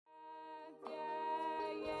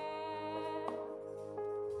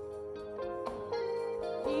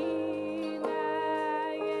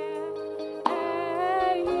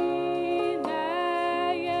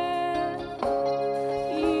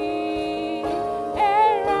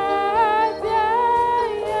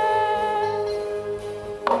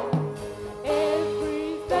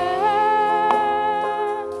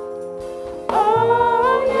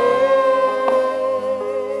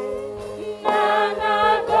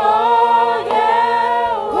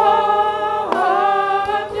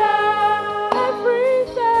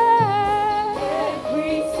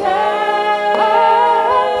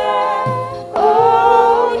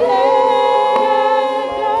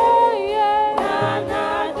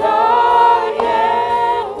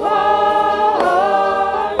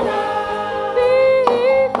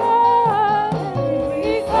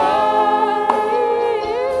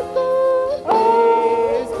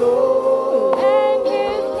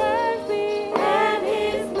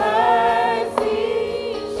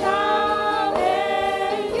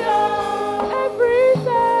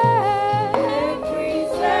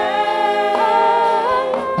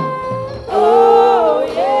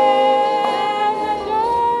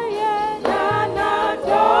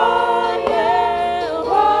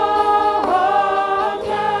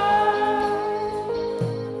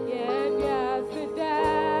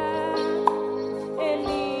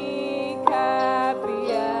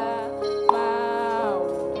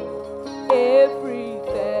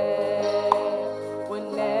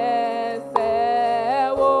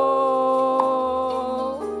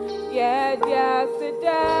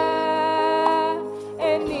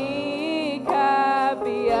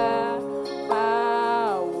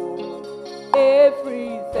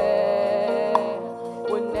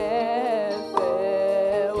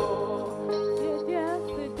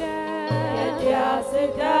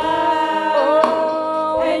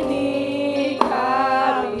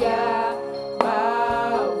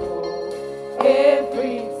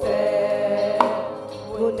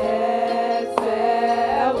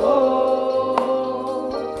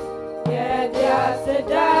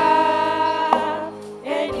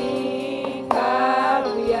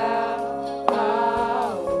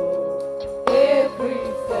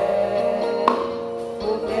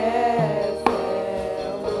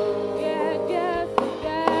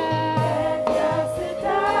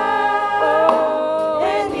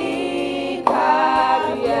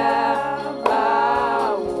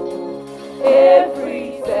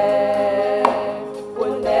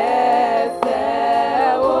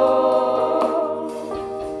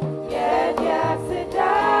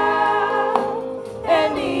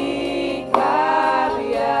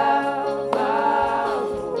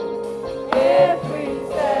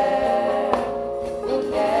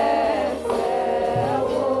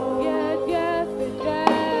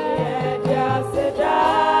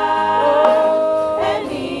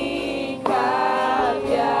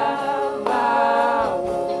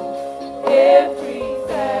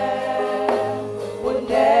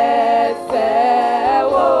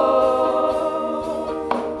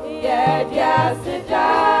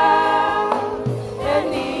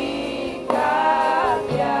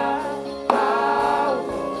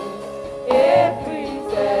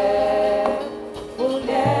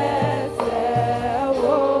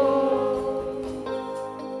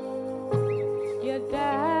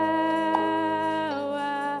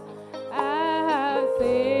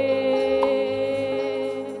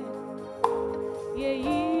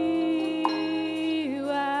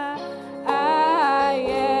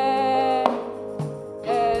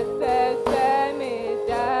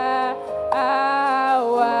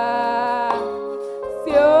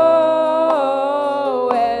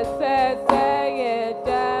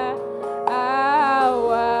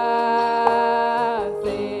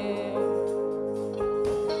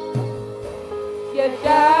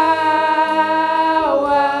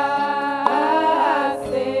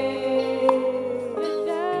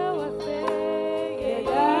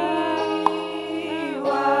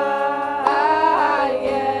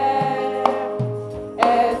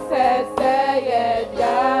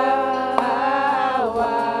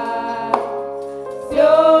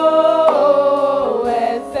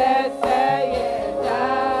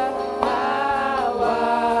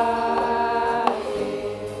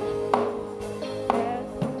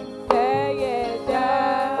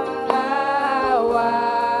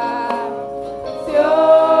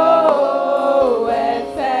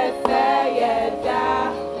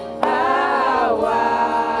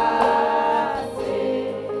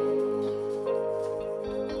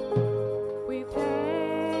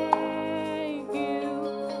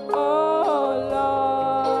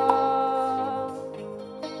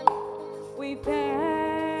We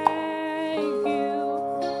thank you,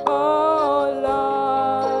 oh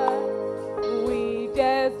Lord. We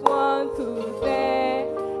just want to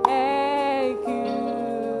thank you,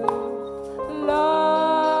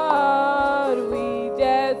 Lord. We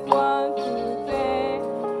just want to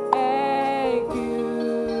thank you,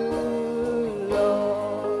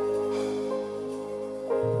 Lord.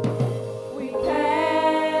 We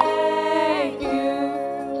thank you,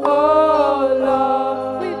 oh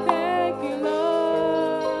Lord. We thank you,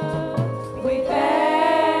 Lord. We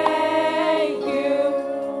thank you,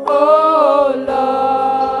 oh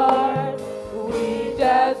Lord. We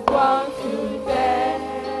just want to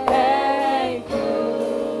thank you,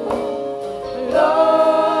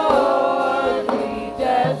 Lord. We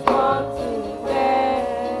just want to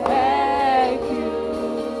thank you,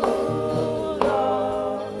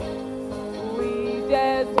 Lord. We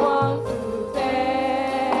just want to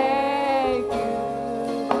thank you,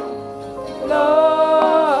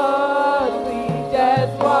 Lord. We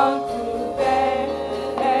just want to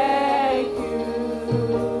thank you,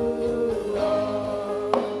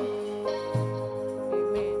 Lord.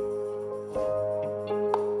 Amen.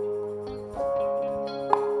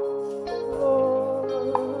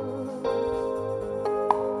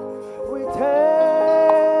 We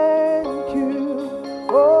thank you,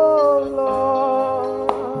 oh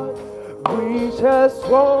Lord. We just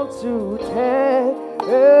want to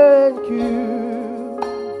thank you,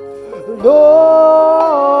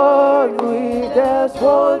 Lord. We just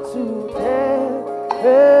want to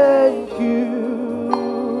thank you,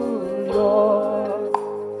 Lord.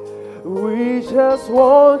 We just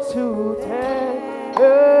want to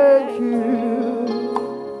thank you,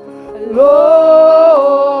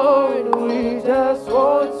 Lord. We just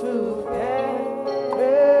want to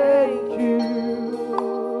thank you,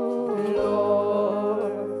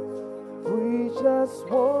 Lord. We just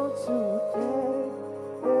want to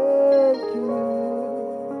thank you,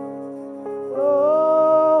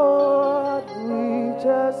 Lord. We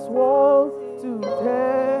just want to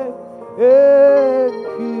thank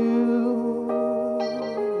you,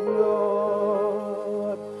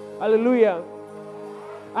 Lord. Hallelujah.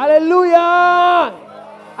 Hallelujah.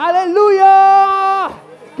 Hallelujah.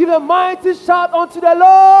 Give a mighty shout unto the Lord.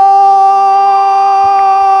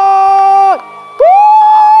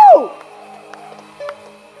 Woo!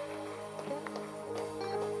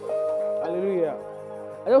 Hallelujah.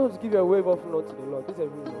 I just want to give you a wave offering unto the Lord. This is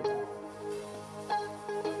everyone.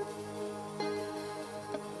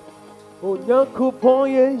 Onyankopon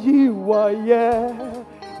ye yiwa ye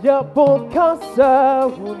ya bon kasa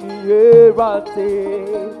wuni erate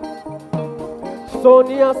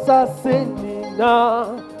Sonia Sasenina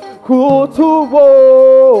Kutuwo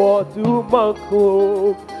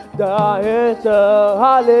Odumanko Daeta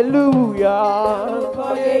Hallelujah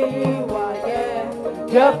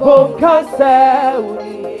Japon Kasa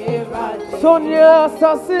Sonia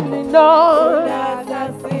Sasenina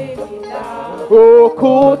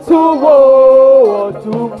Kutuwo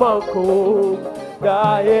Odumanko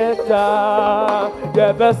Daeta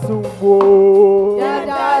Yebesumwo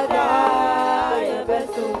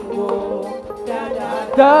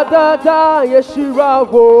Da da da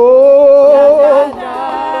Yeshirawo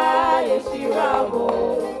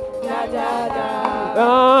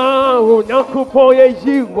Onyankopon ye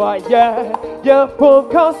yiwa ye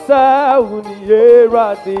ponkasa uni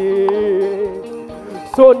erade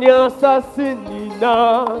Sonia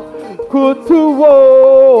Sasinina Kutuwo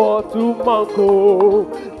Otumanko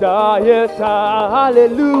Daeta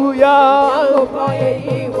Hallelujah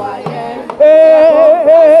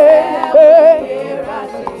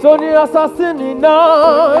Sonia Sasinina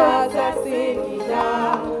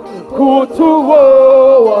Kutuwo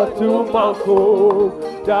Otumanko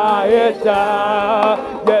Daeta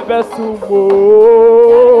Yebesumo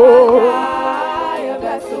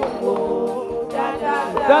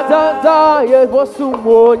Da da da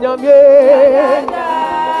Yebesumo Nyamye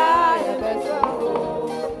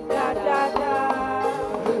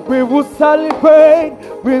We will celebrate,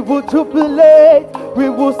 we will jubilate, we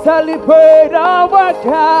will celebrate our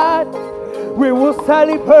God. We will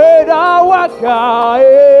celebrate our God.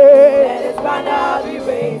 Let His banner be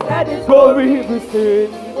raised, let His Glory be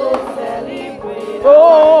seen. We will celebrate.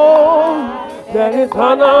 Oh, let His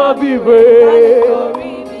banner be raised.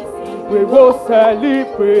 Glory be seen. We will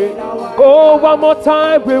celebrate. Oh, one more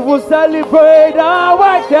time, we will celebrate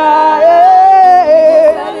our God.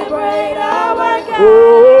 Celebrate our God.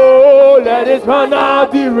 Oh, let His banner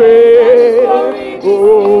be raised.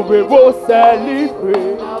 Oh, we will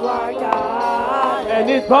celebrate. Our God. And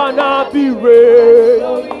His banner be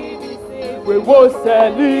raised. We will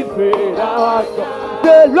celebrate our God.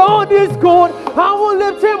 The Lord is good. I will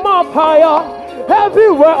lift him up higher.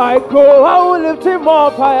 Everywhere I go, I will lift him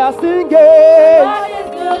up higher. Sing The it. Lord is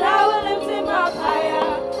good, I will lift him up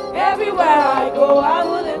higher. Everywhere I go, I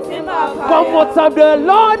will lift him up higher. One more time. The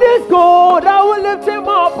Lord is good. I will lift him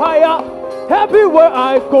up higher. Everywhere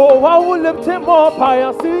I go, I will lift him up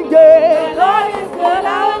higher. Sing The it. Lord is good,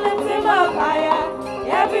 I will lift him up higher.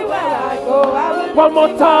 Everywhere I go, I will lift One more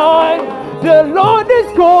him up time. higher. The Lord is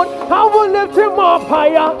good. I will lift him up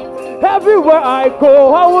higher. Everywhere I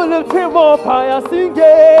go, I will lift him up higher. Sing The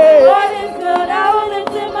it. Lord is good, I will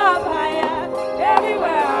lift him up higher.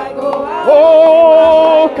 Everywhere I go, I will Oh,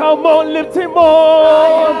 lift him up higher. come on, lift him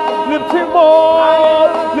up. Lift him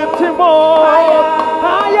up. Lift him up.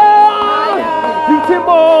 Higher. Lift him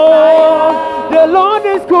up. The Lord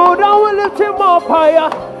is good. I will lift him up higher.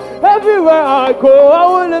 Everywhere I go, I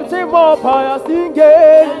will lift him up higher. Sing The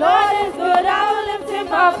it. Lord is good, I will lift him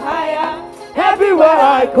up higher. Everywhere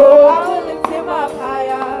I I go, will lift him up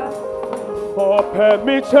higher. for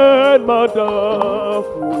permission, madam.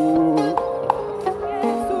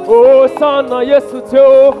 Oh, son, yes, you too.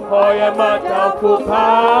 Oh, yeah, madam,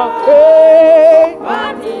 hey.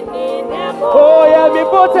 Oh, yeah, me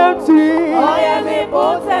bottom tea. Oh, yeah, me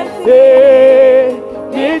potency. Hey,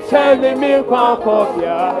 me chani me kwa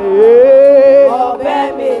kopia. Hey. Oh,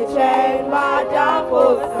 baby, chain, madam,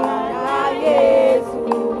 Hosanna,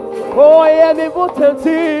 Yesu. Oh, yeah, me bottom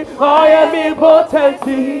tea. Oh, yeah, me bottom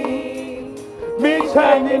tea. Me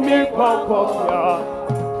chani me kwa kopia.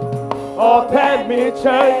 Oh, pen me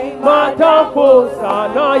chain, madam,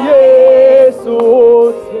 Hosanna,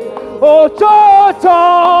 Jesus. Oh, joy,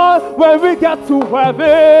 joy, when we get to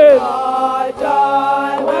heaven. Joy,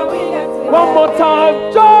 joy, when we get to One more time,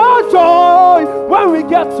 joy, joy, when we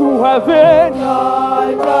get to heaven.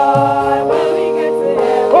 Joy, joy, when we get to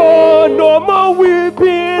heaven. Oh, no more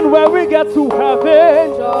weeping when we get to heaven.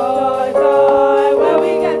 Joy, joy, when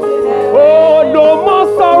we get to heaven. Oh, no more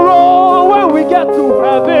sorrow when we get to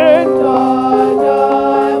heaven. Joy,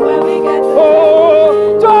 joy, when we get to Oh,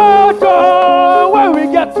 joy, joy, when we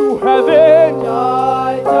get to heaven.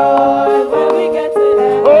 Joy, joy, when we get to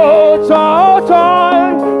heaven. Oh, joy, joy,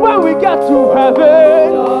 when we get to heaven.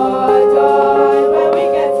 Joy, joy, when we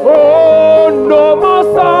get to Oh, no more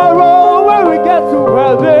sorrow when we get to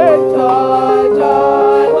heaven. Joy,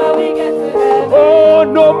 joy, when we get to heaven. Oh,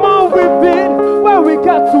 no more weeping when we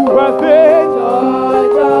get to heaven. Joy,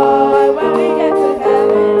 joy, when we get to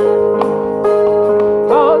heaven.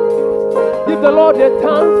 Give the Lord a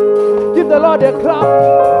dance. Give the Lord a clap.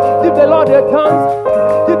 Give the Lord a dance.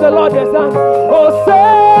 Give the Lord a dance. Oh,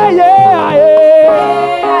 say yeah,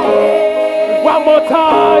 yeah. One more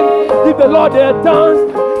time. Give the Lord a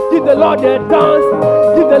dance. Give the Lord a dance.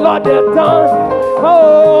 Give the Lord a dance.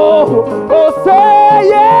 Oh, oh, say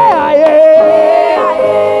yeah,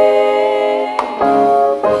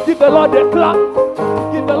 yeah. Give the Lord a clap.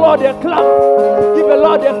 Give the Lord a clap. Give the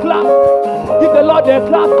Lord a clap. Give the Lord a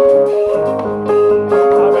clap.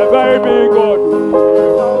 I'm a very big God.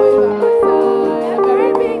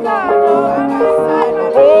 Very big God,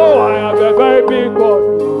 Oh, I am a very big God.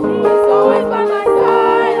 He's always by my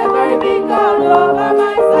side. A very big God, by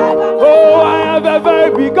my side. Oh, I am a very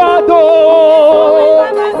big God. Always Oh,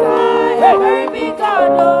 by my side. A very big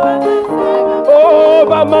God, oh,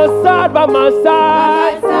 by my side, by my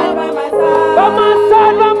side. by my side. By my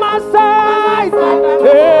side, by my side.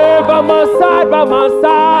 Hey, by my side, by my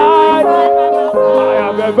side. I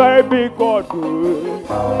am a very big God. Oh,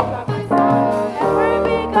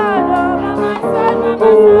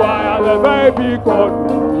 I am a very big God.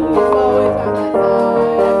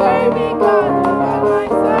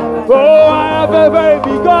 Oh, I am a very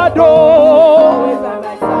big God. Oh,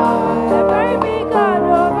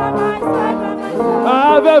 I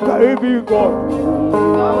have a very big God.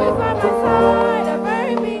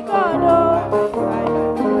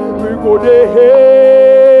 We go to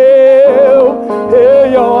hail, hail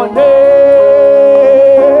your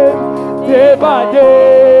name, day by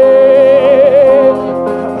day.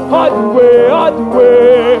 All the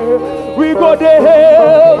way, we go to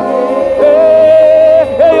hail,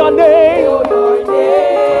 hail your name,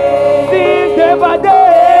 sing day by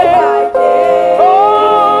day. Oh,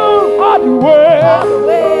 all the way,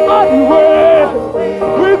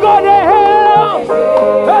 we go to hail,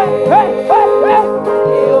 hey, hey, hey, hey.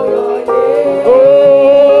 Oh,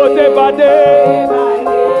 day by day.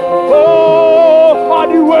 Oh, all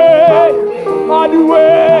the way.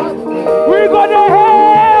 We gonna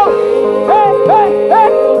hail, hey, hey,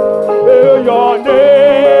 hey, hail your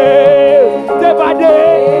name.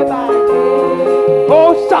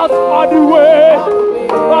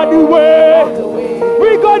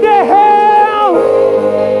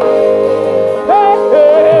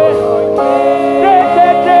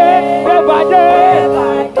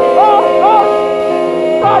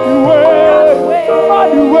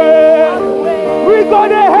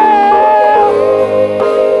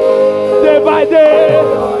 by day,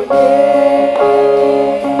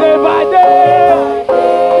 day by day,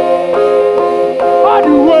 all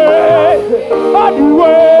the way, all the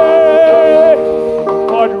way,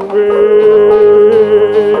 all the way,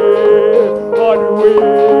 all the way,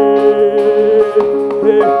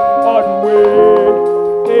 all the way,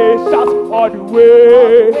 shout all the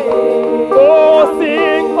way, oh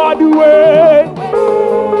sing all the way,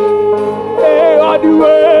 all the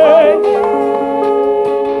way,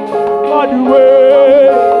 all the way,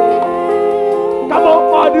 come on,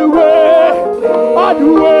 all the way, all the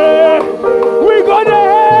way, we go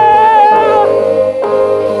there,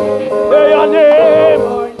 say your name,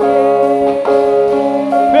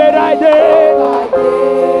 may I day,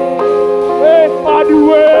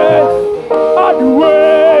 all the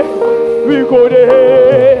way, we go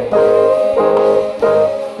there,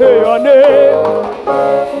 say your name,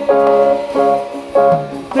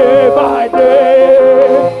 day by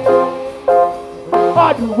day,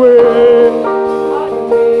 all the way,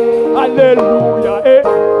 hallelujah,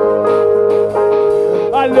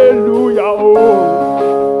 hallelujah, oh,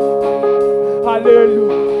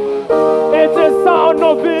 hallelujah, it's a sound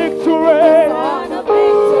of victory,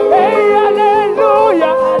 hey,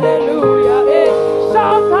 hallelujah, Hallelujah,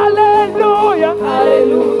 shout hallelujah,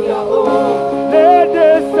 hallelujah, oh. let the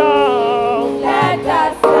sound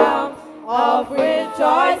Of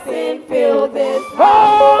rejoicing fill this house. oh,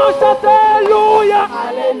 shout hallelujah,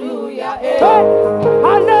 Hallelujah, hey,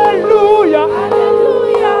 hallelujah,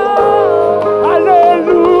 hallelujah,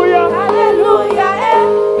 hallelujah, hallelujah,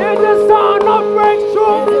 it's the sound of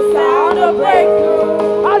breakthrough, the sound of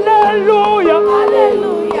breakthrough. hallelujah,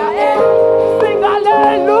 Hallelujah, sing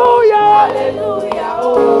hallelujah, hallelujah,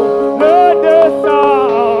 oh. let the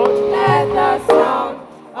sound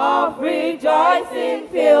of rejoicing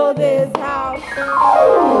fill this house.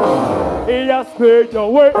 he has made your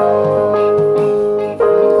way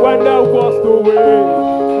when there was no way,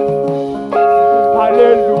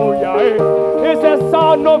 hallelujah, it's a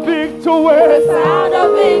sound of victory, The sound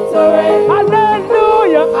of victory.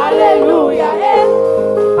 hallelujah, Hallelujah,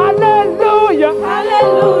 hallelujah,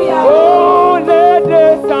 hallelujah, oh, let the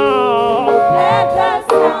let the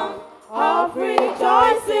sound of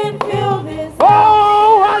rejoicing fill this house. oh,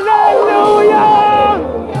 hallelujah,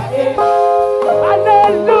 hallelujah,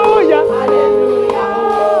 Hallelujah,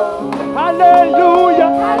 hallelujah,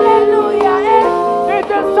 hallelujah, it's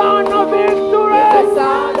the sound of victory, the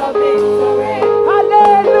sound of victory.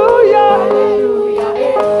 hallelujah, Hallelujah,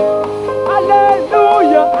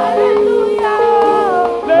 hallelujah, hallelujah,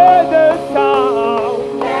 let the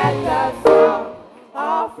sound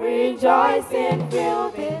of rejoicing fill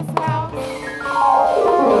this house.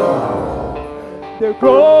 the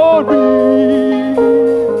glory,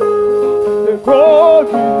 the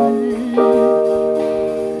glory,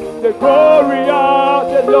 the glory of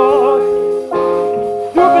the Lord.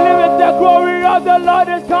 You believe it? The glory of the Lord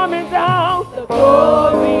is coming down. The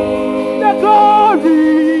glory, The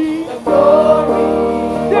glory, the glory,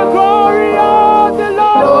 the glory of the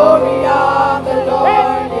Lord. glory of the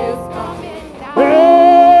Lord is coming down.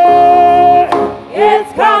 Hey,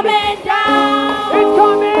 It's coming down. it's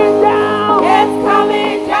coming down, It's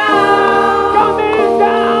coming down. coming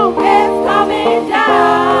down. It's coming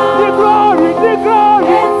down. The glory, the glory,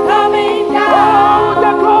 It's coming oh, down.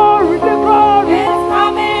 the glory, the glory, It's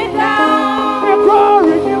coming down. the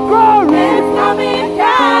glory, the glory, It's coming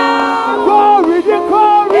down. glory, the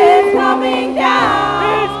glory. It's coming down.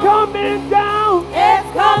 It's coming down. It's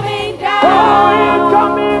coming Oh, down. it's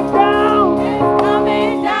coming down. It's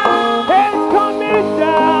coming down. It's coming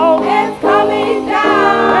down. It's coming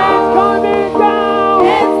down. It's coming down.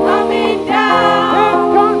 It's coming down. It's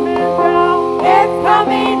coming down. It's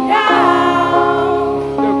coming down.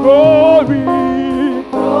 The glory,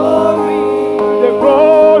 Glory, the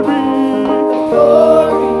glory,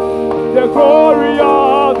 glory, the glory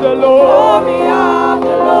of the Lord. glory of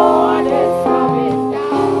the Lord is coming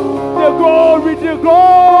down. The glory, the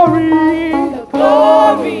glory, The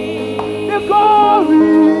glory, the glory,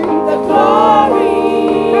 the glory,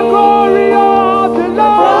 the glory of the the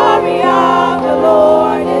Lord. glory of the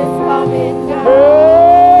Lord is coming down.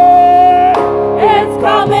 Hey, It's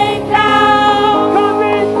coming down.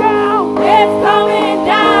 coming down, It's coming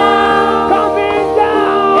down. coming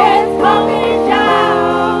down. It's coming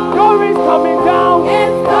down. Glory's coming down.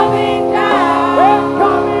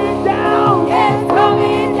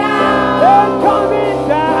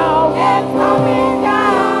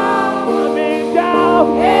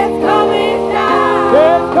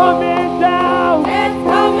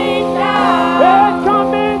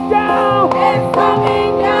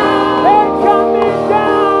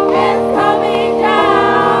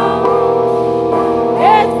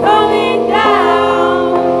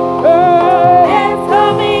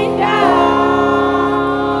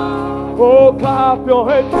 clap your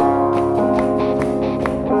hands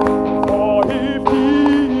for His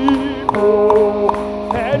people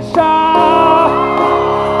and shout.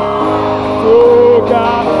 Oh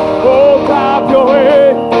God, oh clap your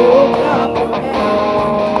hands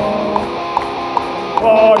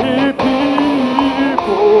for His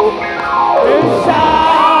people and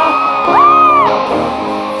shout.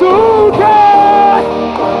 To God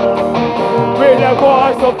with a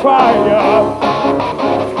voice of triumph.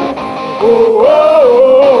 Oh,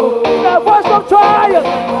 oh, oh, the voice of triumph.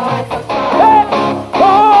 Hey, oh,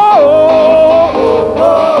 oh,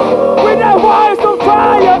 oh, with the voice of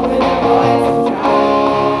triumph.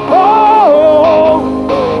 Oh,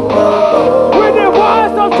 oh, with the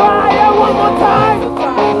voice of triumph. One more time.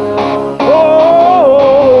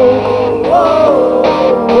 Oh, oh, oh, oh.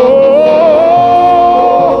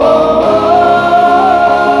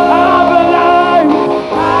 I'm alive.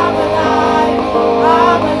 I'm alive.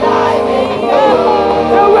 I'm alive in you.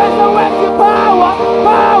 The resurrection power,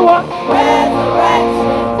 power.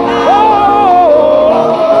 Resurrection Oh,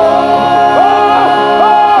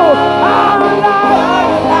 power. I'm alive. You're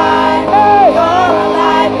alive. Hey. You're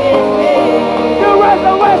alive in me. The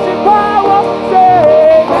resurrection power, say.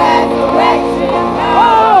 Resurrection power. Oh,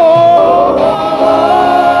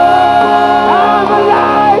 I'm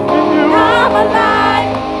alive in you. I'm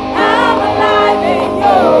alive. I'm alive in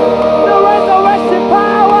you. The resurrection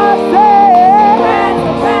power, say.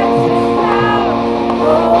 Resurrection power.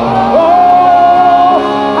 Oh,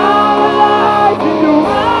 I'm alive in you.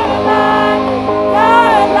 You're alive.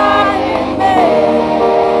 You're alive in me.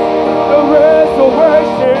 The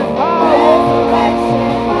resurrection power.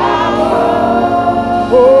 Resurrection power.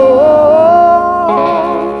 Oh,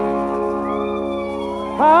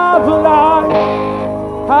 I'm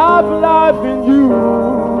alive in you.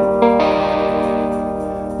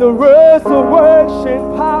 The resurrection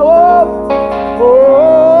power.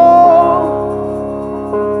 Oh,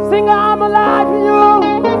 sing, I'm alive in you.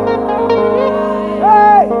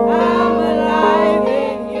 Hey, I'm alive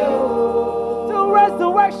in you. the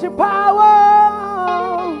resurrection power.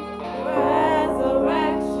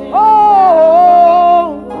 Resurrection.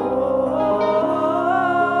 Oh,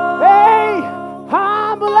 hey,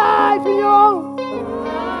 I'm alive in you.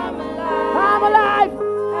 I'm alive. I'm alive.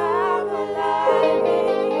 I'm alive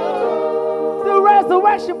in you. The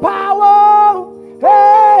resurrection power.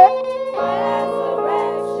 Hey.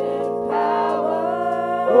 Resurrection power.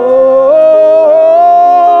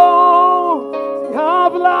 Oh,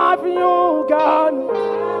 I'm alive in you, God.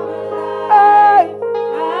 Hey.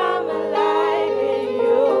 I'm alive in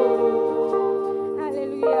you.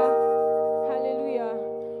 Hallelujah. Hallelujah.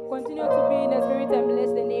 Continue to be in the spirit and bless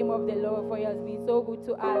the name of the Lord, for He has been so good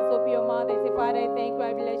to us. Open your mouth and say, Father, I thank you.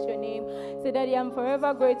 I bless your name. Say, Daddy, I'm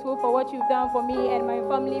forever grateful for what you've done for me and my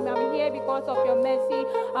family. I'm here because of your mercy.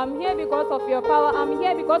 I'm here because of your power. I'm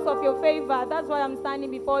here because of your favor. That's why I'm standing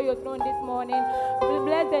before your throne this morning.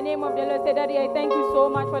 Bless the name of the Lord. Say, Daddy, I thank you so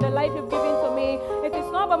much for the life you've given to me. It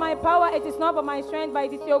is not by my power, it is not by my strength, but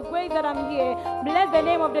it is your grace that I'm here. Bless the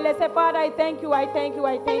name of the Lord. Say, Father, I thank you, I thank you,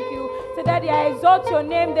 I thank you. Say, Daddy, I exalt your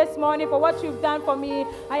name this morning for what you've done for me.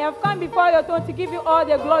 I have come before your throne to give you all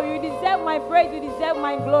the glory. You deserve my praise, you deserve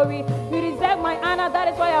my glory, you deserve my honor. That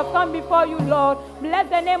is why I have come before you, Lord. Bless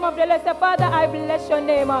the name of the Lord. Say, Father, I bless your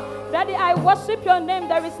name. Daddy, I worship your name.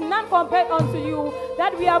 There is none compared unto you.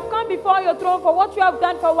 That we have come before your throne for what you have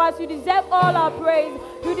done for us. You deserve all our praise.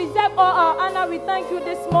 You deserve all our honor. We thank you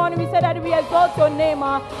this morning. We say that we exalt your name.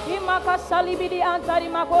 Bless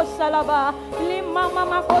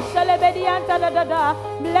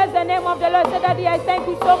the name of the Lord. Say, Daddy, I thank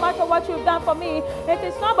you so much for what you've done for me. It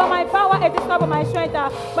is not by my power, it is not by my strength,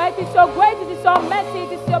 but it is your grace, it is your mercy,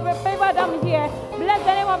 it is your favor that I'm here. Bless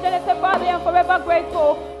the name of the Lord. Say, Father, I am forever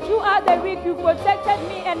grateful. Throughout the week, you protected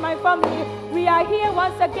me and my family. We are here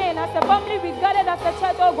once again as a family. We gathered as a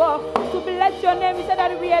church, oh God, to bless your name. We said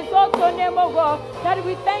that we exalt your name, oh God. That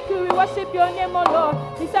we thank you, we worship your name, oh Lord.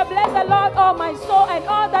 We said, bless the Lord, all my soul, and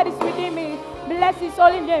all that is within me. Bless his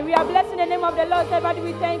holy name. We are blessing the name of the Lord. Everybody,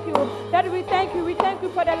 we thank you. Daddy, we thank you. We thank you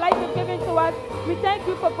for the life you've given to us. We thank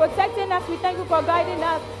you for protecting us. We thank you for guiding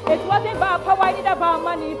us. It wasn't by our power, neither by our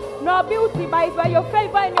money, nor beauty, but it's by your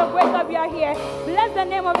favor and your grace that we are here. Bless the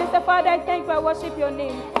name of this Father. I thank you. I worship your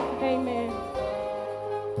name. Amen.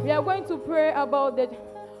 We are going to pray about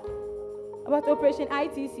Operation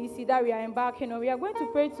ITCC that we are embarking on. We are going to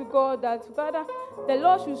pray to God that, Father, the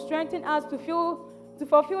Lord should strengthen us to to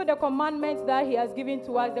fulfill the commandment that he has given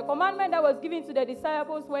to us. The commandment that was given to the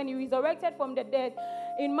disciples when he resurrected from the dead.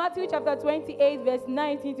 In Matthew chapter 28, verse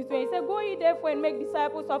 19 to 20, it said, "Go ye therefore and make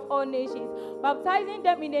disciples of all nations, baptizing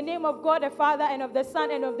them in the name of God the Father and of the Son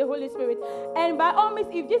and of the Holy Spirit." And by all means,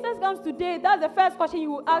 if Jesus comes today, that's the first question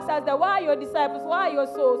you will ask us, that why are your disciples? Why are your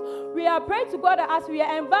souls? We are praying to God that as we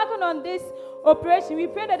are embarking on this operation, we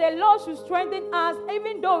pray that the Lord should strengthen us,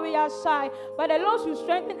 even though we are shy, but the Lord should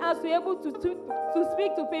strengthen us to be able to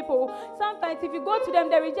speak to people. Sometimes if you go to them,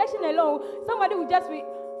 the rejection alone, somebody will just be,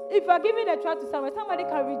 if you are giving a tract to someone, somebody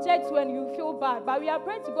can reject you and you feel bad. But we are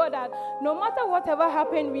praying to God that no matter whatever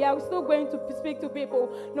happened, we are still going to speak to people.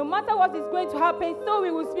 No matter what is going to happen, still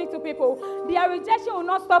we will speak to people. Their rejection will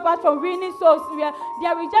not stop us from winning souls.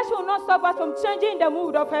 Their rejection will not stop us from changing the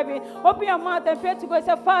mood of heaven. Open your mouth and pray to God.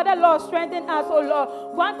 Say, "Father, Lord, strengthen us, O Lord.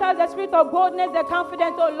 Grant us the spirit of boldness, the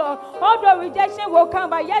confidence, O Lord. Although rejection will come,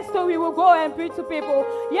 but yes, still we will go and preach to people.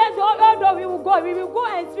 Yes, although we will go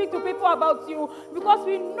and speak to people about you, because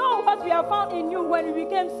we know what we have found in you when we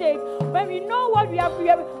became saved. When we know what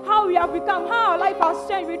how we have become, how our life has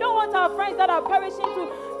changed. We don't want our friends that are perishing to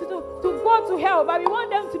go to hell, but we want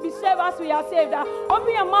them to be saved as we are saved.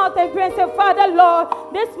 Open your mouth and pray and say, "Father, Lord,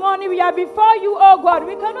 this morning we are before you, oh God.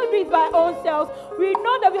 We cannot do it by ourselves. We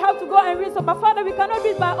know that we have to go and reason, but Father, we cannot do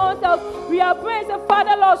it by ourselves. We are praying, say,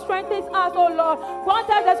 Father, Lord, strengthen us, oh Lord. Grant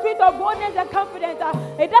us the spirit of boldness and confidence.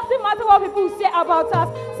 It doesn't matter what people say about us.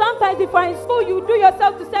 Sometimes if you're in school, you do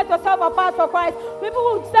yourself to set yourself apart for Christ. People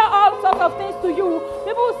will say all sorts of things to you.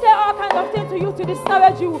 People will say all kinds of things to you to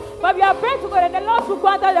discourage you. But we are praying to God that the Lord will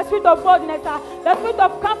grant us the spirit of boldness, the spirit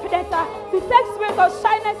of confidence, to take spirit of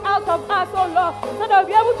shyness out of us, oh Lord, so that we'll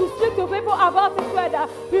be able to speak to people about His word.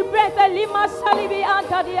 We pray that Lima Shalibi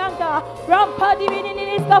Anta the Anta, Rampa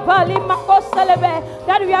Divininiskapa, Lima Koselebe,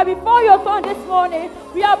 that we are before your throne this morning.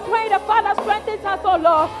 We are praying the Father strengthens us, oh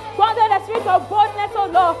Lord. Grant us the spirit of boldness, oh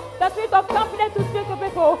Lord, the spirit of confidence to speak to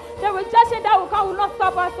people. The rejection that will come will not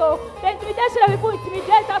stop us, oh. The intimidation that people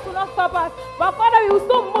intimidate us will not stop us. But Father, we will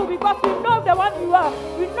still move because we know the one you are.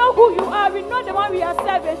 We know who you are. We know the one we are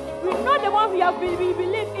serving. We know the one we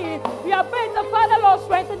believe in. We are praying the Father, Lord,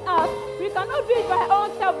 strengthen us. We cannot do it by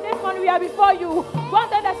ourselves. This morning we are before you.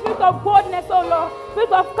 Grant us the spirit of boldness, oh Lord.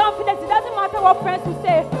 Spirit of confidence. It doesn't matter what friends will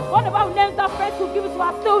say. What about names that friends will give to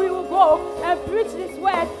us? Still we will go and preach this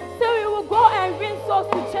word. Still we will go and win souls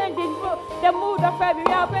to change the mood of heaven.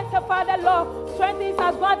 We are praying the Father, Lord, strengthen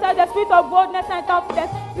us. Grant us the spirit of boldness and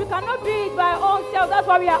confidence. We cannot do it by ourselves. That's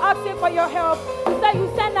why we are asking for your help. You say you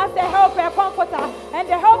send us a helper, a comforter, and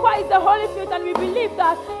the helper is the Holy Spirit, and we believe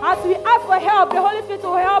that as we ask for help, the Holy Spirit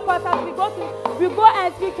will help us as we go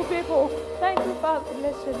and speak to people. Thank you, Father.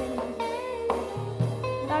 Bless your name.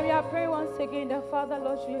 Now we are praying once again that Father,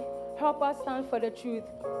 Lord, you help us stand for the truth.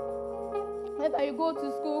 Whether you go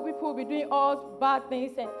to school, people will be doing all bad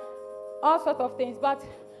things and all sorts of things, but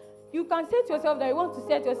you can say to yourself that you want to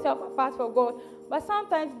set yourself apart for God. But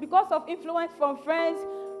sometimes, because of influence from friends,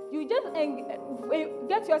 you just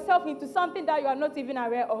get yourself into something that you are not even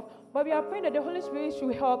aware of. But we are praying that the Holy Spirit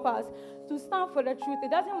should help us to stand for the truth. It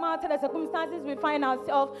doesn't matter the circumstances we find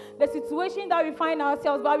ourselves, the situation that we find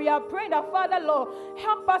ourselves, but we are praying that, Father, Lord,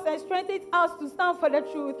 help us and strengthen us to stand for the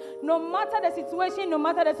truth. No matter the situation, no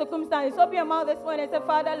matter the circumstances. Open your mouth this morning and say,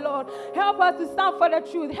 Father, Lord, help us to stand for the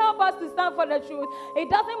truth. Help us to stand for the truth. It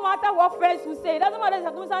doesn't matter what friends will say. It doesn't matter the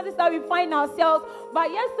circumstances that we find ourselves, but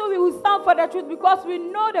yes, so we will stand for the truth because we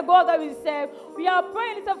know the God that we serve. We are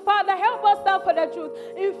praying and say, Father, help us stand for the truth.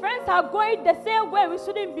 If friends are going the same way, we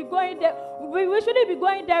shouldn't be going there. We shouldn't be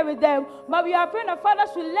going there with them. But we are praying that Father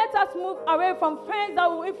should let us move away from friends that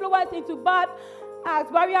will influence into bad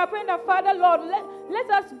acts. But we are praying that Father, Lord,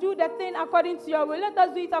 let us do the thing according to your will. Let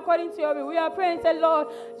us do it according to your will. We are praying and say, Lord,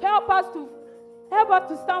 help us to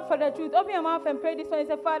stand for the truth. Open your mouth and pray this one and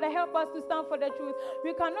say, Father, help us to stand for the truth.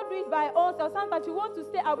 We cannot do it by ourselves. Sometimes you want to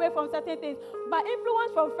stay away from certain things, but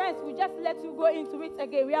influence from friends will just let you go into it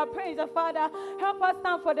again. We are praying that, Father, help us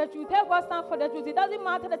stand for the truth. Help us stand for the truth. It doesn't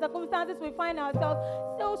matter the circumstances we find ourselves.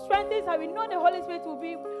 Still strengthen us. We know the Holy Spirit will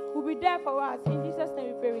be there for us. In Jesus'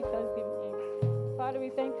 name we pray with thanksgiving. Father, we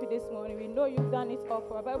thank you this morning. We know you've done it all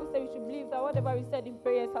for us. The Bible says we should believe that whatever we said in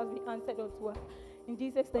prayers has been answered unto us. In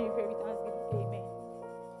Jesus' name we pray with thanksgiving.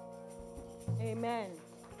 Amen. Amen.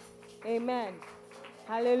 Amen.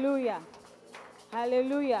 Hallelujah.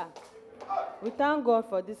 Hallelujah. We thank God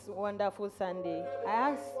for this wonderful Sunday.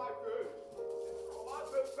 I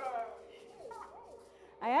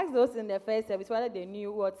asked those in the first service whether they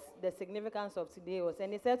knew what the significance of today was.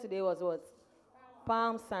 And they said today was what?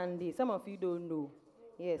 Palm Sunday. Some of you don't know.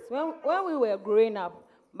 Yes. When we were growing up,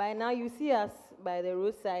 by now you see us by the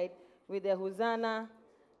roadside. with the hosanna,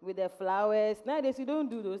 with the flowers. Nowadays, you don't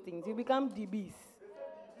do those things. You become DBs.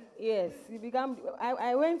 Yes, you become.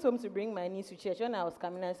 I went home to bring my niece to church. When I was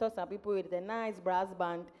coming, I saw some people with a nice brass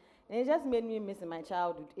band, and it just made me miss my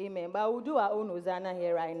childhood. Amen. But we'll do our own hosanna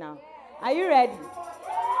here right now. Are you ready?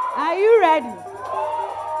 Are you ready?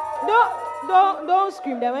 Don't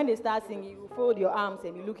scream. Then when they start singing, you fold your arms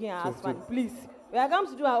and be looking at us funny. Please. We are going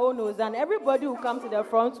to do our own hosanna. Everybody who comes to the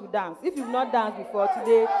front will dance. If you've not danced before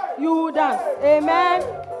today, you will dance. Amen.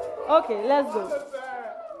 Okay, let's go.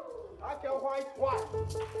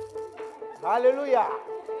 Hallelujah.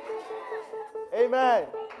 Amen.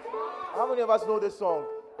 How many of us know this song?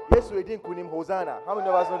 Yes, we didn't kunim Hosanna. How many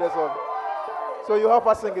of us know this song? So you help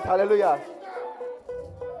us sing it. Hallelujah.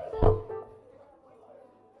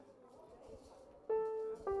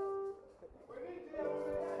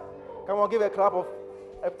 Come on, give a clap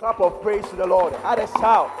of praise to the Lord. Add a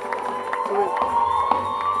shout to it.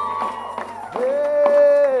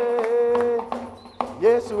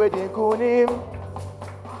 Yes, we didn't kunim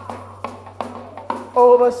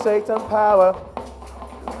over Satan's power.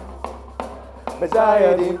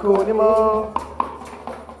 Messiah didn't kunimo.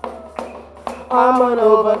 I'm an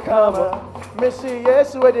overcomer. Missy,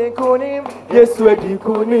 yes, we didn't kunim. Yes, we did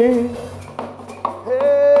kunim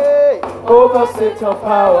Hey, over Satan's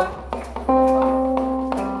power.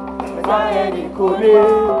 Messiah did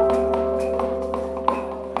kunim.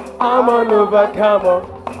 I'm an overcomer.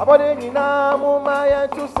 about any mumaya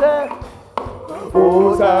to say.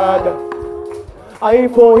 Hosanna. I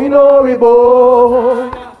ain't for no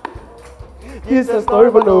reborn. Jesus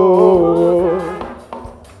never know.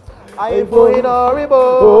 I ain't for in a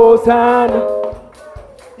rebo. Hosanna.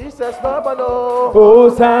 Jesus never know.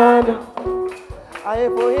 Hosanna. I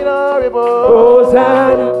ain't for in a rebo.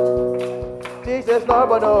 Hosanna. Jesus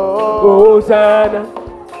never know. Hosanna.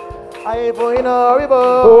 I ain't for in a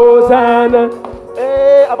rebo. Hosanna.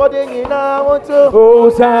 Hey, about any want to.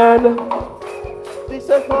 Hosanna.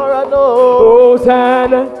 Jesus never know.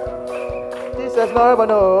 Hosanna. Jesus never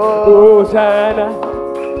know. Hosanna.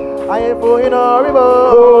 I ain't for in a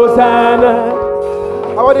rebo. Hosanna.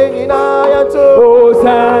 About any want to.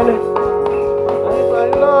 Hosanna. I ain't for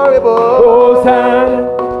in a rebo. Hosanna.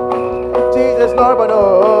 Jesus never know.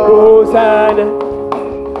 Hosanna.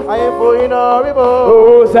 I ain't for in a rebo.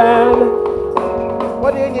 Hosanna.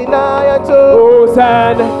 What did you want to?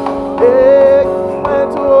 Hosanna. Hey,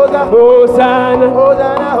 want to Hosanna.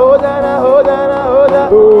 Hosanna, Hosanna, Hosanna, Hosanna.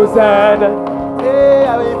 Hosanna. Hey, I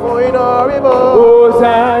ain't for in a rebo.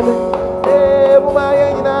 Hosanna. Hey, woman,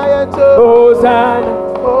 you want to? Hosanna.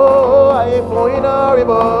 Oh, I ain't for in a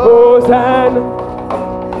rebo. Hosanna.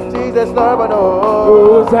 Jesus never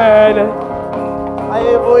know. Hosanna. I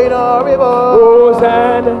ain't for in a rebo.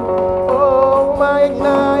 Hosanna. Oh, woman, you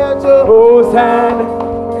want to? Hosanna.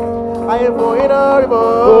 I ain't for in a rebo.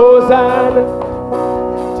 Hosanna.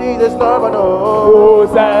 Jesus never know.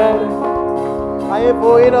 Hosanna. I ain't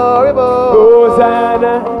for in a rebo.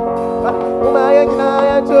 Hosanna. Woman, you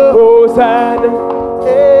want to? Hosanna.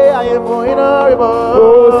 Hey, I ain't for in a rebo.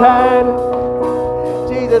 Hosanna.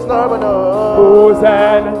 Jesus never know.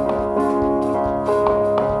 Hosanna.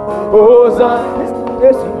 Hosanna.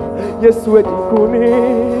 Yes, we did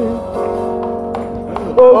kunim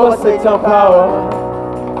over Satan's power.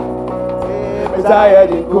 Messiah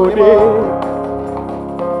did kunim.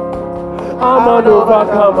 I'm an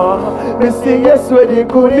overcomer. Missy, yes, we did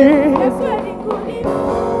kunim.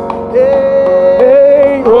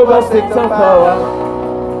 Hey, over Satan's power.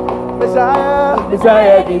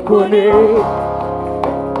 Messiah did kunim.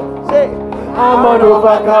 Say, I'm an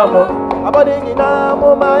overcomer. about any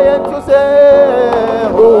moment to say,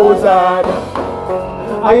 Hosanna.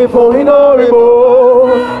 I ain't for no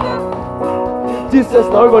reborn. Jesus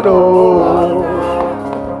never know.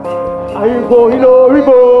 I ain't for no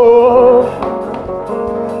reborn.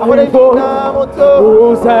 I ain't for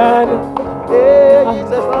Hosanna. Hey,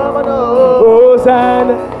 Jesus never know.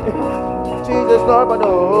 Hosanna. Jesus never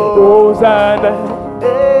know. Hosanna.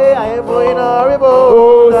 Hey, I ain't for in a rebo.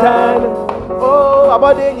 Hosanna. Oh,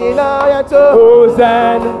 about any moment.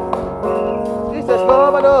 Hosanna. Jesus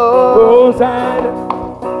never know. Hosanna.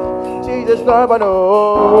 Jesus never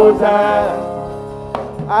know. Hosanna.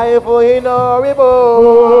 I ain't for in a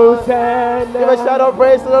rebo. Hosanna. Give a shout of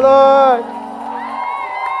praise to the Lord.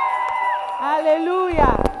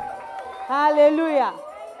 Hallelujah. Hallelujah.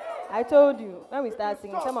 I told you, when we start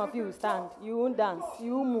singing, some of you will stand, you won't dance,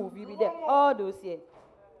 you won't move, you'll be there. All those here.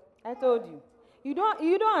 I told you. You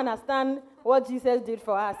don't understand what Jesus did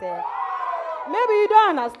for us. Maybe you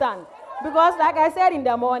don't understand. Because like I said in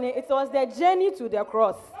the morning, it was the journey to the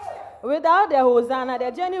cross. Without the Hosanna,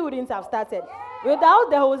 the journey wouldn't have started. Without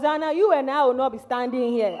the Hosanna, you and I will not be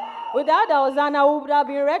standing here. Without the Hosanna, we would have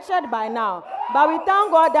been wretched by now. But we thank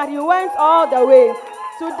God that He went all the way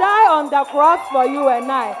to die on the cross for you and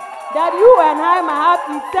I. That you and I might have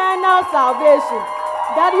eternal salvation.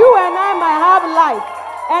 That you and I might have life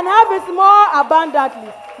and have it more abundantly.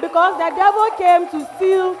 Because the devil came to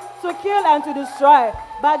steal, to kill, and to destroy.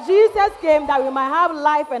 But Jesus came that we might have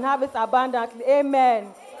life and have it abundantly. Amen.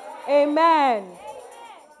 Amen.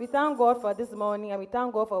 We thank God for this morning and we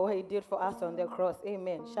thank God for what He did for us on the cross.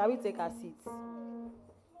 Amen. Shall we take our seats?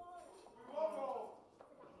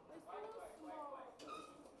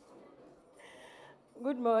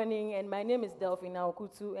 Good morning, and my name is Delphine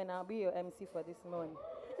Okutu, and I'll be your MC for this morning.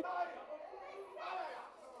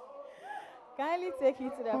 Kindly take you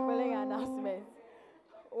to the following announcements.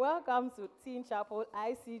 Welcome to Teen Chapel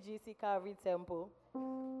ICGC Calvary Temple.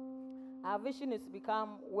 Our vision is to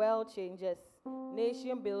become world changers,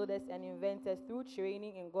 nation builders, and inventors through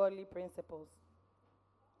training in godly principles.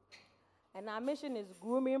 And our mission is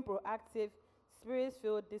grooming proactive,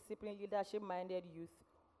 spirit-filled, disciplined, leadership-minded youth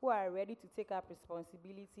who are ready to take up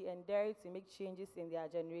responsibility and dare to make changes in their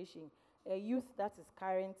generation, a youth that is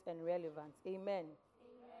current and relevant. Amen.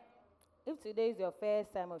 If today is your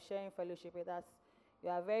first time of sharing fellowship with us, you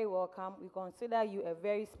are very welcome. We consider you a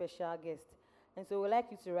very special guest. And so we'd like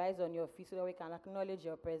you to rise on your feet so that we can acknowledge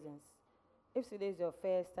your presence. If today is your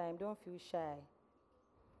first time, don't feel shy.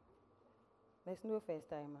 There's no first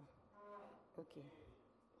timer. Okay.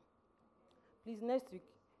 Please, next week,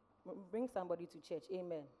 bring somebody to church.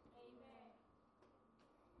 Amen.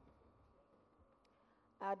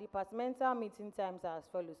 Our departmental meeting times are as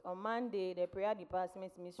follows. On Monday, the prayer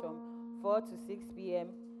department meets from 4 to 6 p.m.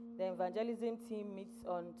 The evangelism team meets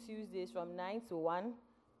on Tuesdays from 9 to 1.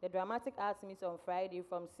 The dramatic arts meets on Friday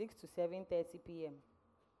from 6 to 7:30 p.m.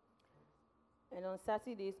 And on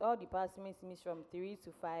Saturdays, all departments meet from 3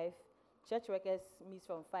 to 5. Church workers meet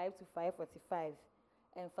from 5 to 5:45.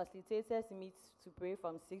 And facilitators meet to pray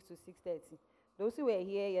from 6 to 6:30. Those who were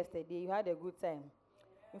here yesterday, you had a good time.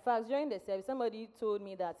 In fact, during the service, somebody told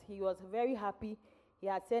me that he was very happy he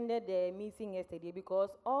attended the meeting yesterday because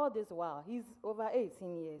all this while, he's over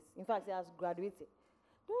 18 years. In fact, he has graduated.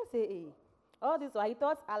 Don't say eh. All this while, he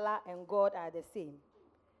thought Allah and God are the same.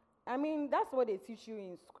 I mean, that's what they teach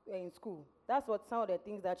you in school. That's what some of the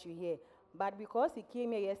things that you hear. But because he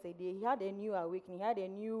came here yesterday, he had a new awakening. He had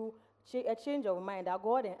a change of mind that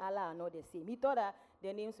God and Allah are not the same. He thought that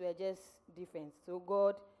the names were just different. So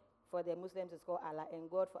God for the Muslims is called Allah and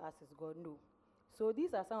God for us is God. No. So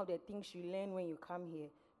these are some of the things you learn when you come here.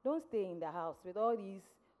 Don't stay in the house with all these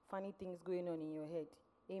funny things going on in your head.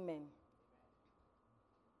 Amen.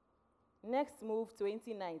 Next Move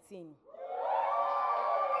 2019.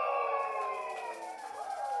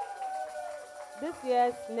 This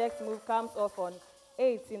year's Next Move comes off on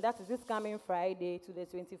 18, that is this coming Friday, to the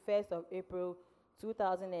 21st of April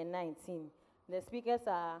 2019. The speakers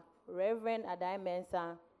are Reverend Adai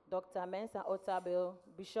Mensah, Dr. Mensah Otabil,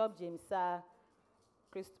 Bishop James Sarr,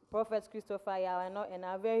 Prophet Christopher Yawano, and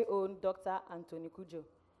our very own Dr. Anthony Kujo.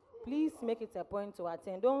 Please make it a point to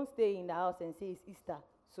attend. Don't stay in the house and say it's Easter,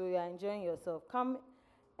 so you are enjoying yourself. Come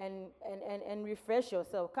and refresh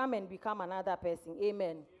yourself. Come and become another person.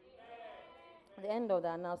 Amen. At the end of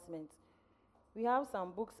the announcement, we have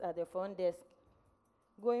some books at the front desk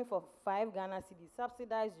going for 5 Ghana cedis,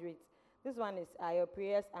 subsidized rate. This one is Are Your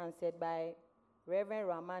Prayers Answered by Reverend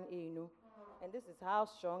Rahman Einu. And this is How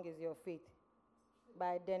Strong Is Your Faith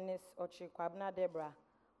by Dennis Ochi Kwabna Deborah.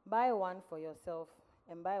 Buy one for yourself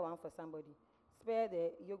and buy one for somebody. Spare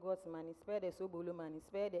the yogurt money, spare the sobolo money,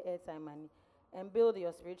 spare the airtime money, and build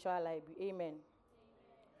your spiritual library. Amen.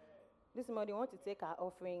 This morning, we want to take our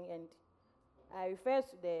offering, and I refer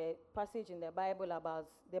to the passage in the Bible about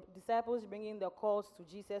the disciples bringing the cords to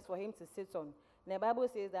Jesus for him to sit on. And the Bible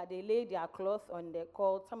says that they laid their cloth on the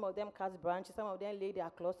cord. Some of them cast branches. Some of them laid their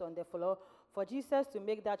cloth on the floor for Jesus to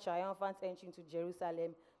make that triumphant entry into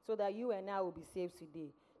Jerusalem so that you and I will be saved today.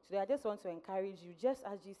 So I just want to encourage you, just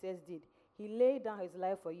as Jesus did. He laid down his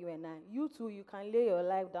life for you and I. You too, you can lay your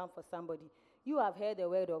life down for somebody. You have heard the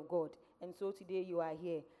word of God, and so today you are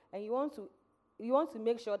here. And you want to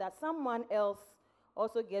make sure that someone else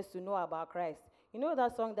also gets to know about Christ. You know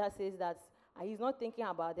that song that says that he's not thinking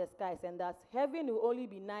about the skies and that heaven will only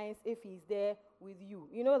be nice if he's there with you.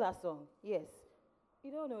 You know that song? Yes.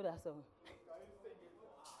 You don't know that song?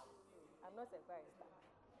 I'm not surprised.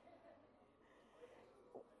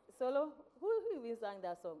 Solo, who even sang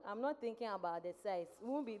that song? I'm not thinking about the sights.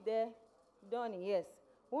 Won't be there. Donnie, yes.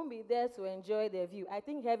 Won't be there to enjoy the view. I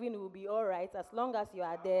think heaven will be all right as long as you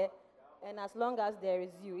are there and as long as there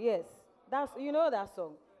is you. Yes. You know that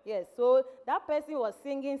song. Yes, so that person was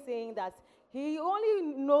singing, saying that he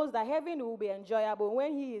only knows that heaven will be enjoyable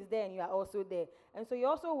when he is there and you are also there. And so he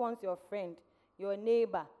also wants your friend, your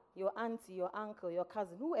neighbor, your auntie, your uncle, your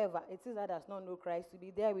cousin, whoever it is that does not know Christ to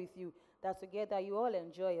be there with you, that together you all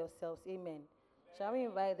enjoy yourselves. Amen. Shall we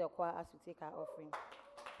invite the choir as we take our offering?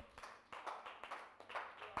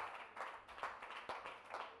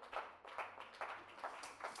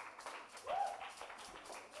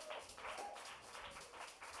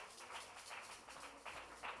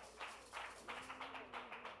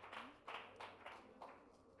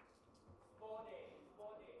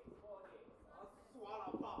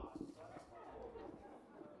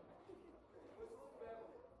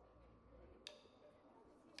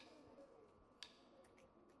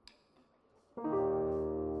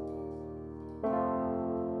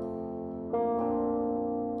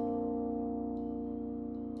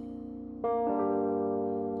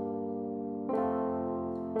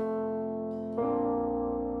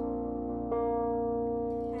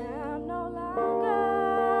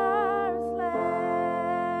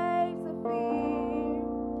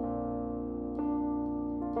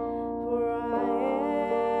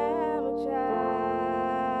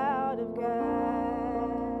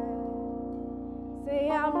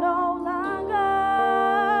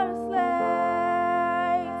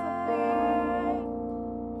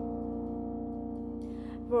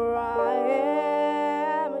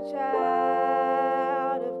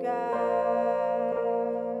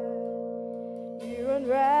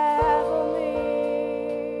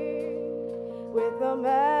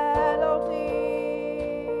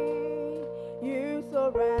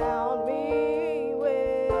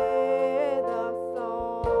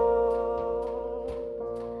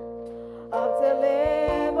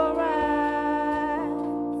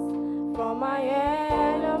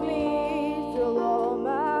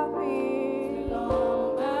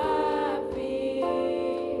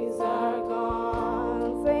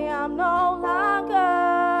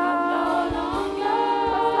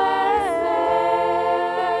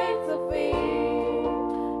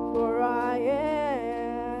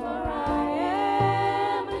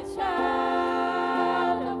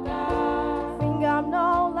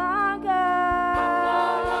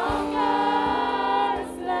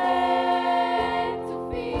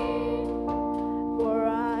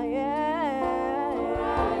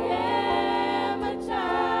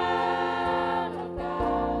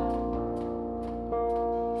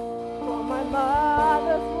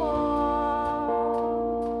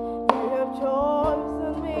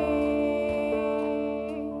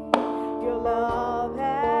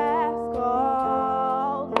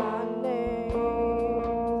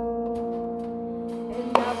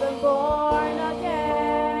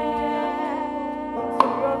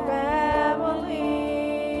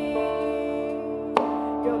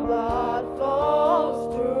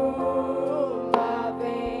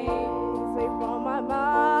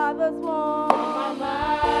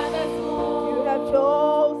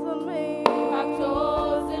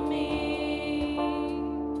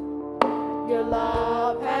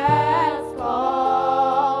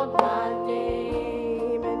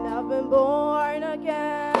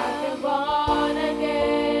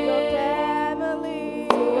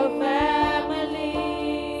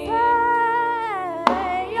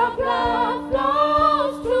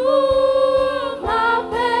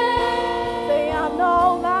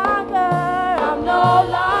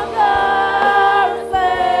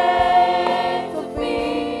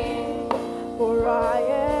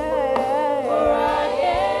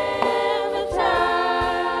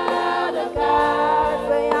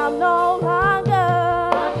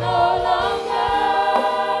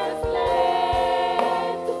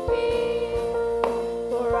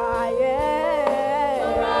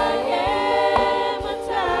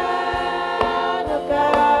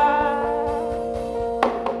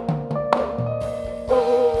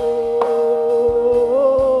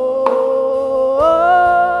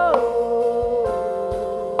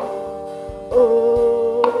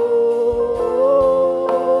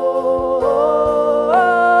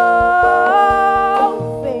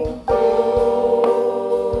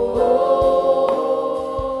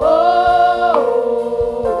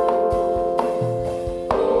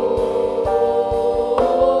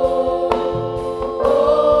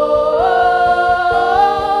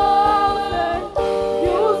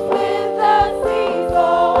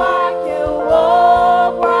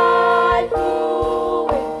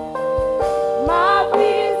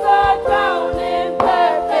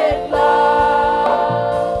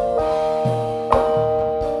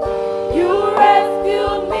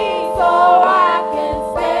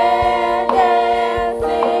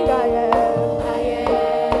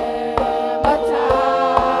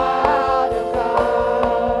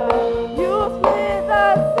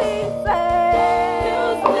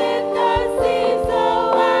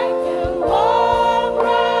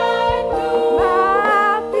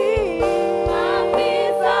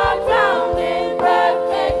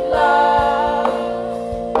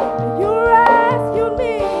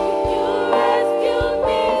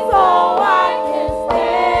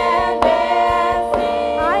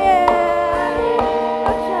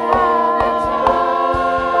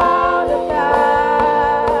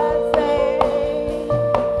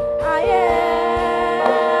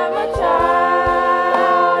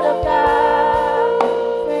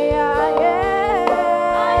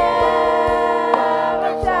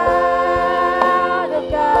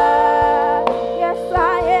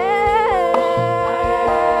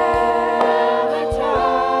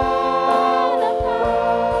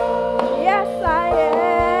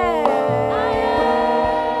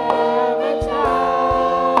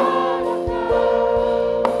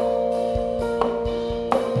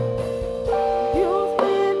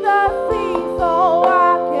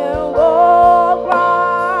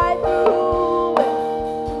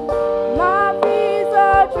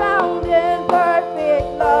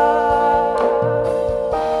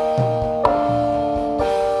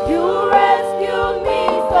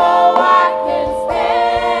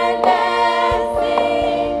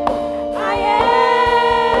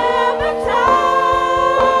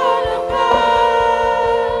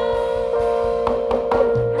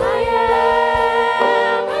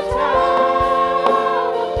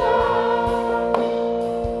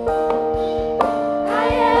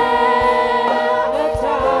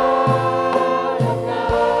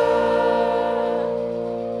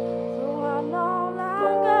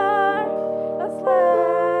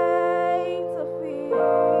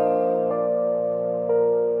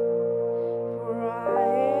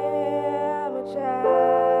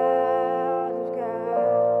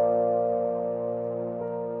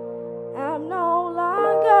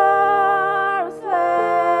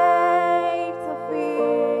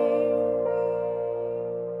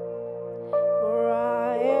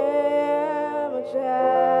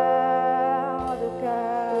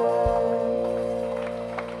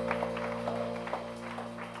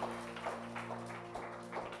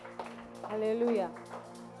 Hallelujah.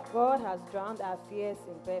 God has drowned our fears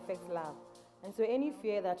in perfect love. And so any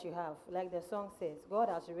fear that you have, like the song says, God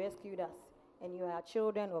has rescued us and you are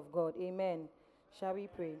children of God. Amen. Shall we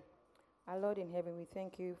pray? Our Lord in heaven, we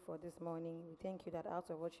thank you for this morning. We thank you that out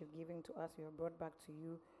of what you've given to us, we have brought back to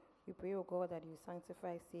you. We pray, oh God, that you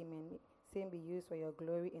sanctify same be used for your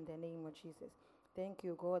glory in the name of Jesus. Thank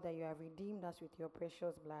you, God, that you have redeemed us with your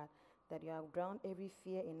precious blood, that you have drowned every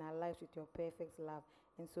fear in our lives with your perfect love.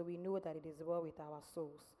 And so we know that it is well with our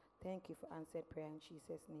souls. Thank you for answered prayer in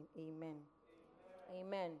Jesus' name. Amen.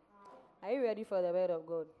 Amen. Are you ready for the word of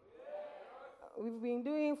God? We've been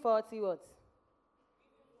doing 40 what?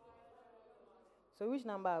 So which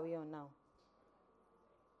number are we on now?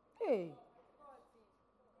 Hey.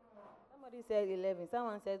 Somebody said 11.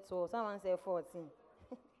 Someone said 12. Someone said 14.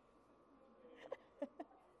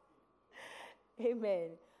 Amen.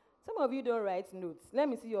 Some of you don't write notes. Let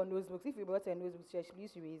me see your notebooks. If you brought a notebook, church,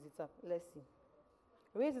 please raise it up. Let's see.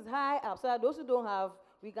 Raise it high up so that those who don't have,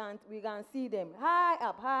 we can see them. High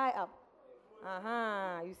up, high up.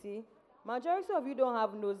 You see? Majority of you don't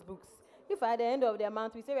have notebooks. If at the end of the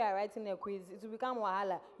month we say we are writing a quiz, it will become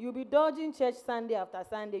wahala. You'll be dodging church Sunday after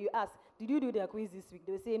Sunday. You ask, did you do the quiz this week?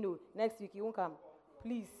 They will say no. Next week you won't come.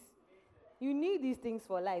 Please. You need these things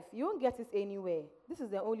for life. You won't get it anywhere. This is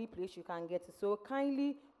the only place you can get it. So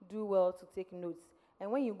kindly do well to take notes. And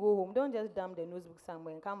when you go home, don't just dump the notebook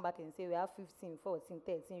somewhere and come back and say we have 15, 14,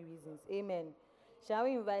 13 reasons. Amen. Shall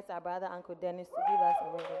we invite our brother, Uncle Dennis, to give us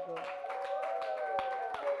a word of God?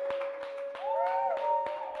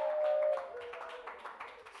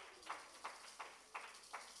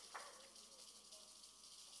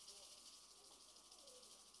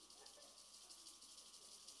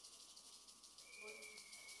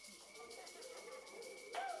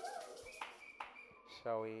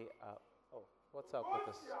 Shall we? What's up with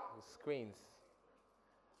the screens?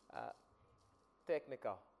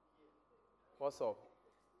 Technical. What's up?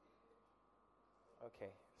 Okay,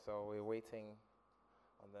 so we're waiting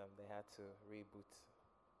on them. They had to reboot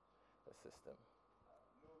the system.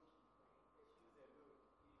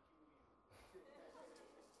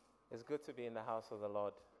 It's good to be in the house of the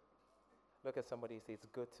Lord. Look at somebody and say, it's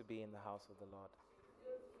good to be in the house of the Lord.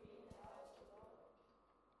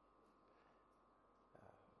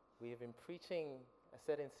 We have been preaching a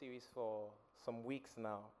certain series for some weeks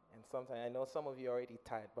now, and sometimes I know some of you are already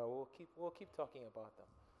tired, but we'll keep talking about them.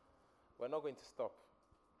 We're not going to stop,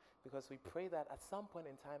 because we pray that at some point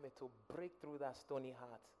in time it will break through that stony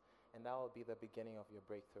heart, and that will be the beginning of your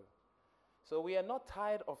breakthrough. So we are not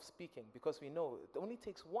tired of speaking, because we know it only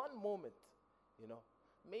takes one moment,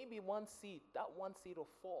 maybe one seed. That one seed will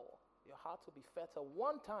fall. Your heart will be fertile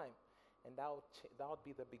one time, and that would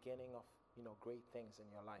be the beginning of great things in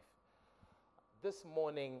your life. This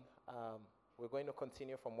morning, we're going to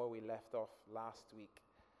continue from where we left off last week.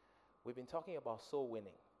 We've been talking about soul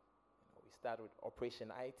winning. We started with Operation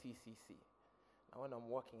ITCC. Now when I'm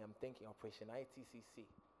working, I'm thinking Operation ITCC.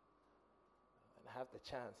 And I have the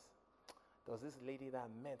chance. There was this lady that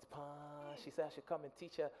I met. She said I should come and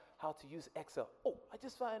teach her how to use Excel. Oh, I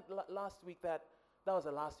just found last week that was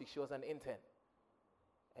the last week. She was an intern.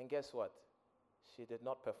 And guess what? She did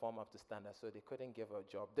not perform up to standard, so they couldn't give her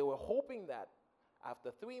a job. They were hoping that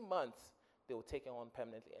after 3 months, they would take her on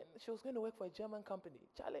permanently. And she was going to work for a German company.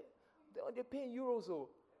 Charlie, they're paying euros,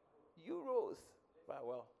 euros. Right,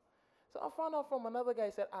 well. So I found out from another guy,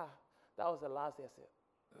 he said, that was the last day. I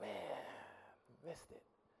said, man, missed it.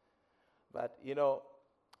 But,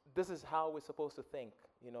 this is how we're supposed to think,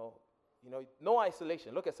 no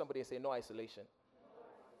isolation. Look at somebody and say, no isolation.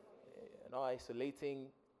 No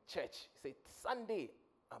isolating church. Say, Sunday,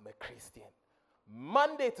 I'm a Christian.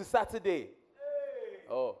 Monday to Saturday,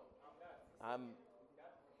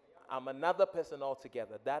 I'm another person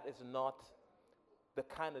altogether. That is not the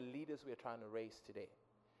kind of leaders we're trying to raise today.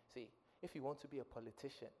 See, if you want to be a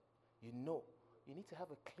politician, you need to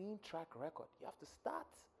have a clean track record. You have to start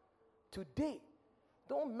today.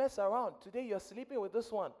 Don't mess around. Today you're sleeping with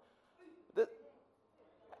this one.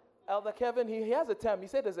 Elder Kevin, he has a term. He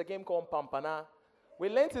said there's a game called Pampana. We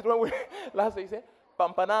learned it when we last week. He said,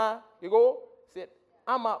 Pampana, you go. He said,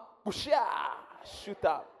 I'm a pusha, shoot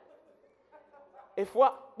up. If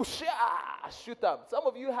what? Pusha, shoot up. Some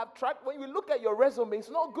of you have track. When you look at your resume, it's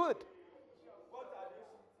not good.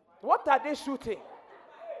 What are they shooting?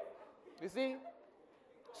 You see?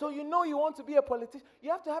 So you want to be a politician. You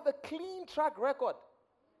have to have a clean track record.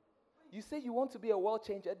 You say you want to be a world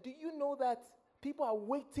changer. Do you know that people are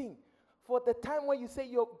waiting for the time when you say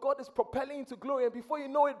your God is propelling into glory, and before you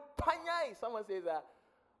know it, panyai, someone says that,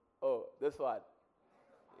 this one.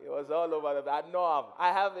 It was all over I know him.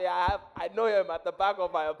 I know him at the back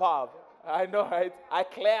of my palm. I know, right? I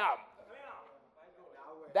clam.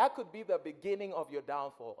 That could be the beginning of your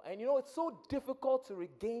downfall. And you know, it's so difficult to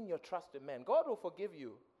regain your trust in men. God will forgive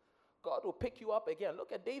you. God will pick you up again.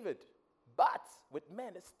 Look at David. But with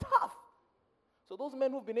men, it's tough. So those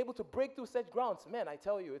men who've been able to break through such grounds, man, I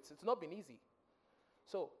tell you, it's not been easy.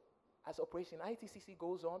 So as Operation ITCC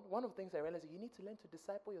goes on, one of the things I realized is you need to learn to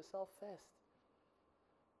disciple yourself first.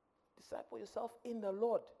 Disciple yourself in the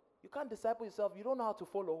Lord. You can't disciple yourself. You don't know how to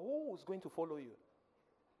follow. Who is going to follow you?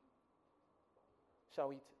 Shall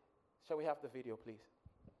we have the video, please?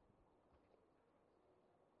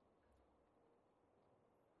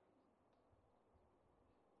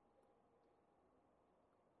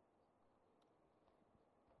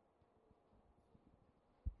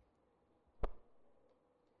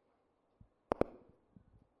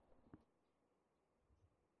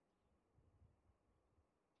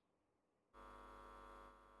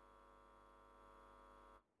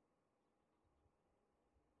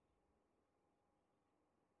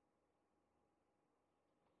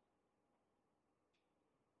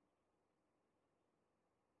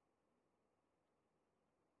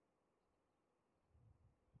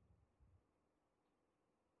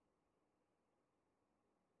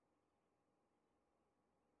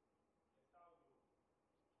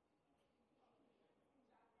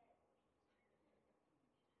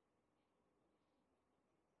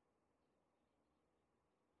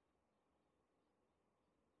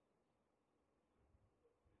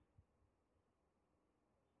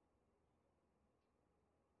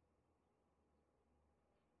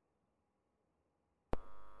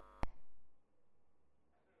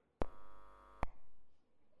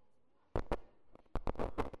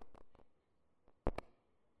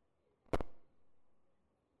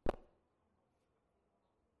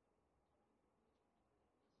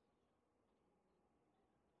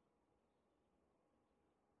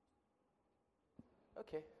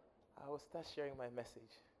 Okay, I will start sharing my message.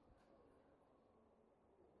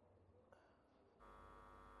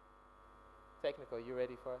 Technical, you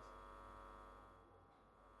ready for us?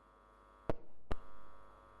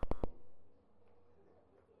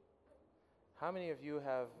 How many of you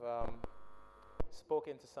have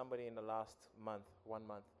spoken to somebody in the last month, 1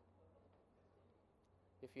 month?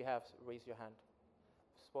 If you have, raise your hand.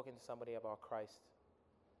 Spoken to somebody about Christ.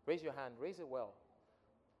 Raise your hand, raise it well.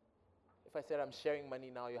 If I said I'm sharing money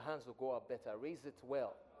now, your hands will go up better. Raise it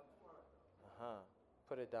well.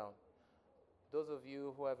 Put it down. Those of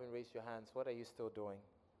you who haven't raised your hands, what are you still doing?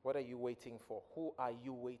 What are you waiting for? Who are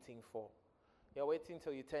you waiting for? You're waiting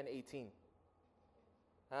till you turn 18.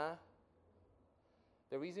 Huh?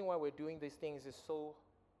 The reason why we're doing these things is so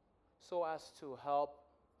as to help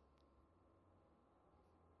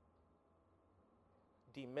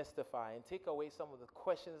demystify and take away some of the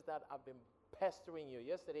questions that have been pestering you.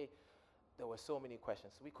 Yesterday, there were so many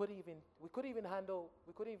questions. We couldn't even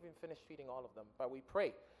finish treating all of them. But we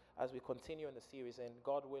pray as we continue in the series, and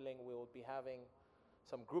God willing, we will be having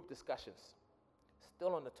some group discussions.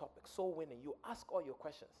 Still on the topic, soul winning. You ask all your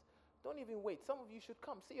questions. Don't even wait. Some of you should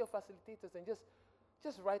come, see your facilitators, and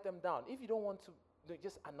just write them down. If you don't want to,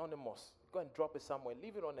 just anonymous. Go and drop it somewhere.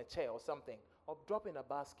 Leave it on a chair or something. Or drop it in a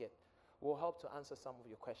basket. We'll help to answer some of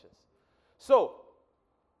your questions. So,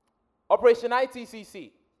 Operation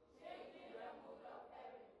ITCC.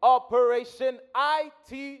 Operation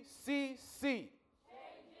ITCC.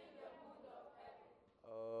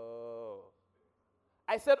 Oh.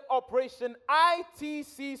 I said Operation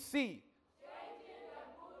ITCC.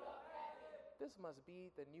 This must be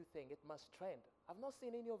the new thing. It must trend. I've not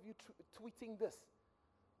seen any of you tweeting this.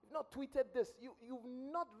 You've not tweeted this. You've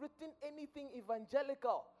not written anything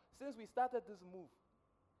evangelical since we started this move.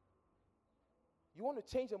 You want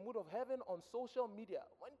to change the mood of heaven on social media.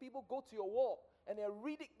 When people go to your wall and they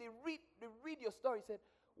read your story, said,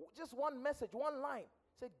 just one message, one line.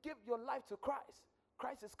 Said, give your life to Christ.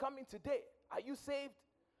 Christ is coming today. Are you saved?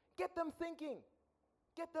 Get them thinking.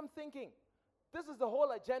 Get them thinking. This is the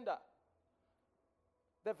whole agenda.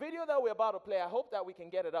 The video that we're about to play, I hope that we can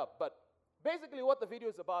get it up. But basically what the video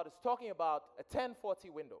is about is talking about a 1040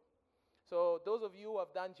 window. So those of you who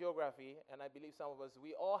have done geography, and I believe some of us,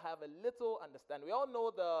 we all have a little understanding. We all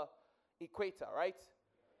know the equator, right?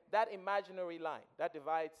 That imaginary line that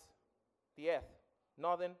divides the earth,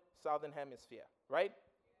 northern, southern hemisphere, right?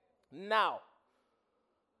 Now,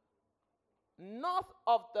 north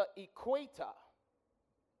of the equator,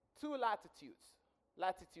 two latitudes.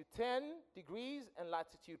 Latitude 10 degrees and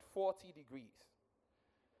latitude 40 degrees.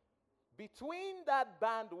 Between that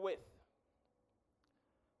bandwidth,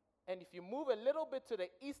 and if you move a little bit to the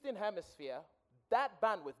eastern hemisphere, that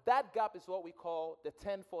bandwidth, that gap is what we call the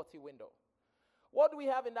 1040 window. What do we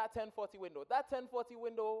have in that 1040 window? That 1040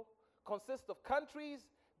 window consists of countries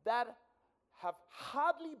that have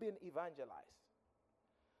hardly been evangelized.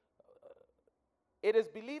 It is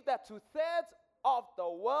believed that 2/3 of the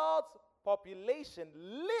world's population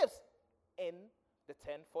lives in the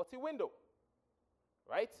 1040 window,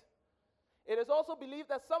 right? It is also believed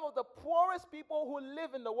that some of the poorest people who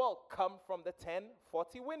live in the world come from the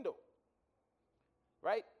 1040 window,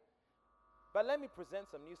 right? But let me present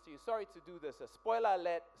some news to you. Sorry to do this. A spoiler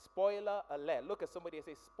alert, spoiler alert. Look at somebody and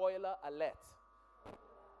say, spoiler alert.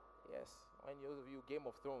 Yes, when you view Game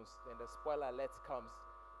of Thrones, then the spoiler alert comes.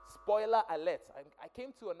 Spoiler alert. I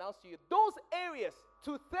came to announce to you, those areas,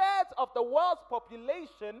 2/3 of the world's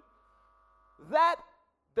population that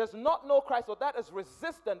does not know Christ or that is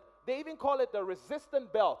resistant, they even call it the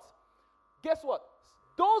resistant belt. Guess what?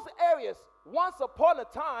 Those areas, once upon a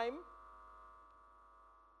time,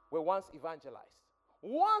 were once evangelized.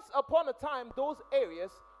 Once upon a time, those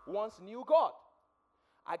areas once knew God.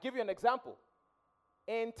 I'll give you an example.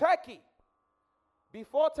 In Turkey,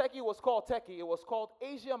 before Turkey was called Turkey, it was called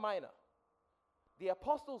Asia Minor. The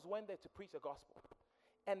apostles went there to preach the gospel,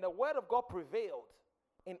 and the word of God prevailed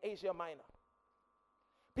in Asia Minor.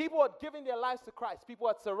 People had given their lives to Christ. People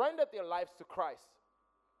had surrendered their lives to Christ.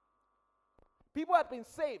 People had been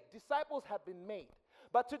saved. Disciples had been made.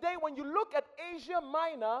 But today, when you look at Asia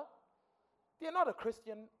Minor, they're not a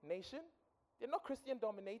Christian nation. They're not Christian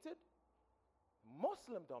dominated.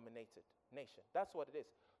 Muslim dominated nation. That's what it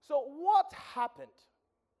is. So what happened?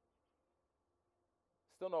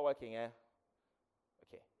 Still not working, eh?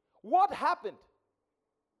 Okay. What happened?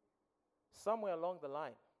 Somewhere along the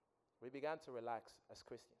line, we began to relax as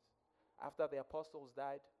Christians. After the apostles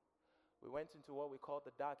died, we went into what we call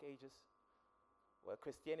the Dark Ages, where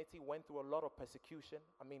Christianity went through a lot of persecution.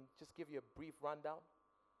 I mean, just give you a brief rundown.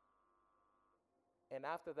 And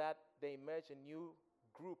after that, they emerged a new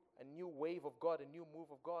group, a new wave of God, a new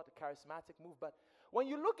move of God, a charismatic move. But when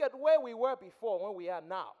you look at where we were before, where we are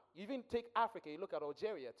now, you even take Africa, you look at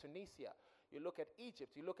Algeria, Tunisia, you look at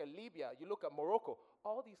Egypt, you look at Libya, you look at Morocco,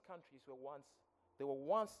 all these countries were once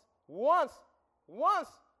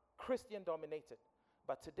Christian dominated.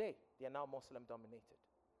 But today, they are now Muslim dominated.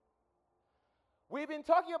 We've been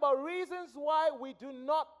talking about reasons why we do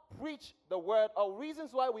not preach the word, or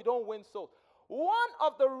reasons why we don't win souls. One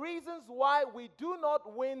of the reasons why we do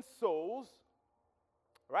not win souls,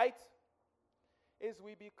 right, is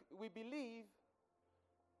we believe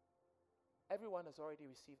everyone has already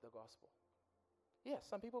received the gospel. Yes,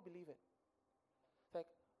 some people believe it. It's like,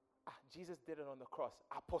 Jesus did it on the cross.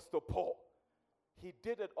 Apostle Paul, he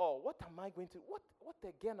did it all. What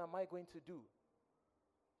again am I going to do?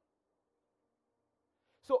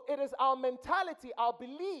 So it is our mentality, our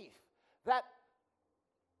belief that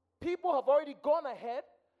people have already gone ahead,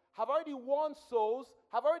 have already won souls,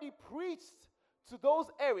 have already preached to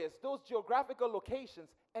those areas, those geographical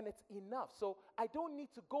locations, and it's enough. So I don't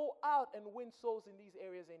need to go out and win souls in these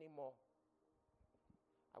areas anymore.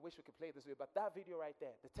 I wish we could play this way, but that video right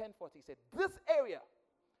there, the 1040, said this area,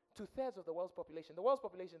 2/3 of the world's population. The world's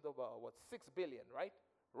population is about, 6 billion, right?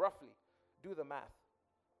 Roughly. Do the math.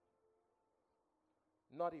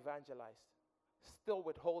 Not evangelized. Still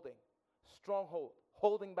withholding. Stronghold.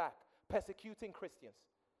 Holding back. Persecuting Christians.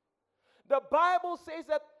 The Bible says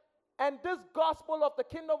that, and this gospel of the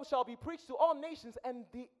kingdom shall be preached to all nations, and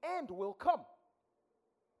the end will come.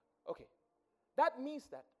 Okay. That means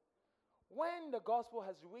that when the gospel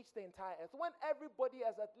has reached the entire earth, when everybody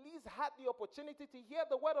has at least had the opportunity to hear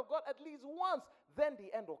the word of God at least once, then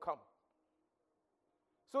the end will come.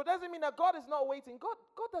 So it doesn't mean that God is not waiting. God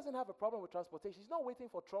doesn't have a problem with transportation. He's not waiting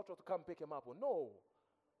for Trotro to come pick him up. No.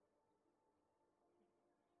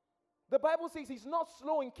 The Bible says he's not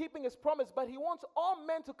slow in keeping his promise, but he wants all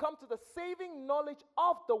men to come to the saving knowledge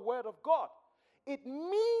of the word of God. It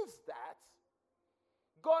means that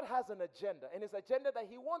God has an agenda, and his agenda that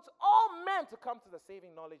he wants all men to come to the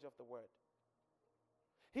saving knowledge of the word.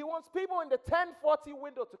 He wants people in the 1040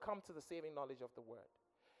 window to come to the saving knowledge of the word.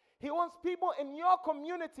 He wants people in your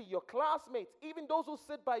community, your classmates, even those who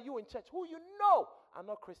sit by you in church, who you know are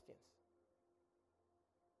not Christians.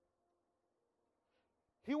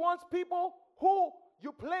 He wants people who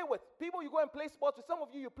you play with, people you go and play sports with. Some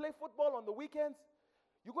of you play football on the weekends.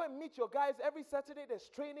 You go and meet your guys every Saturday. There's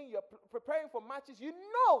training. You're preparing for matches. You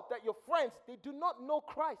know that your friends, they do not know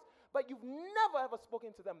Christ, but you've never ever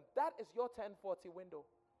spoken to them. That is your 1040 window.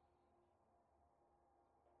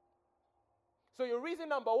 So your reason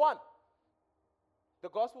number one, the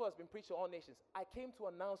gospel has been preached to all nations. I came to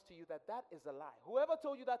announce to you that that is a lie. Whoever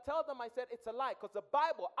told you that, tell them I said it's a lie, because the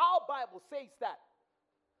Bible, our Bible says that.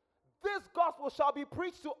 this gospel shall be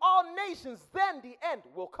preached to all nations, then the end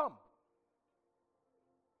will come.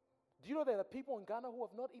 Do you know there are people in Ghana who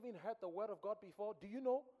have not even heard the word of God before? Do you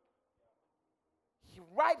know?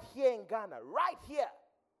 Right here in Ghana, right here.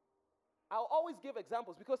 I'll always give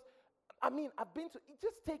examples because, I've been to,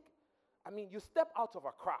 you step out of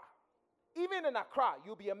Accra. Even in Accra,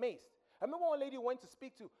 you'll be amazed. I remember one lady went to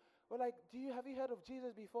speak to, we're like, have you heard of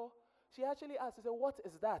Jesus before? She actually asked, I said, what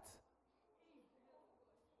is that?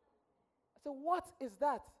 I said, what is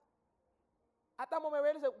that? At that moment, I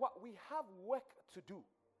realized that we have work to do.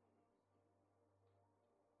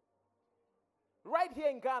 Right here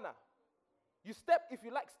in Ghana, you just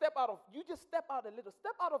step out a little,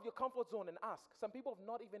 step out of your comfort zone and ask. Some people have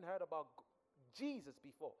not even heard about Jesus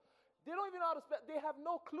before. They don't even know how to spell, they have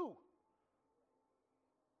no clue.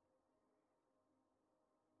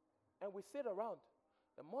 And we sit around.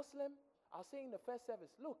 The Muslim, I was saying in the first service,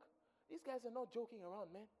 look, these guys are not joking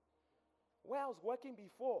around, man. Where I was working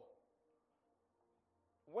before,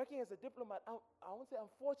 working as a diplomat, I won't say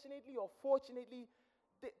unfortunately or fortunately,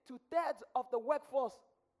 2/3 of the workforce,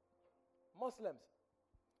 Muslims.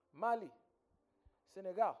 Mali,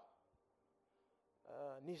 Senegal,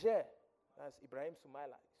 Niger. That's Ibrahim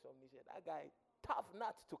Soumaila from Niger. That guy, tough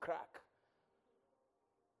nut to crack.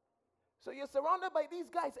 So you're surrounded by these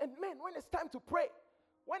guys, and man, when it's time to pray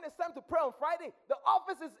on Friday, the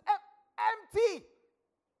office is empty.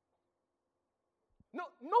 No,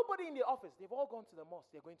 nobody in the office. They've all gone to the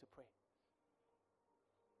mosque. They're going to pray.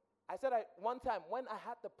 I said one time when I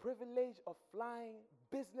had the privilege of flying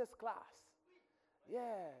business class.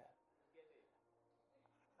 Yeah.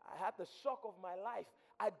 I had the shock of my life.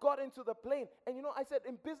 I got into the plane, and I said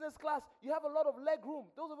in business class, you have a lot of leg room.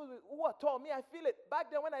 Those of us who are tall, me, I feel it.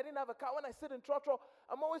 Back then when I didn't have a car, when I sit in trotro,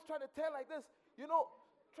 I'm always trying to turn like this,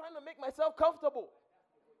 trying to make myself comfortable.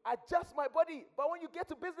 Adjust my body. But when you get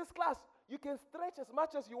to business class, you can stretch as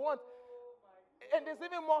much as you want. And there's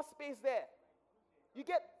even more space there. You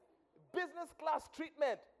get business class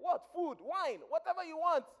treatment. What? Food, wine, whatever you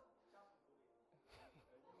want.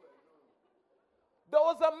 There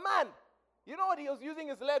was a man. You know what he was using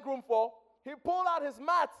his leg room for? He pulled out his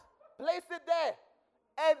mat, placed it there,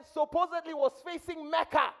 and supposedly was facing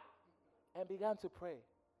Mecca and began to pray.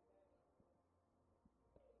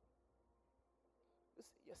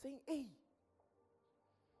 You're saying, hey,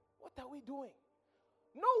 what are we doing?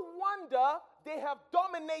 No wonder they have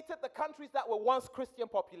dominated the countries that were once Christian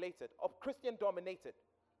populated, or Christian dominated.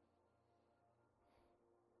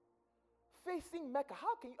 Facing Mecca.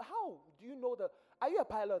 How do you know are you a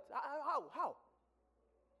pilot? How?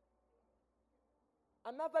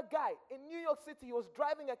 Another guy in New York City, he was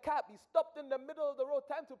driving a cab. He stopped in the middle of the road,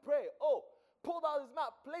 time to pray. Oh, pulled out his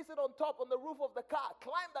map, placed it on top on the roof of the car,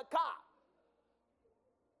 climbed the car.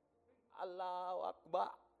 Allahu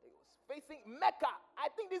Akbar. He was facing Mecca. I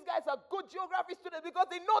think these guys are good geography students because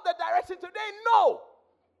they know the direction today. No.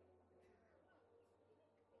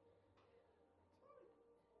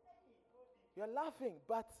 You're laughing,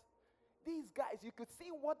 but these guys, you could see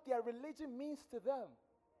what their religion means to them.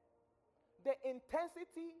 The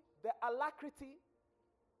intensity, the alacrity,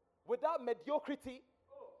 without mediocrity,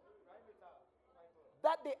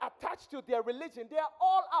 that they attach to their religion. They are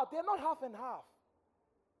all out. They're not half and half.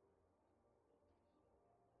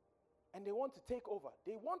 And they want to take over.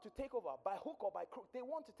 They want to take over by hook or by crook. They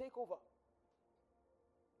want to take over.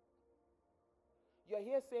 You're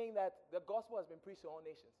here saying that the gospel has been preached to all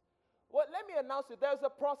nations. Well, let me announce you, there's a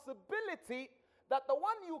possibility that the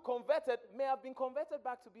one you converted may have been converted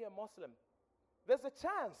back to be a Muslim. There's a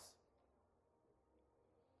chance.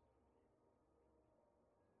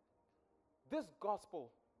 This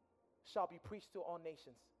gospel shall be preached to all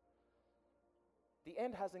nations. The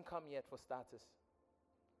end hasn't come yet for starters.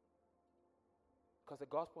 Because the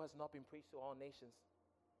gospel has not been preached to all nations.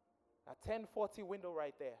 A 1040 window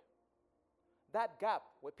right there. That gap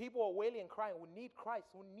where people are wailing and crying, who need Christ,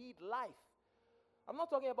 who need life. I'm not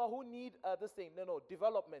talking about who need this thing. No,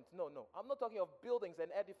 development. No. I'm not talking of buildings and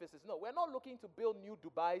edifices. No, we're not looking to build new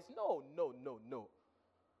Dubais. No.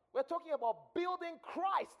 We're talking about building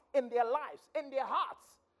Christ in their lives, in their hearts.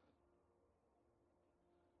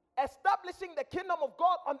 Establishing the kingdom of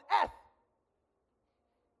God on earth.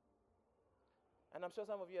 And I'm sure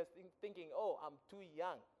some of you are thinking, oh, I'm too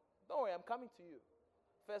young. Don't worry, I'm coming to you.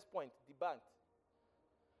 First point, debunked.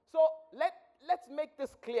 So let's make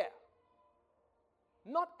this clear.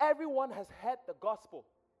 Not everyone has heard the gospel.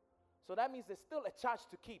 So that means there's still a charge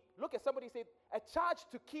to keep. Look at somebody and say, a charge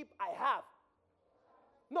to keep I have.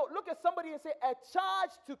 No, look at somebody and say, a charge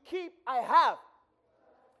to keep I have.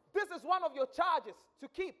 This is one of your charges to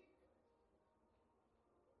keep.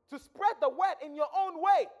 To spread the word in your own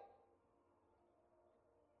way.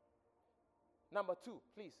 Number 2,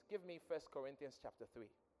 please give me 1 Corinthians chapter 3,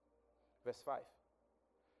 verse 5.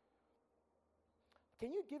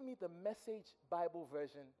 Can you give me the Message Bible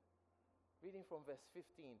version, reading from verse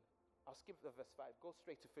 15? I'll skip the verse 5, go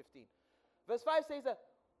straight to 15. Verse 5 says that,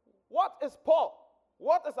 what is Paul?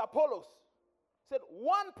 What is Apollos? It said,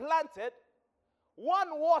 one planted, one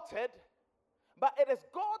watered, but it is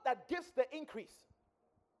God that gives the increase.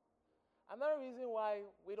 Another reason why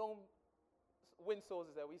we don't win souls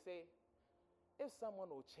is that we say, if someone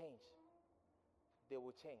will change, they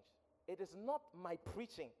will change. It is not my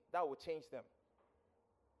preaching that will change them.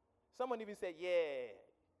 Someone even said, yeah.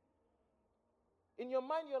 In your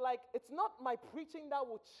mind, you're like, it's not my preaching that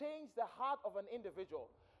will change the heart of an individual.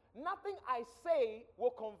 Nothing I say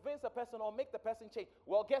will convince a person or make the person change.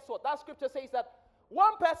 Well, guess what? That scripture says that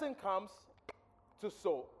one person comes to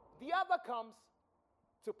sow, the other comes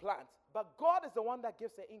to plant, but God is the one that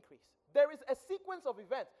gives the increase. There is a sequence of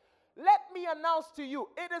events. Let me announce to you,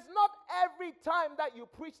 it is not every time that you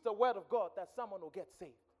preach the word of God that someone will get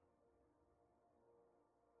saved.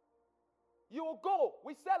 You will go.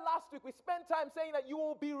 We said last week, we spent time saying that you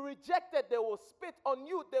will be rejected. They will spit on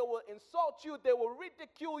you. They will insult you. They will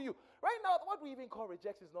ridicule you. Right now, what we even call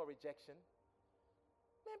rejection is not rejection.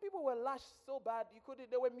 Man, people were lashed so bad,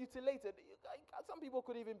 they were mutilated. Some people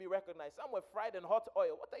couldn't even be recognized. Some were fried in hot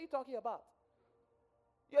oil. What are you talking about?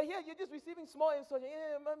 You're here, you're just receiving small insults.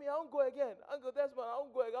 Yeah, mommy, I won't go again. Uncle Desmond, I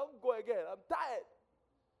won't go again. I'm tired.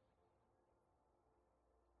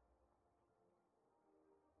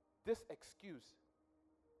 This excuse,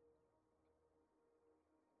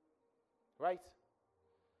 right?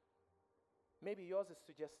 Maybe yours is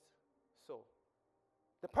to just sow.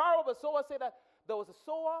 The parable of the sower said that there was a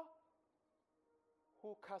sower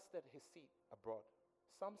who casted his seed abroad.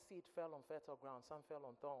 Some seed fell on fertile ground, some fell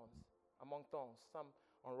on thorns, among thorns, some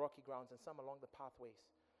on rocky grounds, and some along the pathways.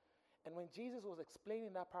 And when Jesus was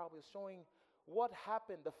explaining that parable, he was showing what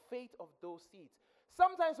happened, the fate of those seeds.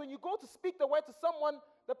 Sometimes when you go to speak the word to someone,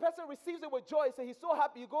 the person receives it with joy. So he's so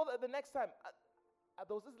happy. You go there the next time.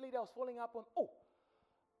 There was this lady I was following up on.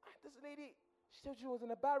 This lady, she said she was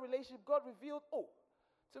in a bad relationship. God revealed,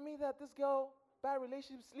 to me that this girl, bad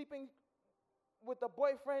relationship, sleeping with a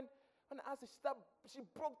boyfriend. When I asked her, she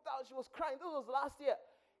broke down. She was crying. This was last year.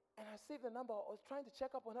 And I saved the number. I was trying to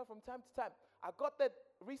check up on her from time to time. I got that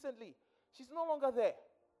recently. She's no longer there.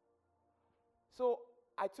 So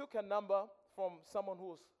I took her number from someone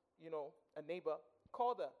who was, a neighbor,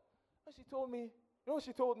 called her. And she told me, what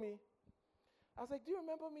she told me? I was like, do you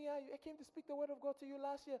remember me? I came to speak the word of God to you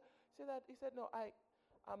last year. He said, no, I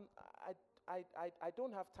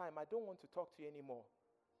don't have time. I don't want to talk to you anymore.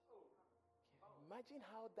 Imagine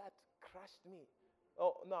how that crushed me.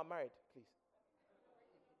 Oh, no, I'm married, please.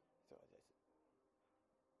 So I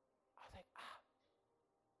was like,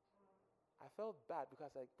 I felt bad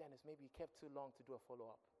because Dennis, maybe you kept too long to do a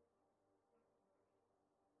follow-up.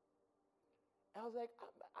 I was like,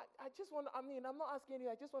 I just want, I'm not asking you,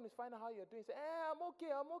 I just want to find out how you're doing. Say, I'm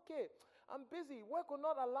okay. I'm busy. Work will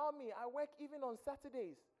not allow me. I work even on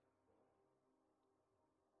Saturdays.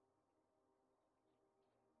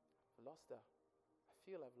 I've lost her. I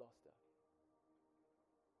feel I've lost her.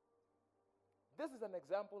 This is an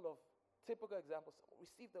example of, typical example. So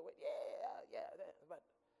receive the word, but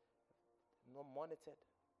not monitored.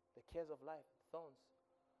 The cares of life, thorns,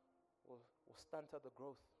 will stunter the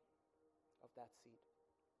growth of that seed.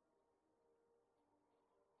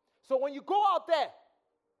 So when you go out there,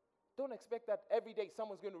 don't expect that every day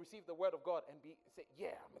someone's going to receive the word of God and say,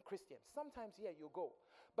 yeah, I'm a Christian. Sometimes, you'll go.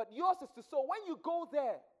 But yours is to sow. When you go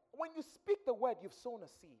there, when you speak the word, you've sown a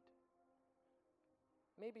seed.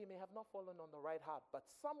 Maybe it may have not fallen on the right heart, but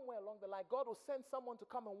somewhere along the line, God will send someone to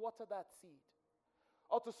come and water that seed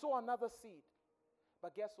or to sow another seed.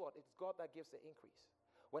 But guess what? It's God that gives the increase.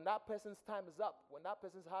 When that person's time is up, when that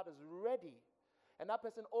person's heart is ready, and that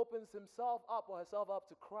person opens himself up or herself up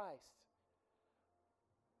to Christ,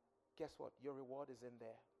 guess what? Your reward is in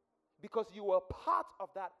there. Because you were part of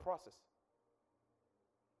that process.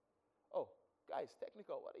 Oh, guys,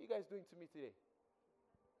 technical, what are you guys doing to me today?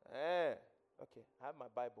 Okay, I have my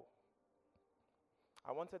Bible.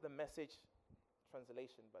 I wanted the Message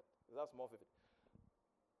translation, but that's more vivid.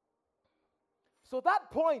 So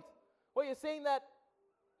that point where you're saying that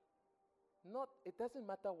it doesn't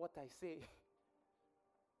matter what I say.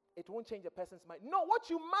 It won't change a person's mind. No, what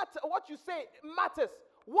you say matters.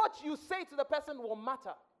 What you say to the person will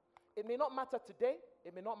matter. It may not matter today,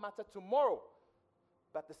 it may not matter tomorrow,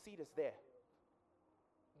 but the seed is there.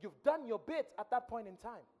 You've done your bit at that point in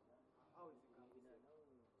time.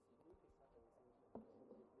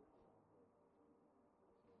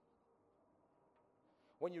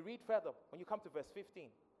 When you read further, when you come to verse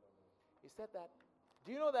 15, he said that,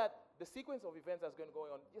 do you know that the sequence of events that's going to go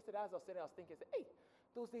on? Yesterday as I was sitting, I was thinking, I said, hey,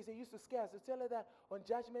 those days they used to scare us. They tell her that on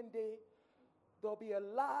Judgment Day, there'll be a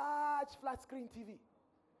large flat screen TV.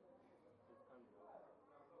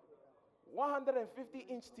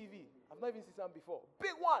 150-inch TV. I've not even seen some before.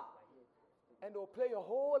 Big one. And they'll play your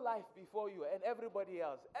whole life before you and everybody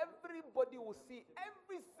else. Everybody will see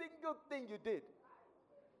every single thing you did.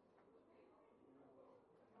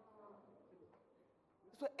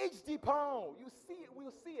 So HD pound. You see it,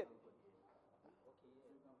 we'll see it.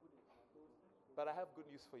 But I have good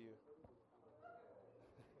news for you.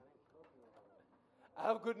 I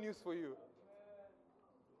have good news for you.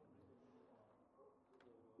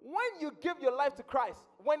 When you give your life to Christ,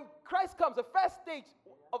 when Christ comes, the first stage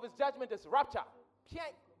of his judgment is rapture.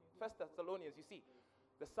 First Thessalonians, you see,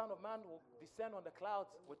 the Son of Man will descend on the clouds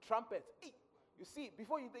with trumpets. You see,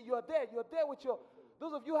 before you are there with your,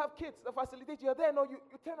 those of you who have kids, the facilitator, you're there, no, you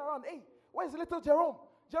turn around, hey, where's little Jerome?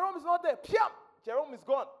 Jerome is not there. Jerome is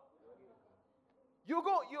gone. You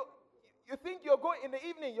go, you think you're going in the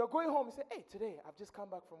evening, you're going home, you say, hey, today I've just come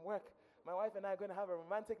back from work. My wife and I are going to have a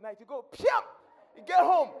romantic night. You go, you get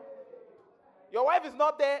home. Your wife is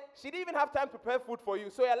not there. She didn't even have time to prepare food for you,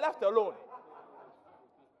 so you're left alone.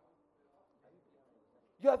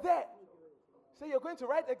 You're there. So you're going to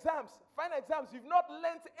write exams, final exams. You've not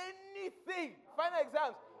learned anything. Final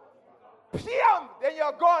exams. Then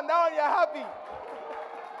you're gone. Now you're happy.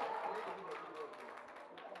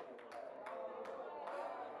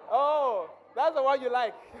 Oh, that's the one you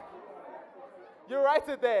like. You write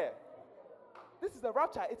it there. This is the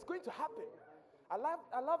rapture. It's going to happen. I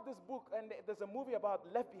love this book, and there's a movie about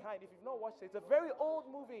Left Behind. If you've not watched it, it's a very old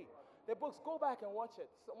movie. The books, go back and watch it.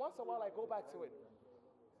 So once in a while, I go back to it.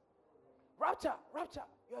 Rapture,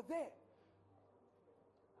 you're there.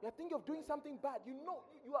 You're thinking of doing something bad. You know,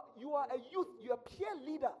 you are a youth, you're a peer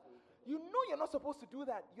leader. You know you're not supposed to do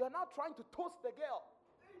that. You're now trying to toast the girl.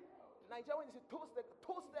 Nigeria, when you say toast her,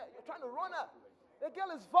 you're trying to run her. The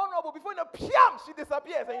girl is vulnerable. Before you know, she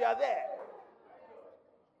disappears and you're there.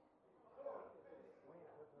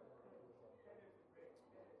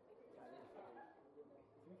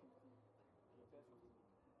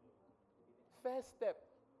 First step.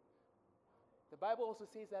 The Bible also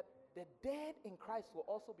says that the dead in Christ will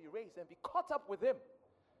also be raised and be caught up with him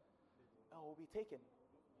and will be taken.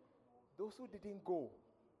 Those who didn't go,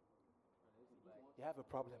 you have a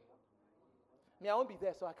problem. Me, I won't be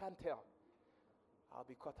there, so I can't tell. I'll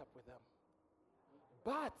be caught up with them.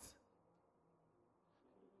 But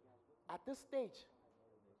at this stage,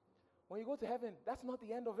 when you go to heaven, that's not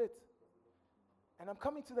the end of it. And I'm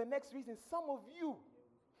coming to the next reason. Some of you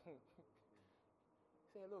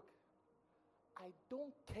say, look, I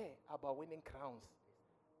don't care about winning crowns.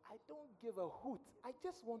 I don't give a hoot. I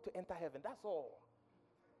just want to enter heaven. That's all.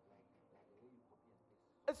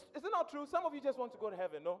 Is it not true? Some of you just want to go to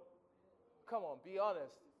heaven, no? Come on, be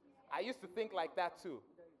honest. I used to think like that too.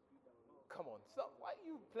 Come on. So why are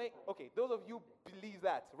you playing? Okay, those of you believe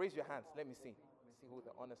that, raise your hands. Let me see. See who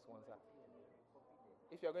the honest ones are.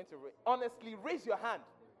 If you're going to honestly raise your hand.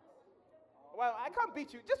 Well, I can't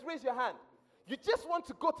beat you. Just raise your hand. You just want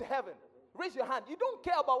to go to heaven. Raise your hand. You don't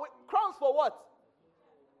care about crowns for what?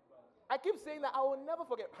 I keep saying that I will never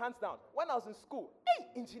forget, hands down, when I was in school,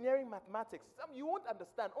 engineering mathematics, some you won't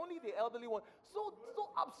understand, only the elderly one, so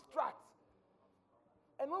abstract.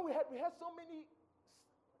 And when we had so many,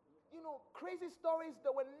 crazy stories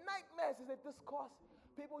that were nightmares. Is that this course,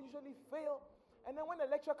 people usually fail. And then when the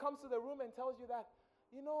lecturer comes to the room and tells you that,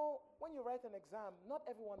 when you write an exam, not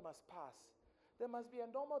everyone must pass. There must be a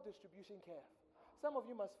normal distribution curve. Some of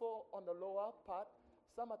you must fall on the lower part,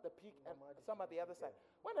 some at the peak, and some at the other side.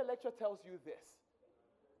 When the lecturer tells you this,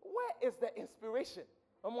 where is the inspiration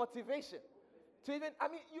or motivation to even,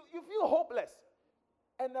 you feel hopeless.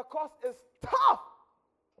 And the course is tough.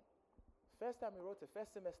 First time we wrote it,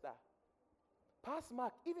 first semester, pass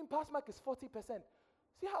mark is 40%.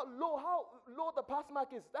 See how low the pass mark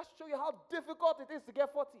is. That shows you how difficult it is to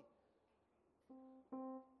get 40.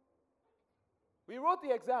 We wrote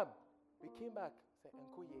the exam. We came back, said,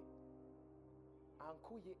 Nkuye.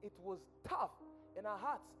 It was tough. In our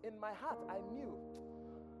hearts, in my heart, I knew,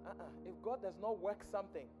 if God does not work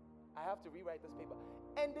something, I have to rewrite this paper.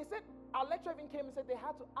 And they said, our lecturer even came and said they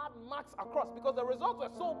had to add marks across because the results were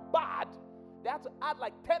so bad. They had to add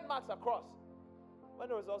like 10 marks across. When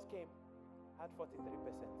the results came, I had 43%.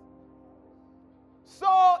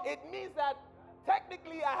 So it means that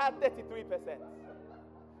technically I had 33%.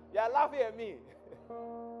 You're laughing at me.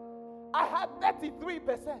 I had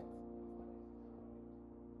 33%.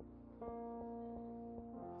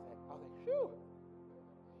 I was like, phew.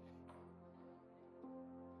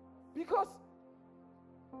 Because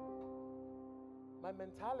my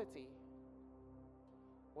mentality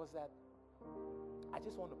was that I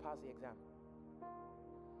just want to pass the exam.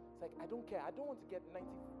 It's like, I don't care. I don't want to get 90%.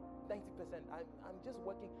 I'm just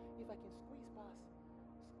working. If I can squeeze past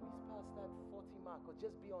that 40 mark or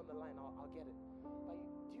just be on the line, I'll get it. But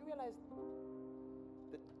do you realize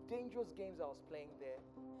the dangerous games I was playing there?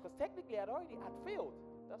 Because technically I'd failed.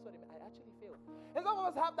 That's what I actually failed. And some of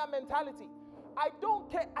us have that mentality. I don't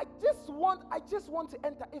care. I just want to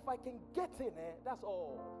enter. If I can get in, that's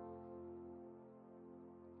all.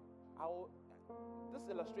 This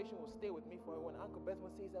illustration will stay with me for when Uncle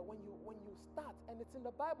Besman says that when you start, and it's in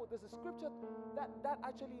the Bible, there's a scripture that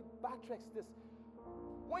actually backtracks this.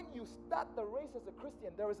 When you start the race as a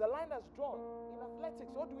Christian, there is a line that's drawn. In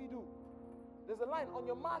athletics, what do? There's a line. On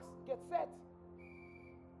your marks, get set.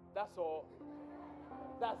 That's all.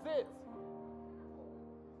 That's it.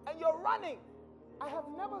 And you're running. I have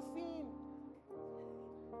never seen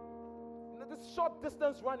this short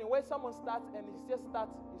distance running where someone starts and he's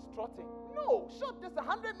trotting. No, short distance,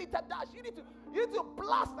 100-meter dash. You need to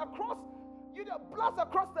blast across. You need to blast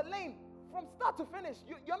across the lane from start to finish.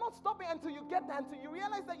 You're not stopping until you get there, until you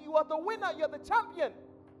realize that you are the winner, you're the champion.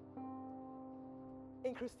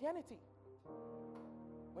 In Christianity,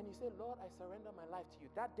 when you say, Lord, I surrender my life to you,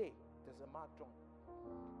 that day, there's a mark drawn.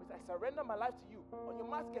 Because I surrender my life to you. On your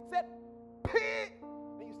marks, get set.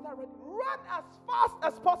 Then you start running. Run as fast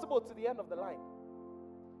as possible to the end of the line.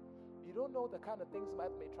 You don't know the kind of things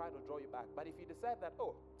that may try to draw you back. But if you decide that,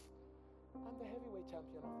 I'm the heavyweight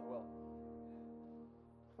champion of the world.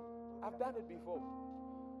 I've done it before.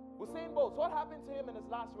 Usain Bolt, what happened to him in his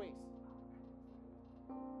last race?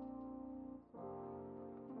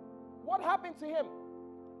 What happened to him?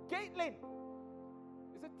 Gatlin.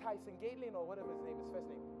 Is it Tyson Gatlin or whatever his name is, first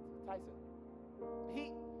name? Tyson.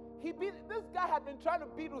 He beat, this guy had been trying to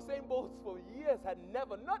beat Usain Bolt for years, had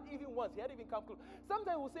never, not even once, he hadn't even come close.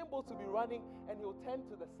 Sometimes Usain Bolt will be running and he'll turn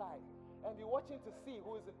to the side and be watching to see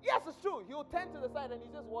who is in. Yes, it's true. He'll turn to the side and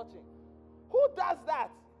he's just watching. Who does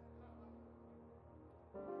that?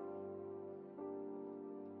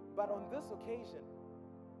 But on this occasion,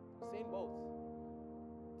 Usain Bolt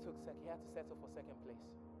he had to settle for second place.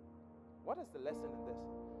 What is the lesson in this?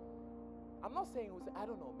 I'm not saying, I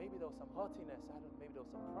don't know, maybe there was some haughtiness, I don't know, maybe there was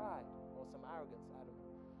some pride or some arrogance, I don't know.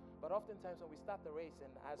 But oftentimes when we start the race and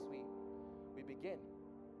as we begin,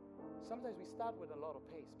 sometimes we start with a lot of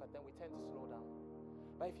pace, but then we tend to slow down.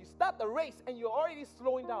 But if you start the race and you're already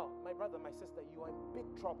slowing down, my brother, my sister, you are in big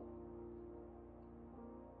trouble.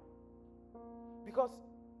 Because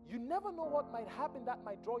you never know what might happen that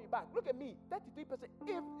might draw you back. Look at me, 33%.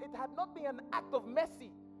 If it had not been an act of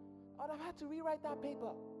mercy, I would have had to rewrite that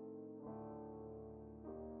paper.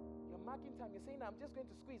 You're marking time. You're saying, I'm just going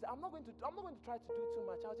to squeeze. I'm not going to try to do too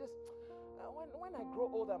much. I'll just, when I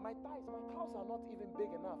grow older, my calves are not even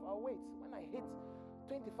big enough. I'll wait. When I hit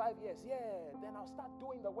 25 years, then I'll start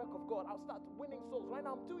doing the work of God. I'll start winning souls. Right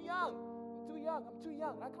now, I'm too young. I'm too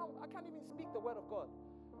young. I can't even speak the word of God.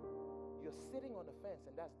 You're sitting on the fence,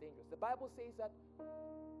 and that's dangerous. The Bible says that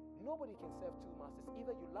nobody can serve two masters.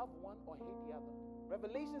 Either you love one or hate the other.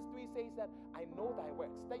 Revelations 3 says that I know thy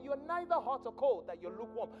works, that you're neither hot or cold, that you're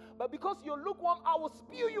lukewarm. But because you're lukewarm, I will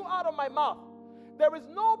spew you out of my mouth. There is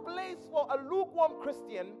no place for a lukewarm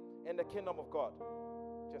Christian in the kingdom of God.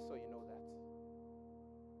 Just so you know that.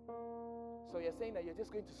 So you're saying that you're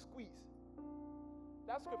just going to squeeze.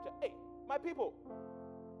 That scripture. Hey, my people.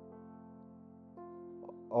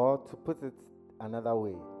 Or to put it another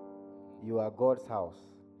way, you are God's house.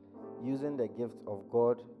 Using the gift of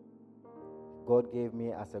God gave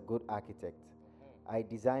me as a good architect. I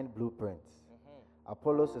designed blueprints.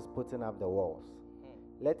 Apollos is putting up the walls.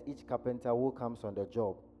 Let each carpenter who comes on the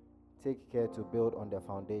job take care to build on the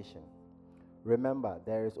foundation. Remember,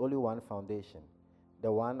 there is only one foundation, the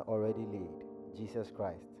one already laid, Jesus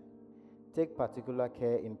Christ. Take particular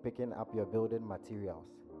care in picking up your building materials.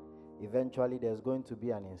 Eventually, there's going to be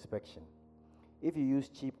an inspection. If you use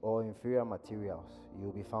cheap or inferior materials,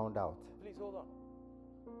 you'll be found out. Please hold on.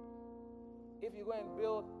 If you go and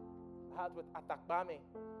build a house with atakbame,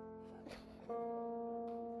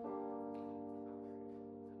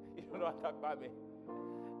 you don't know atakbame.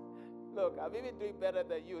 Look, I'm even doing better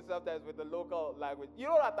than you sometimes with the local language. You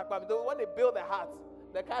know atakbame, when they build a house,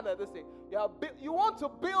 the kind of this thing. You want to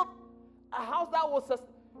build a house that will sustain.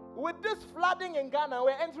 With this flooding in Ghana,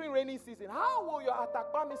 we're entering rainy season. How will your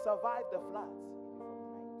atakbame survive the floods?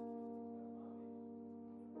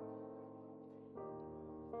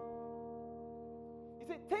 He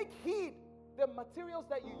said, take heed the materials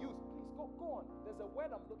that you use. Please go on. There's a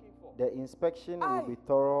word I'm looking for. The inspection will be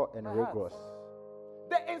thorough and rigorous.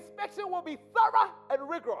 The inspection inspection will be thorough and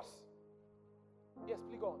rigorous. Yes,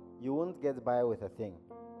 please go on. You won't get by with a thing.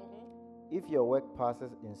 If your work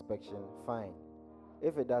passes inspection, fine.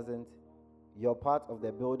 If it doesn't, your part of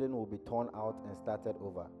the building will be torn out and started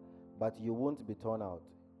over. But you won't be torn out.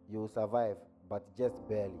 You will survive, but just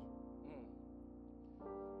barely.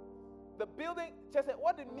 The building, just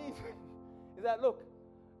what it means is that, look,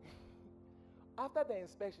 after the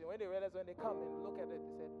inspection, when they realize, when they come and look at it,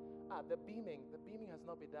 they said, the beaming has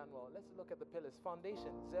not been done well. Let's look at the pillars.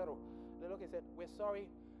 Foundation, zero. They look and said, we're sorry,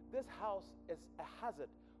 this house is a hazard.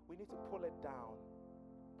 We need to pull it down.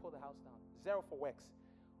 Pull the house down. Zero for works.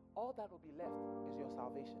 All that will be left is your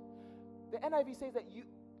salvation. The NIV says that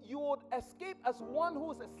you would escape as one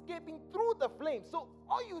who is escaping through the flames. So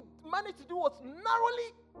all you managed to do was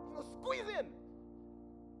narrowly, squeeze in.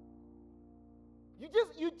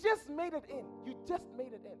 You just made it in. You just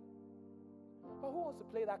made it in. But who wants to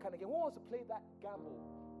play that kind of game? Who wants to play that gamble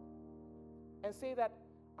and say that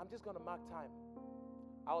I'm just going to mark time?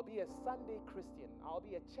 I'll be a Sunday Christian. I'll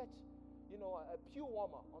be a church, a pew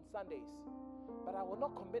warmer on Sundays. But I will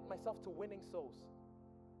not commit myself to winning souls.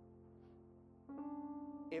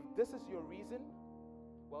 If this is your reason,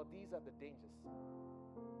 well, these are the dangers.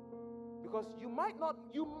 Because you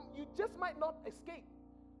just might not escape.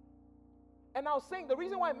 And I was saying, the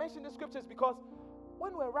reason why I mentioned this scripture is because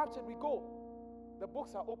when we're raptured, we go. The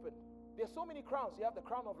books are open. There's so many crowns. You have the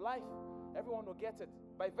crown of life. Everyone will get it.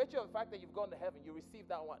 By virtue of the fact that you've gone to heaven, you receive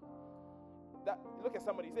that one. Look at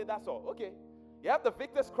somebody, say, that's all. Okay. You have the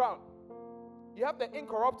victor's crown. You have the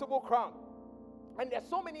incorruptible crown. And there's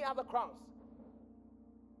so many other crowns.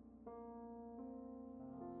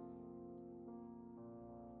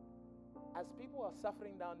 As people are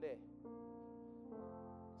suffering down there,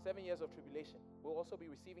 7 years of tribulation, we'll also be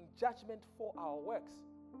receiving judgment for our works.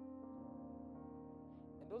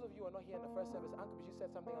 And those of you who are not here in the first service, Uncle Bishu said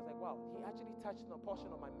something, I was like, wow, he actually touched on a portion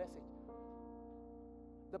of my message.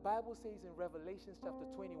 The Bible says in Revelation chapter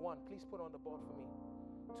 21, please put on the board for me,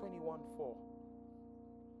 21:4.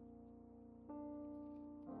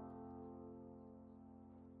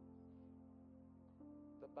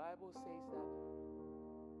 The Bible says that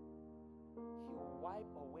He will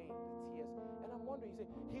wipe away the tears. And I'm wondering, you say,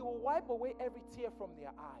 He will wipe away every tear from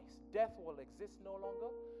their eyes. Death will exist no longer.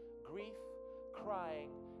 Grief, crying,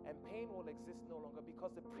 and pain will exist no longer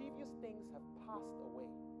because the previous things have passed away.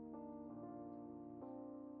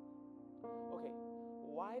 Okay,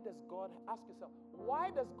 why does God, ask yourself,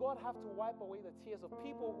 why does God have to wipe away the tears of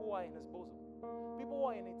people who are in His bosom? People who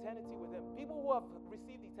are in eternity with Him. People who have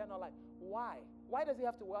received eternal life. Why? Why does He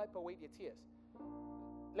have to wipe away their tears?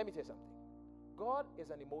 Let me tell you something. God is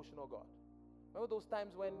an emotional God. Remember those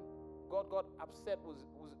times when God got upset with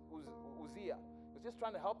Uzziah? He was just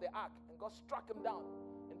trying to help the ark, and God struck him down.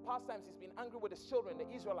 In past times, He's been angry with His children, the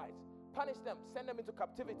Israelites. Punish them, send them into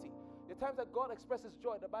captivity. The times that God expresses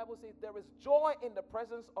joy, the Bible says there is joy in the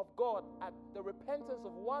presence of God at the repentance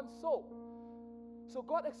of one soul. So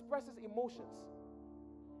God expresses emotions.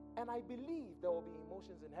 And I believe there will be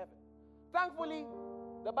emotions in heaven. Thankfully,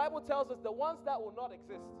 the Bible tells us the ones that will not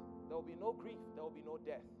exist, there will be no grief, there will be no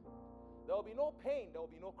death. There will be no pain, there will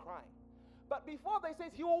be no crying. But before they say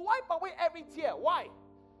He will wipe away every tear. Why?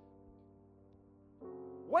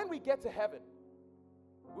 When we get to heaven,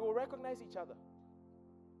 we will recognize each other.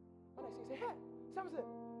 When I say, hey, Samson,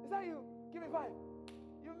 is that you? Give me 5.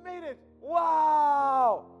 You made it.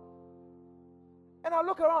 Wow. And I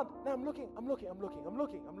look around. Now I'm looking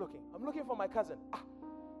for my cousin.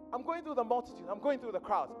 I'm going through the multitude. I'm going through the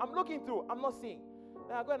crowds. I'm looking through. I'm not seeing.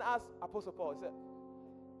 Then I go and ask Apostle Paul. He said,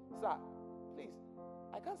 sir, please,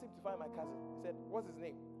 I can't seem to find my cousin. He said, what's his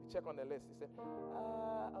name? He checked on the list. He said,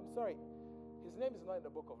 I'm sorry. His name is not in the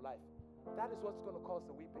book of life. That is what's going to cause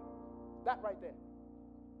the weeping. That right there.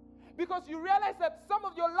 Because you realize that some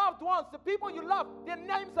of your loved ones, the people you love, their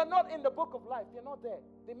names are not in the book of life. They're not there.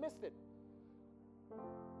 They missed it.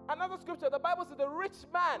 Another scripture, the Bible says the rich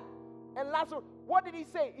man and Lazarus, what did he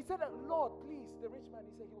say? He said, Lord, please, the rich man,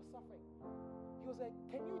 he said he was suffering. He was like,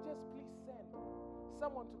 can you just please send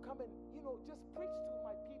someone to come and, just preach to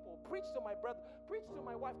my people, preach to my brother, preach to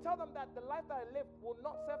my wife, tell them that the life that I live will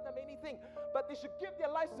not serve them anything, but they should give their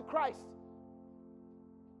lives to Christ.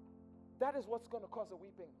 That is what's going to cause a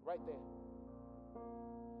weeping right there.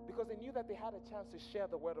 Because they knew that they had a chance to share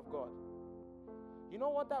the word of God. You know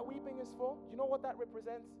what that weeping is for? You know what that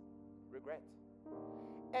represents? Regret.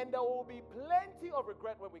 And there will be plenty of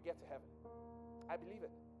regret when we get to heaven. I believe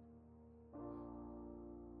it.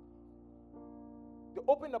 They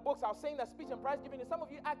open the books. I was saying that speech and prize giving, and some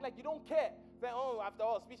of you act like you don't care. Then, oh, after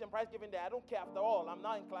all, speech and prize giving day, I don't care after all. I'm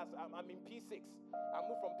now in class. I'm in P6. I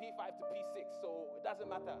moved from P5 to P6, so it doesn't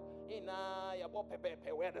matter.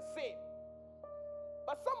 We're the same.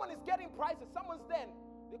 But someone is getting prizes. Someone's then,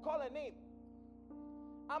 they call a name.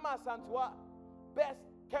 Ama Asantua, best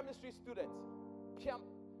chemistry student. Piam.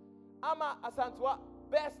 Ama Asantua,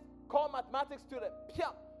 best core mathematics student.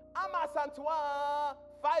 Piam. Ama Asantua,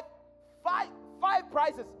 five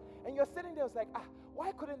prizes. And you're sitting there, it's like,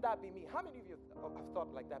 why couldn't that be me? How many of you have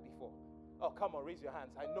thought like that before? Oh, come on, raise your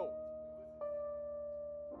hands. I know.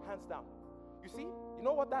 Hands down. You see, you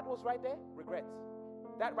know what that was right there? Regret.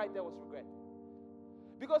 That right there was regret.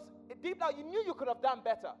 Because deep down, you knew you could have done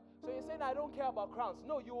better. So you're saying, I don't care about crowns.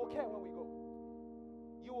 No, you will care when we go.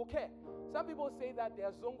 You will care. Some people say that there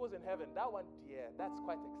are zongos in heaven. That one, yeah, that's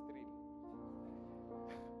quite extreme.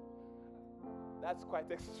 That's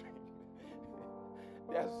quite extreme.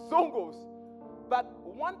 There are zongos. But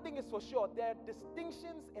one thing is for sure, there are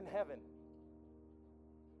distinctions in heaven.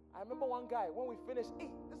 I remember one guy, when we finished,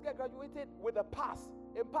 this guy graduated with a pass.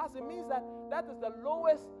 In pass, it means that is the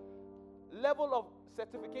lowest level of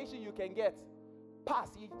certification you can get.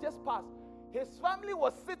 Pass, he just passed. His family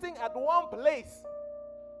was sitting at one place.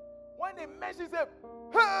 When they mentioned him,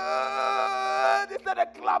 they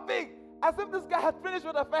started clapping as if this guy had finished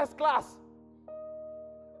with the first class.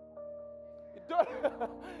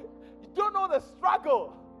 You don't know the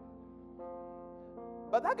struggle.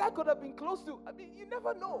 But that guy could have been close to, you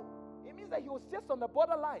never know. It means that he was just on the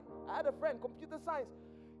borderline. I had a friend, computer science.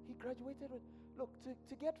 He graduated with, look,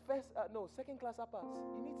 to get second class uppers,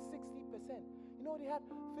 you need 60%. You know, they had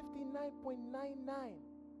 59.99.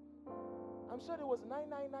 I'm sure it was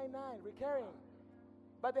 9999 recurring.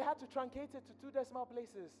 But they had to truncate it to 2 decimal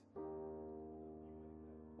places.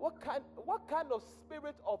 What kind of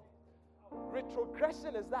spirit of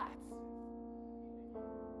retrogression is that?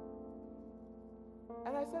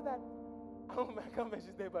 And I said that, I can't mention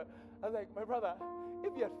his name, but I was like, my brother,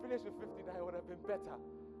 if you had finished with 59, it would have been better.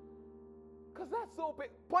 Because that's so big.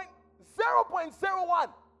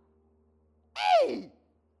 0.01. Hey!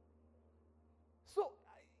 So,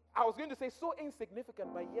 I was going to say so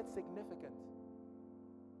insignificant, but yet significant.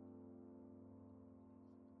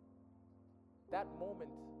 That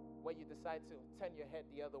moment where you decide to turn your head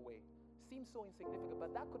the other way seems so insignificant,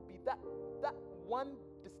 but that could be that one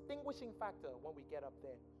distinguishing factor when we get up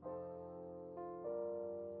there.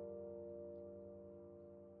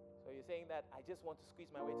 So you're saying that I just want to squeeze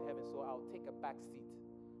my way to heaven, so I'll take a back seat.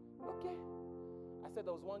 Okay. I said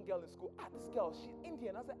there was one girl in school. This girl, she's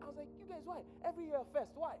Indian. I was like, you guys, why? Every year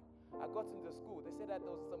first, why? I got into the school. They said that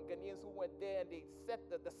there was some Ghanaians who went there and they set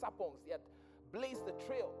the sapongs. They had blazed the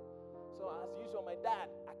trail. So as usual, my dad,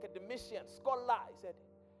 academician, scholar, he said,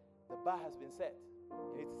 the bar has been set.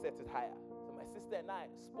 You need to set it higher. So my sister and I,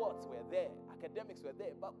 sports were there, academics were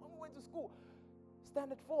there. But when we went to school,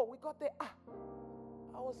 standard 4, we got there. I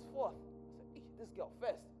was 4th. I said, this girl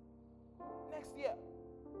first. Next year,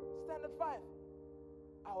 standard 5.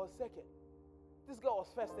 I was 2nd. This girl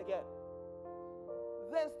was 1st again.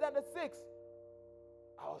 Then standard 6.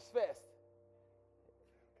 I was 1st.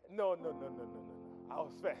 No. I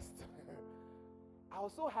was 1st. I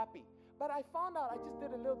was so happy. But I found out, I just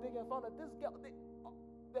did a little digging and found out this girl,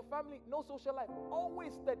 their family, no social life,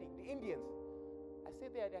 always study, the Indians. I say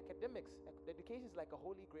they are the academics. The education is like a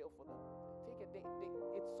holy grail for them.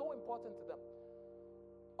 It's so important to them.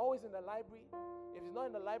 Always in the library. If she's not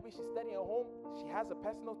in the library, she's studying at home. She has a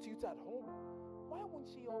personal tutor at home. Why wouldn't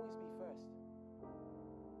she always be first?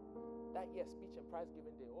 That year, speech and prize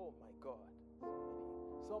giving day, oh my God.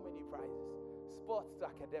 So many prizes. Sports to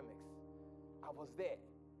academics. I was there.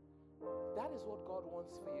 That is what God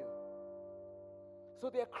wants for you. So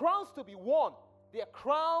there are crowns to be won. There are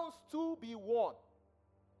crowns to be won.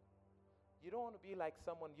 You don't want to be like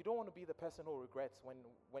someone, you don't want to be the person who regrets when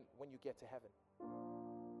you get to heaven.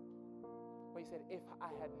 Where you said, if I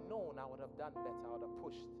had known, I would have done better, I would have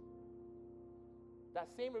pushed. That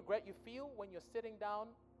same regret you feel when you're sitting down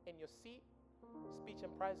in your seat, speech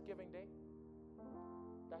and prize giving day,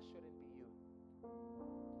 that shouldn't be you.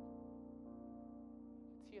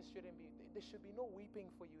 Tears shouldn't be, there should be no weeping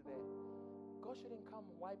for you there. God shouldn't come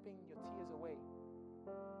wiping your tears away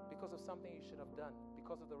because of something you should have done,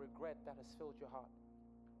 because of the regret that has filled your heart.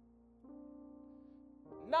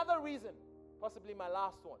 Another reason, possibly my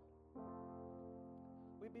last one,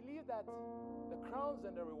 we believe that the crowns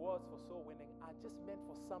and the rewards for soul winning are just meant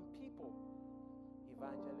for some people.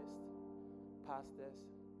 Evangelists, pastors,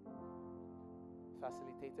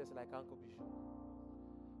 facilitators like Uncle Bishop,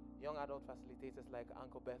 young adult facilitators like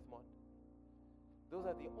Uncle Bethmont. Those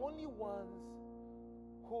are the only ones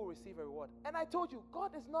who will receive a reward. And I told you,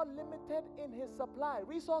 God is not limited in his supply.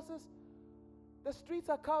 Resources, the streets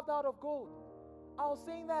are carved out of gold. I was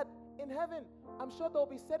saying that in heaven, I'm sure there will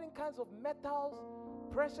be certain kinds of metals,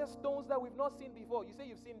 precious stones that we've not seen before. You say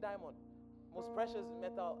you've seen diamond, most precious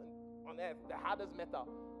metal on earth, the hardest metal.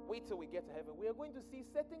 Wait till we get to heaven. We are going to see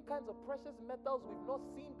certain kinds of precious metals we've not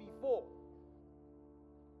seen before.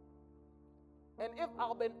 And if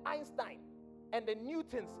Albert Einstein and the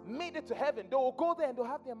Newtons made it to heaven, they will go there and they'll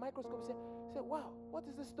have their microscope and say, wow, what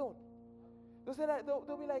is this stone? They'll say that,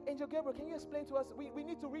 they'll be like, Angel Gabriel, can you explain to us? We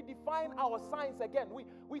need to redefine our science again.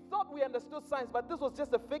 We thought we understood science, but this was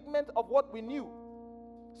just a figment of what we knew.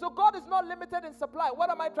 So God is not limited in supply. What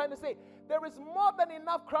am I trying to say? There is more than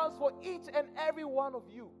enough crowns for each and every one of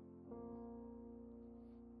you.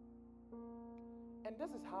 And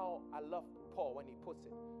this is how I love Paul when he puts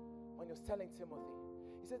it. When he was telling Timothy,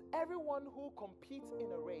 he says, everyone who competes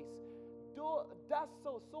in a race does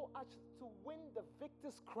so as to win the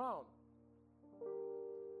victor's crown.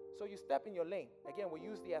 So you step in your lane. Again, we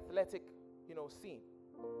use the athletic, scene.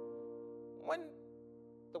 When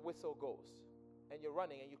the whistle goes and you're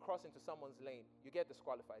running and you cross into someone's lane, you get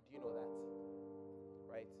disqualified. Do you know that?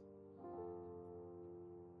 Right?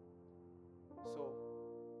 So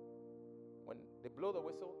when they blow the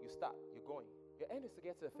whistle, you start. You're going. Your end is to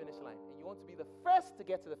get to the finish line, and you want to be the first to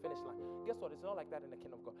get to the finish line. Guess what? It's not like that in the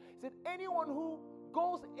kingdom of God. He said, anyone who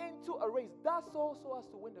goes into a race does so as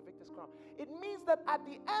to win the victor's crown. It means that at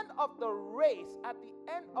the end of the race, at the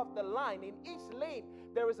end of the line, in each lane,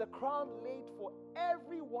 there is a crown laid for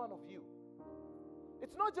every one of you.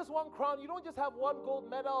 It's not just one crown. You don't just have one gold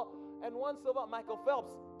medal and one silver. Michael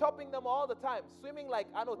Phelps topping them all the time, swimming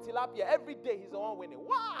like, tilapia. Every day he's the one winning.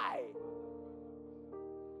 Why?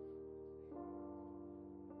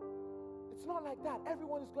 It's not like that.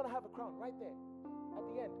 Everyone is going to have a crown right there. At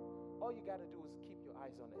the end, all you got to do is keep your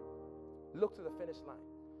eyes on it. Look to the finish line.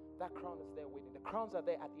 That crown is there waiting. The crowns are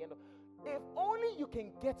there at the end of. If only you can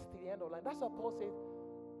get to the end of the line. That's what Paul says.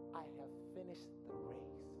 I have finished the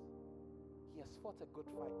race. He has fought a good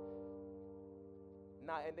fight.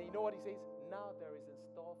 Now, and then you know what he says? Now there is in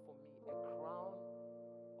store for me a crown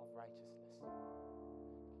of righteousness.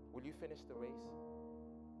 Will you finish the race?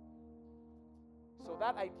 So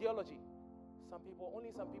that ideology,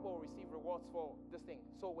 only some people will receive rewards for this thing.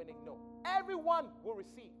 Soul winning, no. Everyone will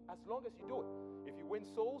receive as long as you do it. If you win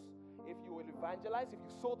souls, if you will evangelize, if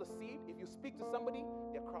you sow the seed, if you speak to somebody,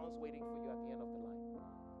 there are crowns waiting for you at the end of the line.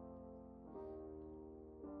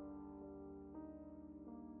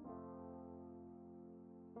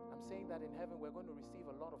 I'm saying that in heaven we're going to receive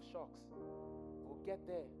a lot of shocks. We'll get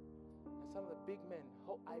there. And some of the big men,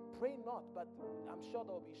 I pray not, but I'm sure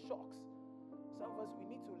there will be shocks. Some of us, we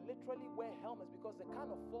need to literally wear helmets because the kind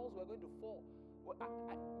of falls we're going to fall,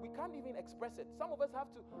 we can't even express it. Some of us have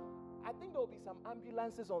to, I think there will be some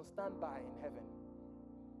ambulances on standby in heaven.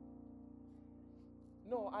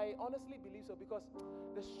 No, I honestly believe so because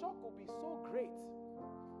the shock will be so great.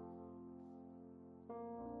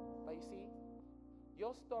 But you see,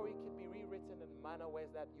 your story can be rewritten in a manner where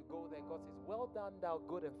it's that you go there and God says, well done, thou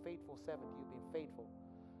good and faithful servant. You've been faithful.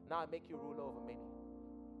 Now I make you ruler over many.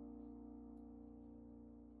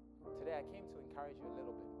 Today I came to encourage you a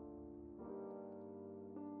little bit.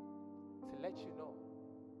 To let you know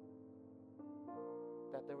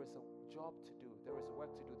that there is a job to do. There is work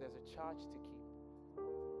to do. There's a charge to keep.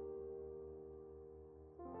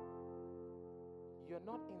 You're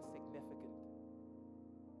not insignificant.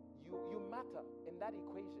 You matter in that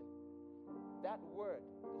equation. That word,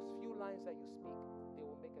 those few lines that you speak, they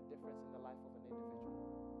will make a difference in the life of an individual.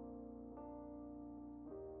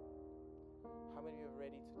 How many of you are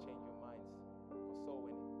ready to change your minds for soul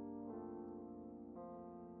winning?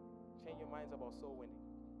 Change your minds about soul winning.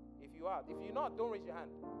 If you are, if you're not, don't raise your hand.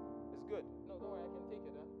 It's good. No, don't worry, I can take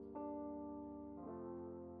it.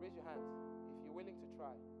 Raise your hands if you're willing to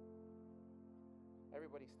try.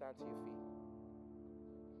 Everybody stand to your feet.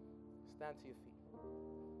 Stand to your feet.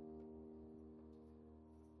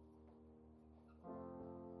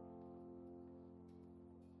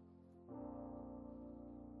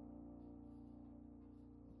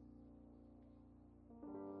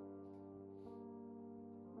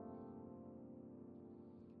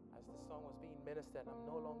 As the song was being ministered, I'm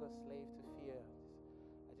no longer a slave to fear.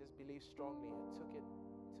 I just believe strongly. I took it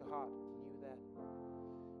to heart. Knew that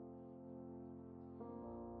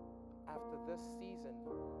after this season,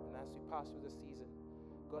 and as we pass through the season,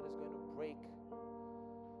 God is going to break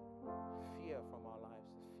fear from our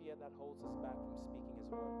lives, the fear that holds us back from speaking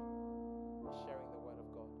His word, sharing the word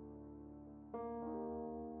of God.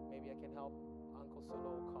 Maybe I can help Uncle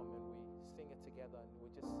Solo come and we sing it together, and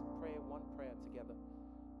we just pray one prayer together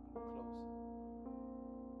I'm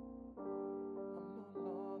no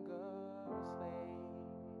longer a slave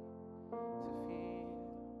to fear,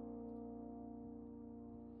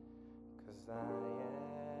 'cause I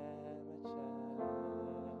am a child.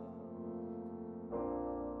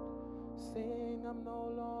 Sing, I'm no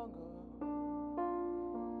longer.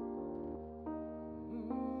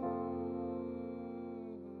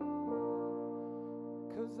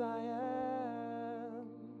 'Cause I am.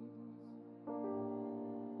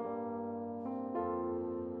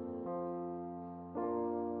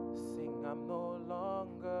 Sing, I'm no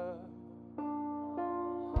longer.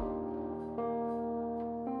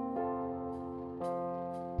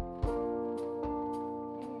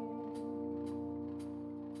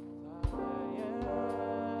 I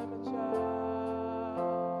am a child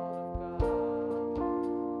of God.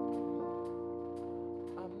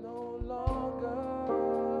 I'm no longer.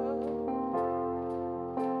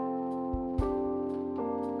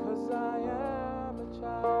 'Cause I am a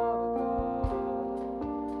child of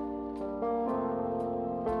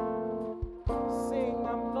God. Sing,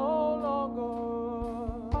 I'm no longer.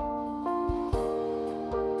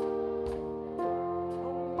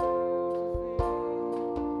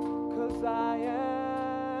 'Cause I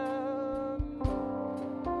am.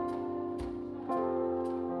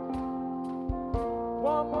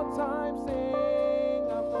 One more time,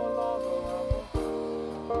 sing, I'm no longer.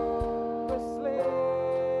 I'm a slave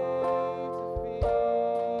to fear.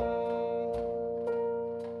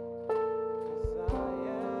 'Cause I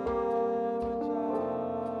am a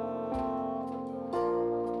child of God.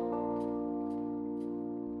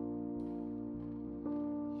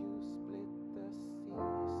 You split the sea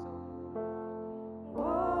so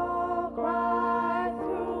Walk right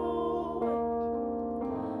through it.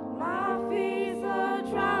 My feet are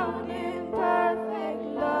drowned in perfect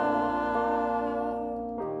love.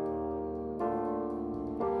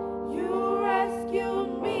 You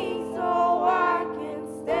rescued me so I can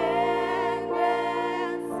stand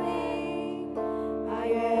and sing. I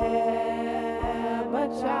am a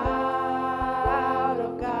child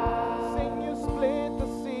of God. sing, you split the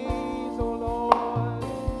seas, oh Lord.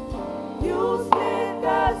 You split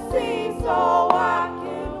the sea so I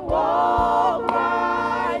can walk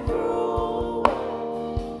right through it.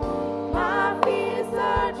 My fears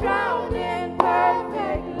are drowned in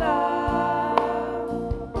perfect love.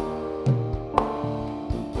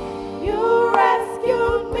 You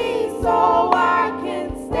rescued me so I can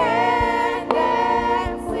stand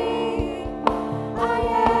and sing. I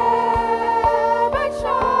am a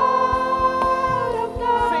child of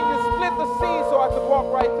God. Sing, you split the sea so I could walk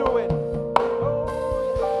right through it.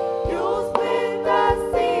 You split the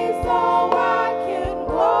sea so I can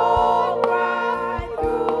walk right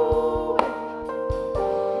through it.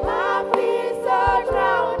 My fears are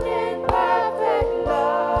drowned in perfect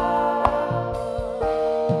love.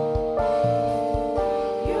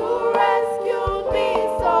 You rescued me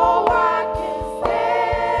so I can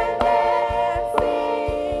stand and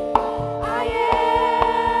sing. I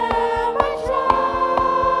am a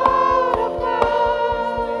child of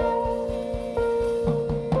God.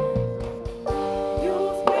 You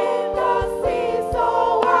split the sea so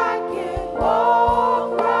I can walk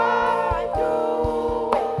right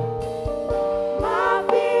through it. My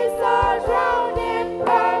fears are drowned in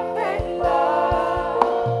perfect love.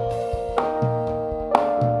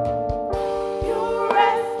 You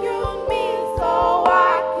rescued me so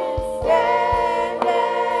I can stand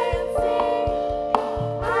and sing.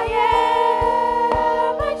 I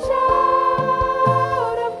am a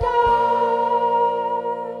child of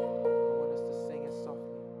God. I want us to sing it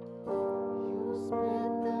softly. You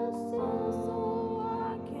split the sea so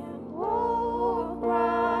I can walk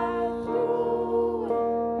right through it.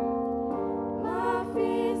 My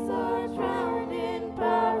fears are drowned in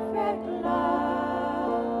perfect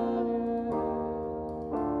love.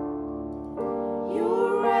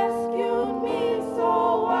 You rescued me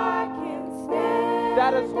so I can stand.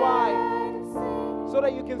 That is why. and sing. So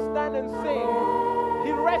that you can stand and sing.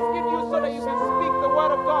 He rescued you so that you can speak the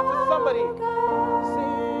word of God to somebody.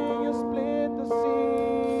 Sing, you split the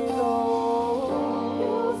sea, Lord.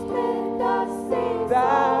 You split the sea so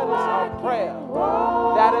That is I our can prayer.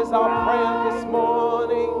 walk That is our right prayer this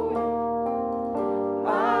morning.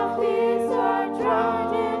 My fears are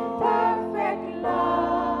drowned in perfect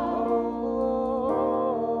love.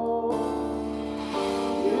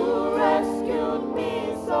 You rescued me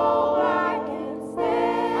so I can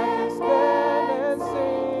stand. I can stand and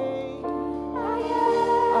sing.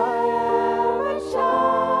 I am a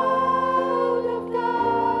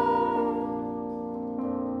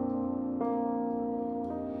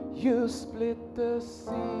You split the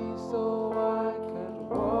sea so I can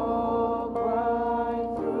walk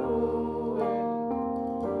right through it.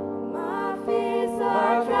 My fears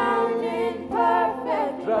are drowned in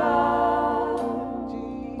perfect love.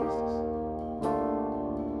 Jesus.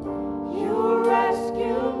 You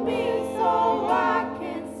rescued me so I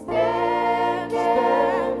can stand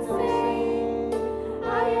and sing. I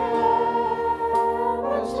am a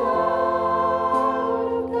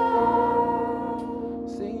child of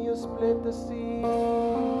God. Sing, you split the sea.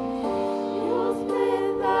 You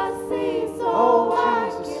split the sea so Oh, I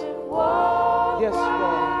Jesus. can walk Yes, Lord.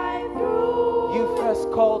 right through. You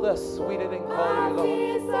first called us. We didn't call My you, Lord.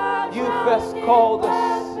 fears are You drowned first in called us.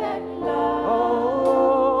 perfect love.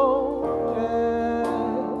 Oh, yeah.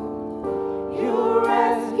 You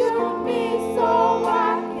rescued me so I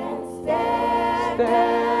can stand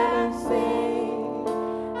and sing.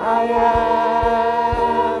 I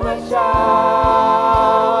am a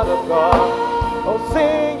child of God. Oh,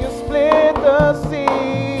 sing, you split the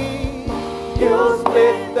sea. You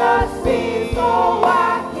split the sea so I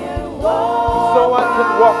can walk. so I can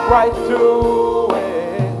walk right through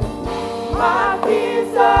it. My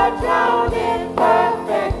fears are drowned in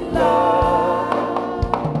perfect love.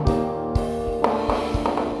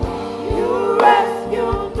 You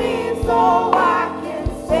rescued me so I can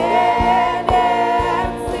stand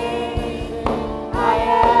and sing. I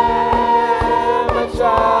am I'm a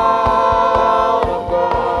child of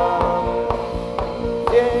God.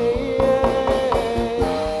 Yeah,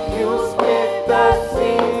 yeah. You split the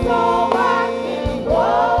sea so I can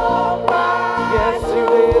walk right. Yes, you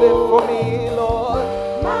did it for me, Lord.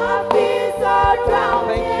 My fears are drowned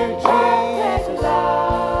Thank you, in perfect Jesus.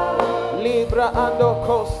 love. Libra ando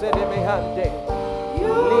cose de mehande. You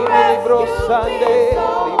Libra libro rescued sande. me so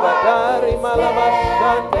Libra I dari can malabashande.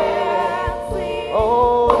 stand and sing. Oh,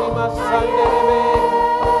 lima sande de me.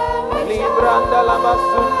 Libra anda la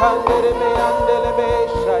basukande de me ande le be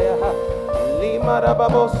shaya. Lima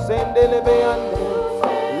rababo sende le be ande.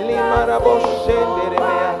 Lima rabo shende de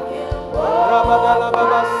me ande. Rabadala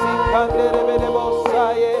baba sikande de me de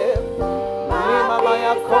bosaye. Lima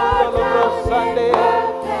maya konda lo brosande.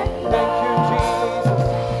 Thank you, Jesus.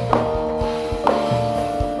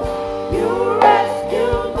 You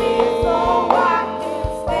rescued me so I can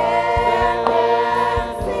stand and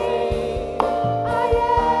sing. I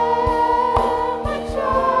am a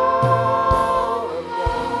child of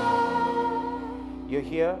God. You're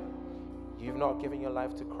here, you've not given your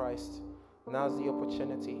life to Christ. Now's the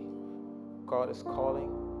opportunity. God is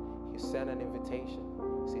calling. He sent an invitation.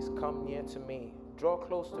 He says, come near to me. Draw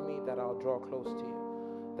close to me that I'll draw close to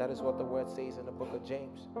you. That is what the word says in the book of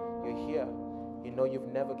James. You're here. You know you've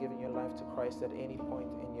never given your life to Christ at any point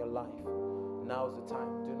in your life. Now is the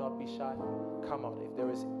time. Do not be shy. Come out. If there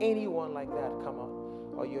is anyone like that, come out.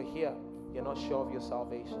 Or you're here, you're not sure of your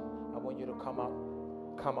salvation. I want you to come out.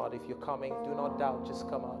 Come out. If you're coming, do not doubt. Just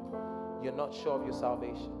come out. You're not sure of your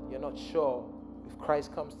salvation. You're not sure if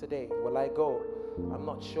Christ comes today. Will I go? I'm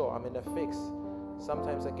not sure. I'm in a fix.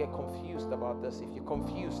 Sometimes I get confused about this. If you're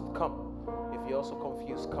confused, come. If you're also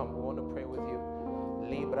confused, come. We want to pray with you.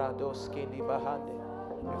 Libra do skindi bahande.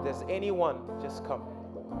 If there's anyone, just come.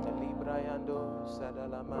 Libra yando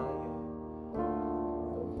sadalamaye.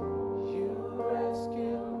 You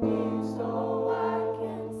rescued me so I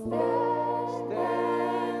can stand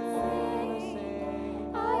and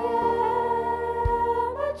sing. I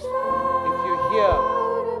am a child If you're here, of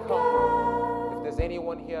come. God. If there's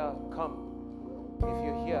anyone here, come. If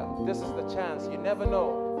you're here, this is the chance. You never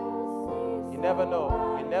know. You never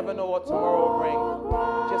know. You never know what tomorrow will bring.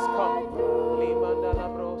 Just come.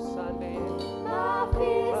 My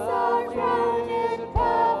fears are drowned in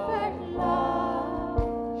perfect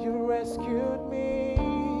love. You rescued me.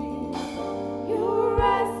 You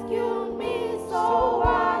rescued me so I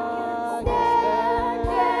can stand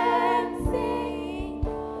and sing.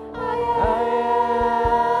 I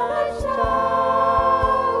am a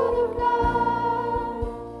child of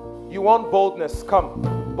God. You want boldness? Come.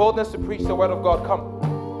 Boldness to preach the word of God. Come.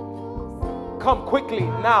 Come quickly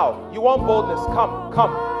now. You want boldness? Come,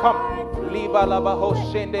 come, come. Liba laba ho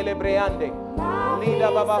shendele breande.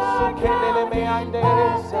 Lida baba sukendele meande.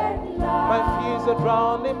 My fears are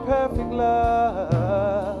drowned in perfect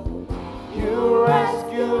love. You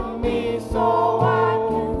rescued me so I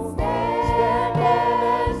can stand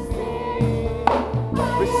and sing.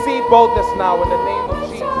 receive boldness now in the name of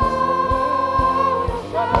Jesus.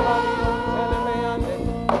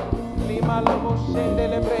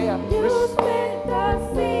 You split the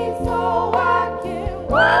sea so I can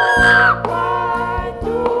walk right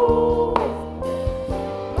through.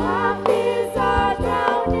 My fears are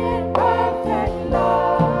drowned in perfect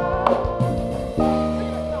love.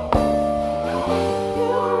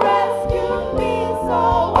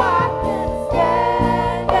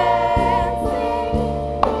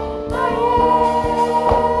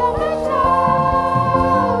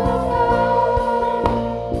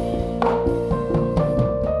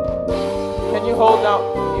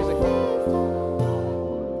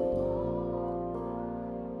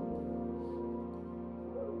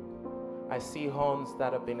 horns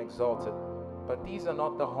that have been exalted. But these are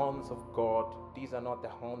not the horns of God. These are not the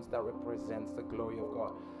horns that represents the glory of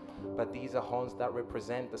God. But these are horns that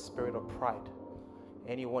represent the spirit of pride.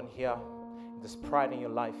 Anyone here, there's pride in your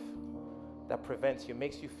life that prevents you,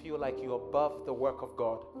 makes you feel like you're above the work of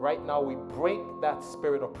God. Right now, we break that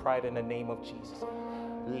spirit of pride in the name of Jesus.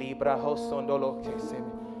 Libra hosondolo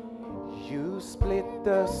kesemi. You split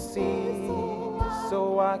the sea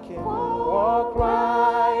so I can walk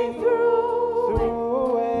right through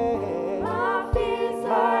it. My fears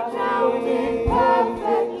are drowned in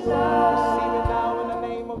perfect love. Receive it now in the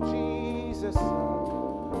name of Jesus.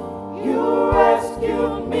 You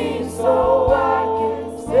rescued me so I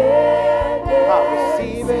can stand and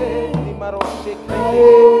Receive it. Limaro shekle. I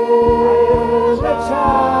am a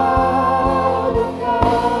child of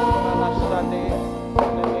God. Alashade.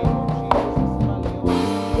 In the name of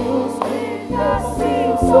Jesus. You split the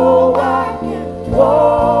sea so I can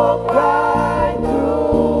walk right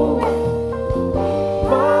through it.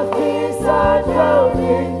 My fears are drowned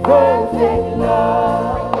in perfect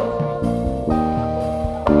love.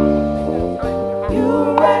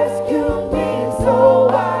 You rescued me so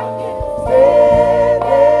I can stand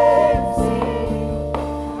and sing.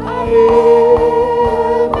 I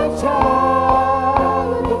am a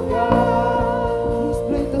child of God. You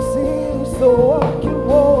split the sea so I can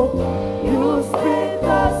walk. You split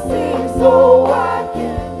the sea so I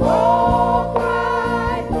can walk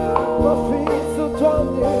right through. My feet are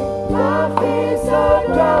drowning. My feet are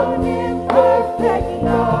drowning in perfect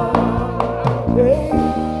love. Hey,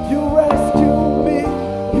 you rescued me.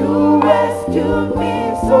 You rescued me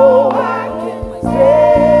so I can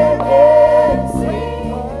stand and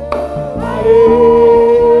sing. I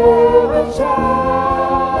am a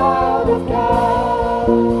child of God.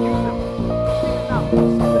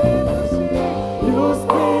 You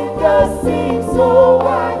split the sea so I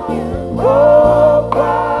can walk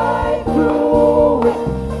right through it.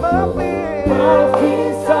 My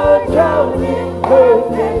feet are drowned in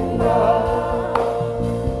perfect love.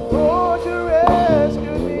 Lord, you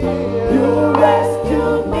rescued me. You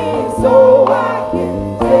rescued me so I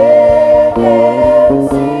can stand and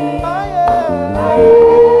sing. I am. I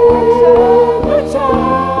am a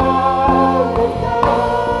child of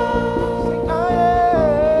God. Sing, I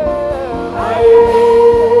I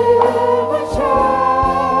am. am a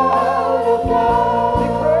child of God.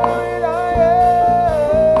 Declare it, I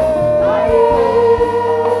I am.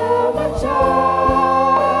 am a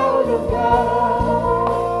child of God.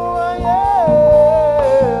 Oh, I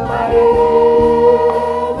am. I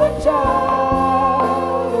am a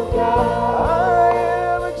child of God. I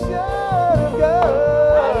am a child of God.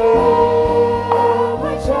 I am a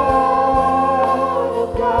child of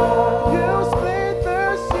God. You split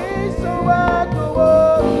the sea so I could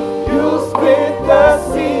walk. You split the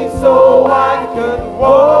sea so I could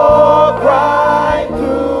walk right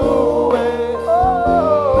through it.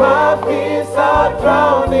 My fears are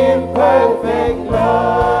drowned in perfect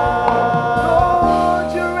love. Lord,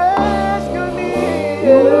 you rescued me.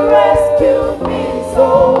 You rescued me so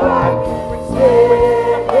I can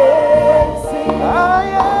stand and sing. I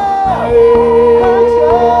am. I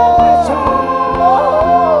am a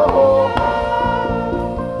child.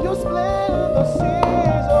 You split the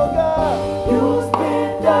seas, oh God. You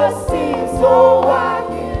split the sea so I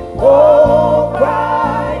can walk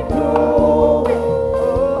right through it.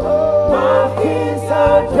 My fears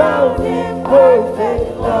are drowned in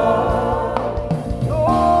perfect love.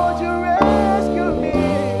 Lord, you rescued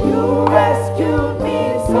me. You rescued me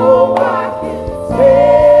so I can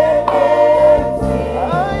stand and sing. I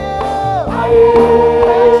am. I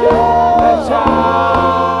am a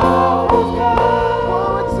child of God. One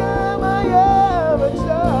more time, I am a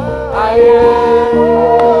child. I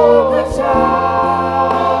am a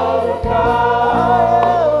child of God. I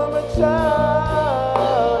am a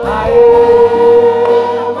child. I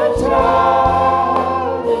am a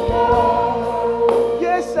child of God.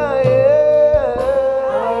 Yes, I am.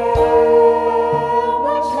 I am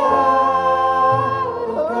a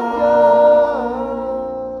child of God.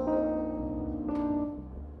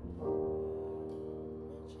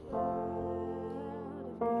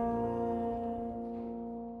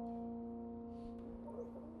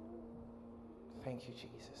 Thank you,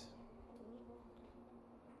 Jesus.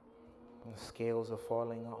 The scales are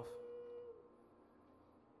falling off.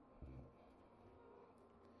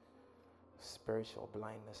 Spiritual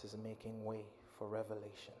blindness is making way for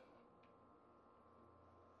revelation.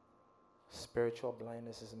 Spiritual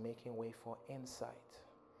blindness is making way for insight,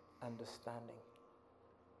 understanding.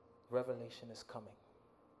 Revelation is coming.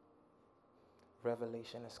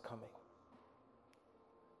 Revelation is coming.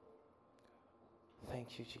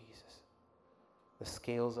 Thank you, Jesus. The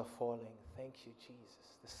scales are falling. Thank you,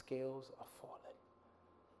 Jesus. The scales are falling.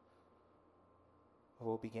 We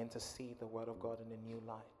will begin to see the Word of God in a new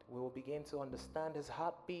light. We will begin to understand His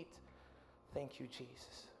heartbeat. Thank you,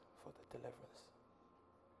 Jesus, for the deliverance.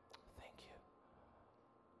 Thank you.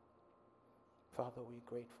 Father, we're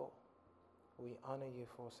grateful. We honor you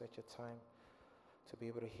for such a time to be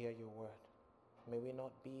able to hear your word. May we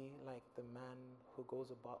not be like the man who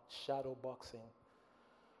goes about shadow boxing.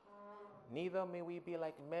 Neither may we be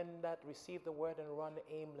like men that receive the word and run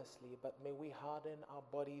aimlessly, but may we harden our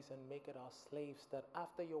bodies and make it our slaves, that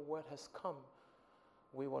after your word has come,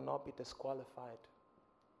 we will not be disqualified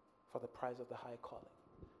for the prize of the high calling.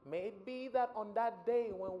 May it be that on that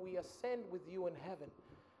day when we ascend with you in heaven,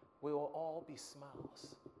 we will all be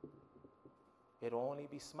smiles. It will only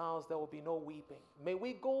be smiles, there will be no weeping. May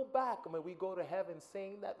we go back, may we go to heaven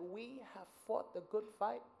saying that we have fought the good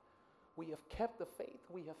fight, we have kept the faith,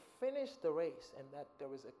 we have finished the race, and that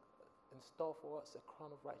there is in store for us a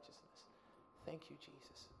crown of righteousness. Thank you,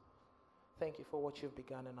 Jesus. Thank you for what you've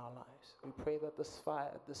begun in our lives. We pray that this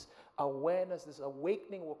fire, this awareness, this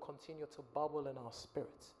awakening will continue to bubble in our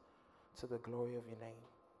spirits to the glory of your name.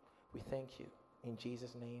 We thank you. In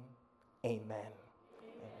Jesus' name, amen.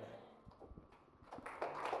 Amen.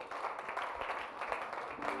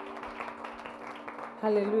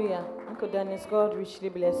 Hallelujah. Uncle Dennis, God richly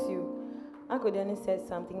bless you. Uncle Dennis said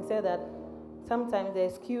something. He said that sometimes the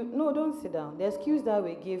excuse, no, don't sit down. The excuse that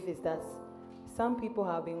we give is that some people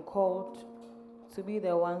have been called to be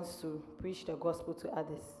the ones to preach the gospel to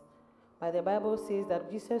others. But the Bible says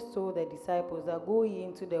that Jesus told the disciples that go ye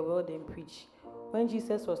into the world and preach. When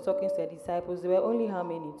Jesus was talking to the disciples, there were only how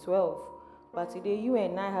many? 12. But today you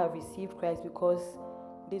and I have received Christ because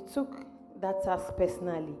they took that task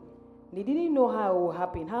personally. They didn't know how it will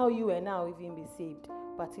happen, how you and I will even be saved.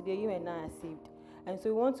 But today you and I are saved. And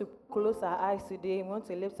so we want to close our eyes today. We want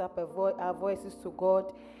to lift up our voices to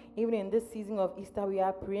God. Even in this season of Easter, we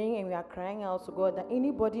are praying and we are crying out to God that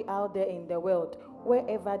anybody out there in the world,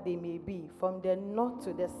 wherever they may be, from the north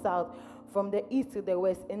to the south, from the east to the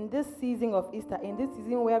west, in this season of Easter, in this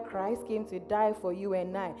season where Christ came to die for you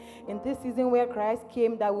and I, in this season where Christ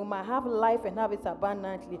came that we might have life and have it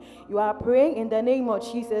abundantly, you are praying in the name of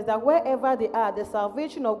Jesus that wherever they are, the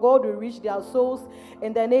salvation of God will reach their souls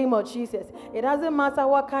in the name of Jesus. It doesn't matter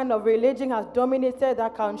what kind of religion has dominated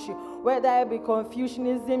that country, whether it be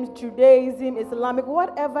Confucianism, Judaism, Islamic,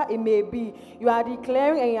 whatever it may be, you are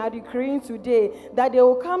declaring and you are decreeing today that they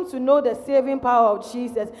will come to know the saving power of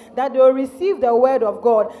Jesus, that they will receive the word of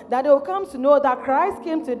God, that they will come to know that Christ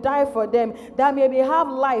came to die for them, that maybe have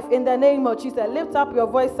life in the name of Jesus. Lift up your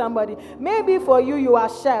voice, somebody. Maybe for you, you are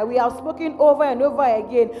shy. We have spoken over and over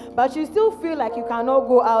again, but you still feel like you cannot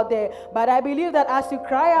go out there. But I believe that as you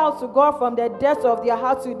cry out to God from the depths of your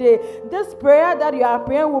heart today, this prayer that you are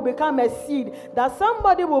praying will become a seed that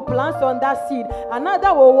somebody will plant on that seed,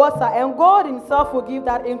 another will water, and God himself will give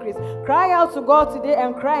that increase. Cry out to God today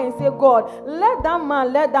and cry and say, God, let that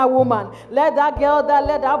man, let that woman, let that girl,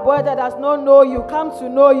 let that boy that does not know you come to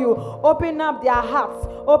know you. Open up their hearts,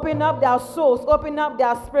 open up their souls, open up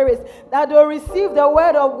their spirits, that they'll receive the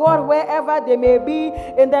word of God wherever they may be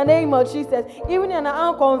in the name of Jesus. Even in an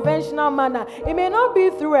unconventional manner, it may not be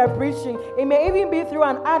through a preaching, it may even be through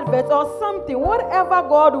an advert or something, whatever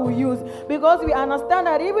God will use, because we understand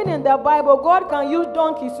that even in the Bible, God can use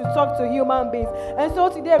donkeys to talk to human beings. And so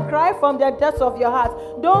today, cry from the depths of your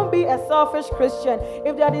heart. Don't be a selfish Christian.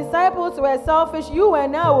 If the disciples were selfish, you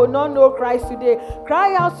and I will not know Christ today.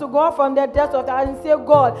 Cry out to God from the depths of the heart and say,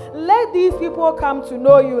 God, let these people come to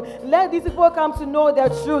know you. Let these people come to know the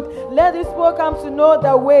truth. Let these people come to know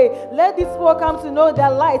the way. Let these people come to know the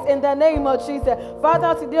light in the name of Jesus.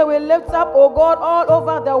 Father, today we lift up, oh God, all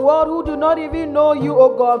over the world who do not even know you,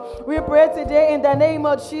 oh God. We pray today in the name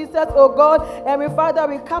of Jesus, oh God, and we, Father,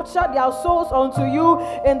 we capture their souls unto you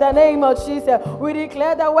in the name of Jesus. We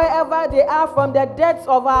declare that wherever they are, from the depths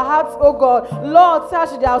of our hearts, oh God, Lord,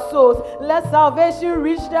 touch their souls. Let salvation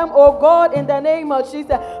reach them, oh God, in the name of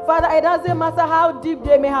Jesus. Father, it doesn't matter how deep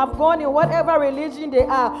they may have gone in whatever religion they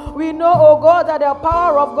are. We know, oh God, that the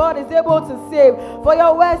power of God is able to save. For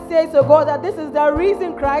your word says, oh God, that this is the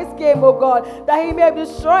reason Christ came, oh God, that he may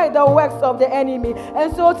destroy the works of the enemy.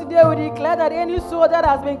 And so today we declare that any soul that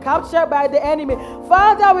has been captured by the enemy,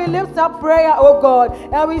 Father, we lift up prayer, oh God,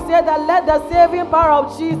 and we say that let the saving power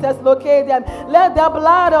of Jesus locate them. Let the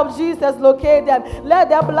blood of Jesus locate them. Let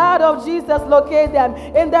the blood of Jesus locate them.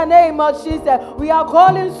 In the name of Jesus, we are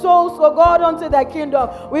calling souls, oh God, unto the kingdom.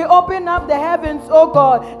 We open up the heavens, oh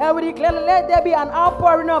God, and we declare, let there be an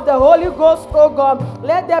outpouring of the Holy Ghost, oh God.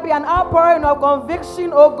 Let there be an outpouring of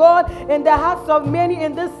conviction, oh God, in the hearts of many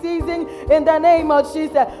in this season, in the name of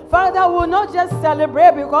Jesus. Father, we will not just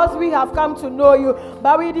celebrate because we have come to know you,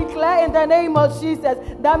 but we declare in the name of Jesus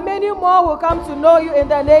that many more will come to know you in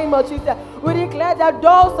the name of Jesus. We declare that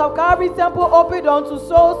doors of Calvary Temple opened unto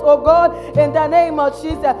souls, oh God, in the name of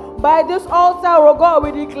Jesus. By this altar, oh God,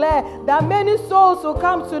 we declare that many souls will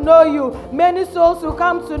come to know you. Many souls will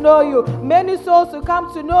come to know you. Many souls will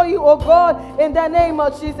come to know you, oh God, in the name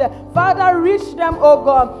of Jesus. Father, reach them, oh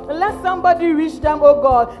God. Let somebody reach them, oh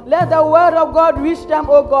God. Let the word of God reach them,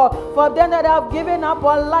 oh God. For them that have given up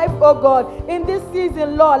on life, oh God, in this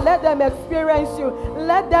season, Lord, let them experience you.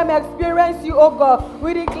 Let them experience you, oh God.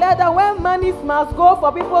 We declare that when money must go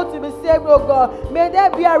for people to be saved, oh God, may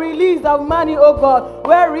there be a release of money, oh God.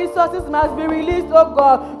 Where resources must be released, oh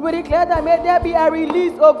God. We declare that may there be a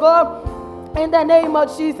release, oh God. In the name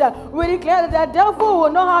of Jesus, we declare that the devil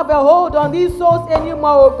will not have a hold on these souls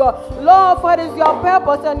anymore, oh God. Lord, for it is your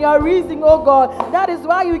purpose and your reason, oh God. That is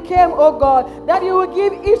why you came, oh God, that you will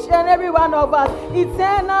give each and every one of us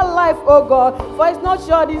eternal life, oh God. For it's not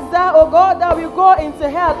your desire, oh God, that we go into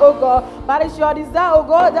hell, oh God, but it's your desire, oh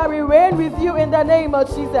God, that we reign with you in the name of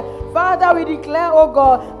Jesus. Father, we declare, oh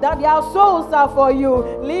God, that their souls are for you.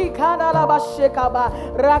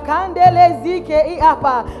 Rakandele zike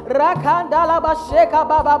iapa. Rakandala basheka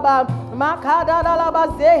baba. Makadala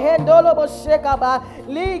bazehendolo boshekaba.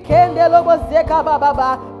 Likendelo bozeka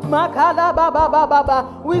baba. Makada baba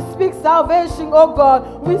baba. We speak salvation, oh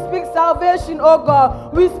God. We speak salvation, oh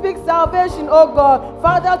God. We speak salvation, oh God.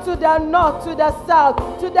 Father, to the north, to the south,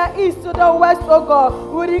 to the east, to the west, oh God.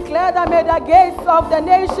 We declare that may the gates of the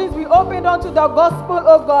nations be opened unto the gospel,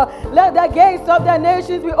 oh God. Let the gates of the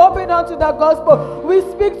nations be opened unto the gospel. We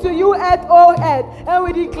speak to you, earth, oh earth, and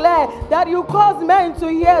we declare that you cause men to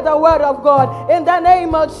hear the word of God. In the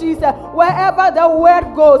name of Jesus, wherever the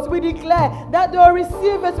word goes, we declare that they'll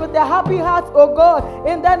receive it with a happy heart, oh God,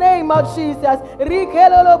 in the name of Jesus.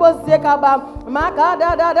 Rikelolobo zekaba,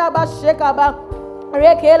 makadadadaba shekaba.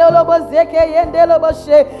 Rekelolobo zeke yendelobo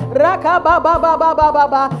she, rakaba baba baba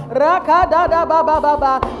baba, rakadada baba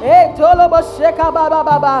baba, tolobo sheka baba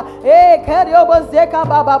baba, keriobo zeka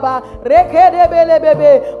baba baba, rekedebele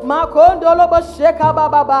bebe, makondolobo sheka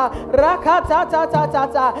baba baba, rakata ta ta ta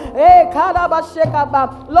ta, kadaba sheka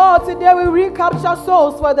baba. Lord, today we recapture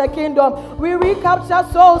souls for the kingdom. We recapture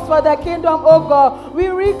souls for the kingdom, oh God. We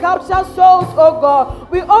recapture souls, oh God.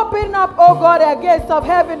 We open up, oh God, the gates of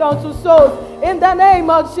heaven unto souls. In the name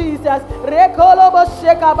of Jesus, Rekolobo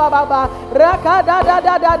sheka baba, rakada da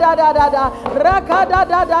da da da da da da, rakada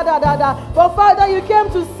da da da da da. But Father, you came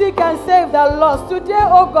to seek and save the lost. Today,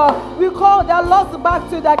 oh God, we call the lost back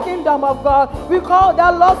to the kingdom of God. We call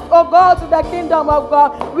the lost, oh God, to the kingdom of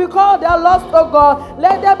God. We call the lost, oh God.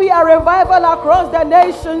 Let there be a revival across the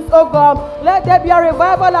nations, oh God. Let there be a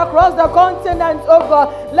revival across the continent, oh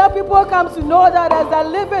God. Let people come to know that as a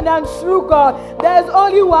living and true God, there is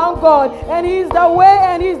only one God, and He is the way,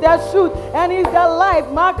 and He is the truth, and He is the life.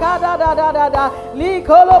 Makada da da da da.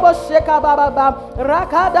 Likolobo sheka baba,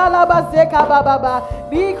 rakada laba zeka baba,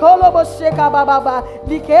 likolobo sheka baba,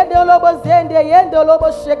 likedolobo zende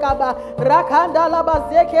yendolobo sheka ba, rakanda laba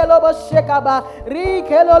zeke lobo sheka ba,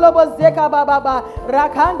 rikelolobo zeka baba,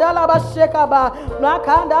 rakanda laba sheka ba,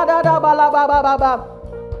 makanda da da baba.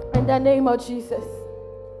 In the name of Jesus.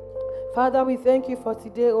 Father, we thank you for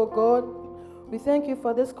today, oh God. We thank you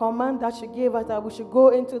for this command that you gave us, that we should go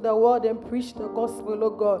into the world and preach the gospel, oh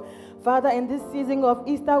God. Father, in this season of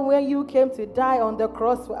Easter, when you came to die on the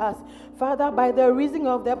cross for us, Father, by the reason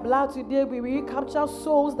of the blood today, we recapture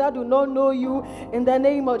souls that do not know you in the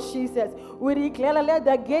name of Jesus. We declare, let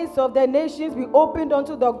the gates of the nations be opened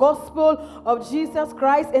unto the gospel of Jesus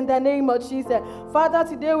Christ in the name of Jesus. Father,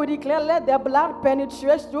 today we declare, let the blood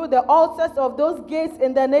penetrate through the altars of those gates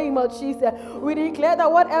in the name of Jesus. We declare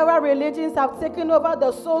that whatever religions have taken over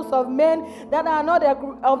the souls of men that are not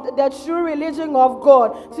of the true religion of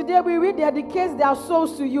God, today we rededicate their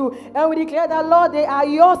souls to you, and we declare that, Lord, they are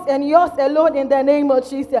yours and yours alone in the name of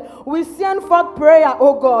Jesus. We send forth prayer,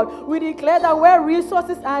 oh God. We declare that where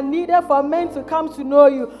resources are needed for men to come to know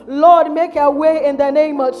you, Lord, make a way in the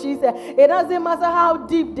name of Jesus. It doesn't matter how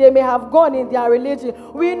deep they may have gone in their religion.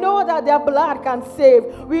 We know that their blood can save.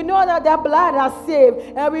 We know that their blood has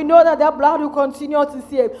saved, and we know that their blood will continue to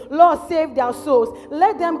save. Lord, save their their souls.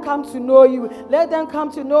 Let them come to know you. Let them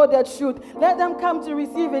come to know the truth. Let them come to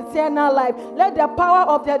receive eternal life. Let the power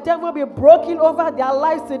of the devil be broken over their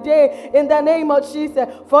lives today in the name of Jesus.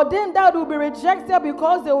 For them that will be rejected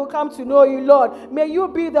because they will come to know you, Lord. May you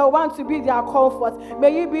be the one to be their comfort.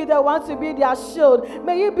 May you be the one to be their shield.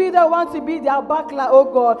 May you be the one to be their buckler, oh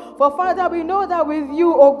God. For Father, we know that with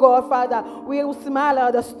you, oh God, Father, we will smile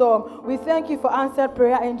at the storm. We thank you for answered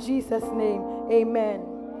prayer in Jesus' name. Amen.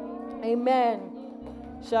 Amen.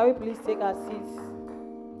 Shall we please take our seats?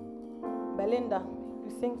 Belinda,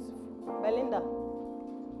 you sing. Belinda.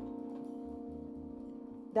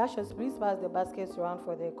 Dashers, please pass the baskets around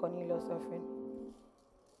for the Cornelius offering.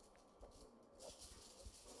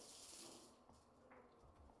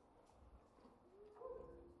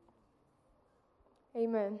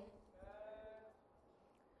 Amen.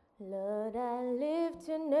 Lord, I lift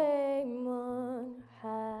your name on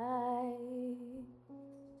high.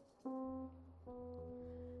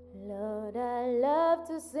 Lord, I love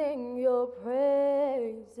to sing your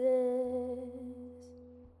praises.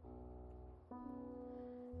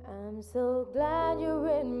 I'm so glad you're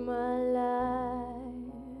in my life.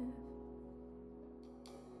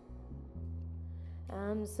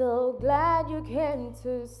 I'm so glad you came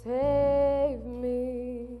to save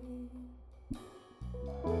me.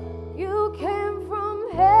 You came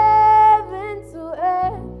from heaven to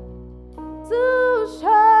earth to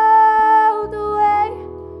show the way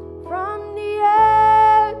from the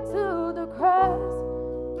earth to the cross.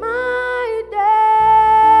 My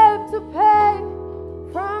debt to pay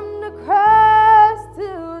from the cross to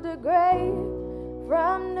the grave,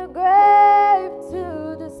 from the grave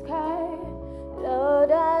to the sky.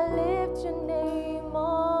 Lord, I lift your name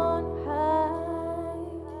on high.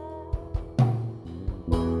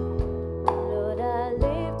 Lord, I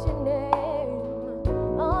lift your name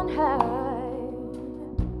on high.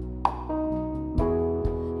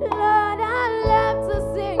 Lord, I love to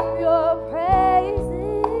sing your praises.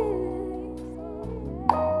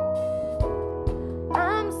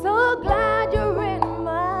 I'm so glad you're in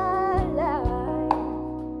my life.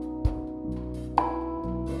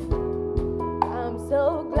 I'm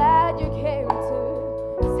so glad you came to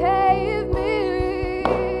save me.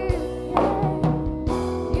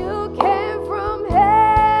 You came from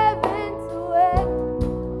heaven to earth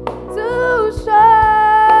to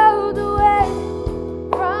show the way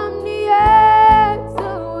from the earth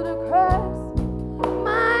to the cross.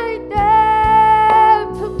 My debt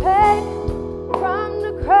to pay from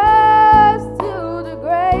the cross to the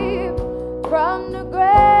grave, from the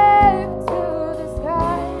grave to the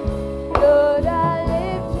sky. Lord, I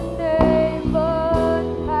lift your name on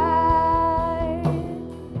high.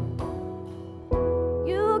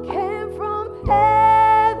 You came from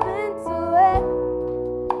heaven to earth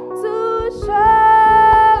to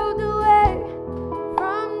show the way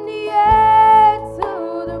from the earth to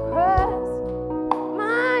the cross.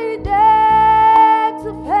 My debt to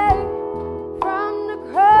pay from the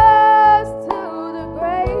cross to the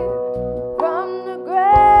grave, from the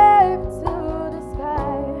grave to the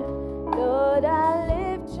sky. Lord, I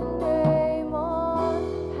lift your name on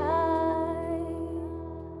high.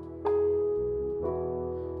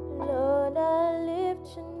 Lord, I lift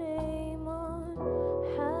your name on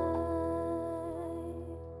high.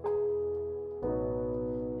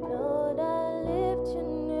 Lord, I lift your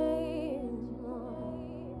name on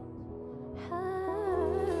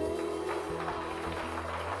high.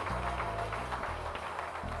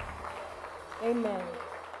 Amen.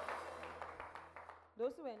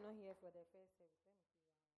 Those who were not here for the first service.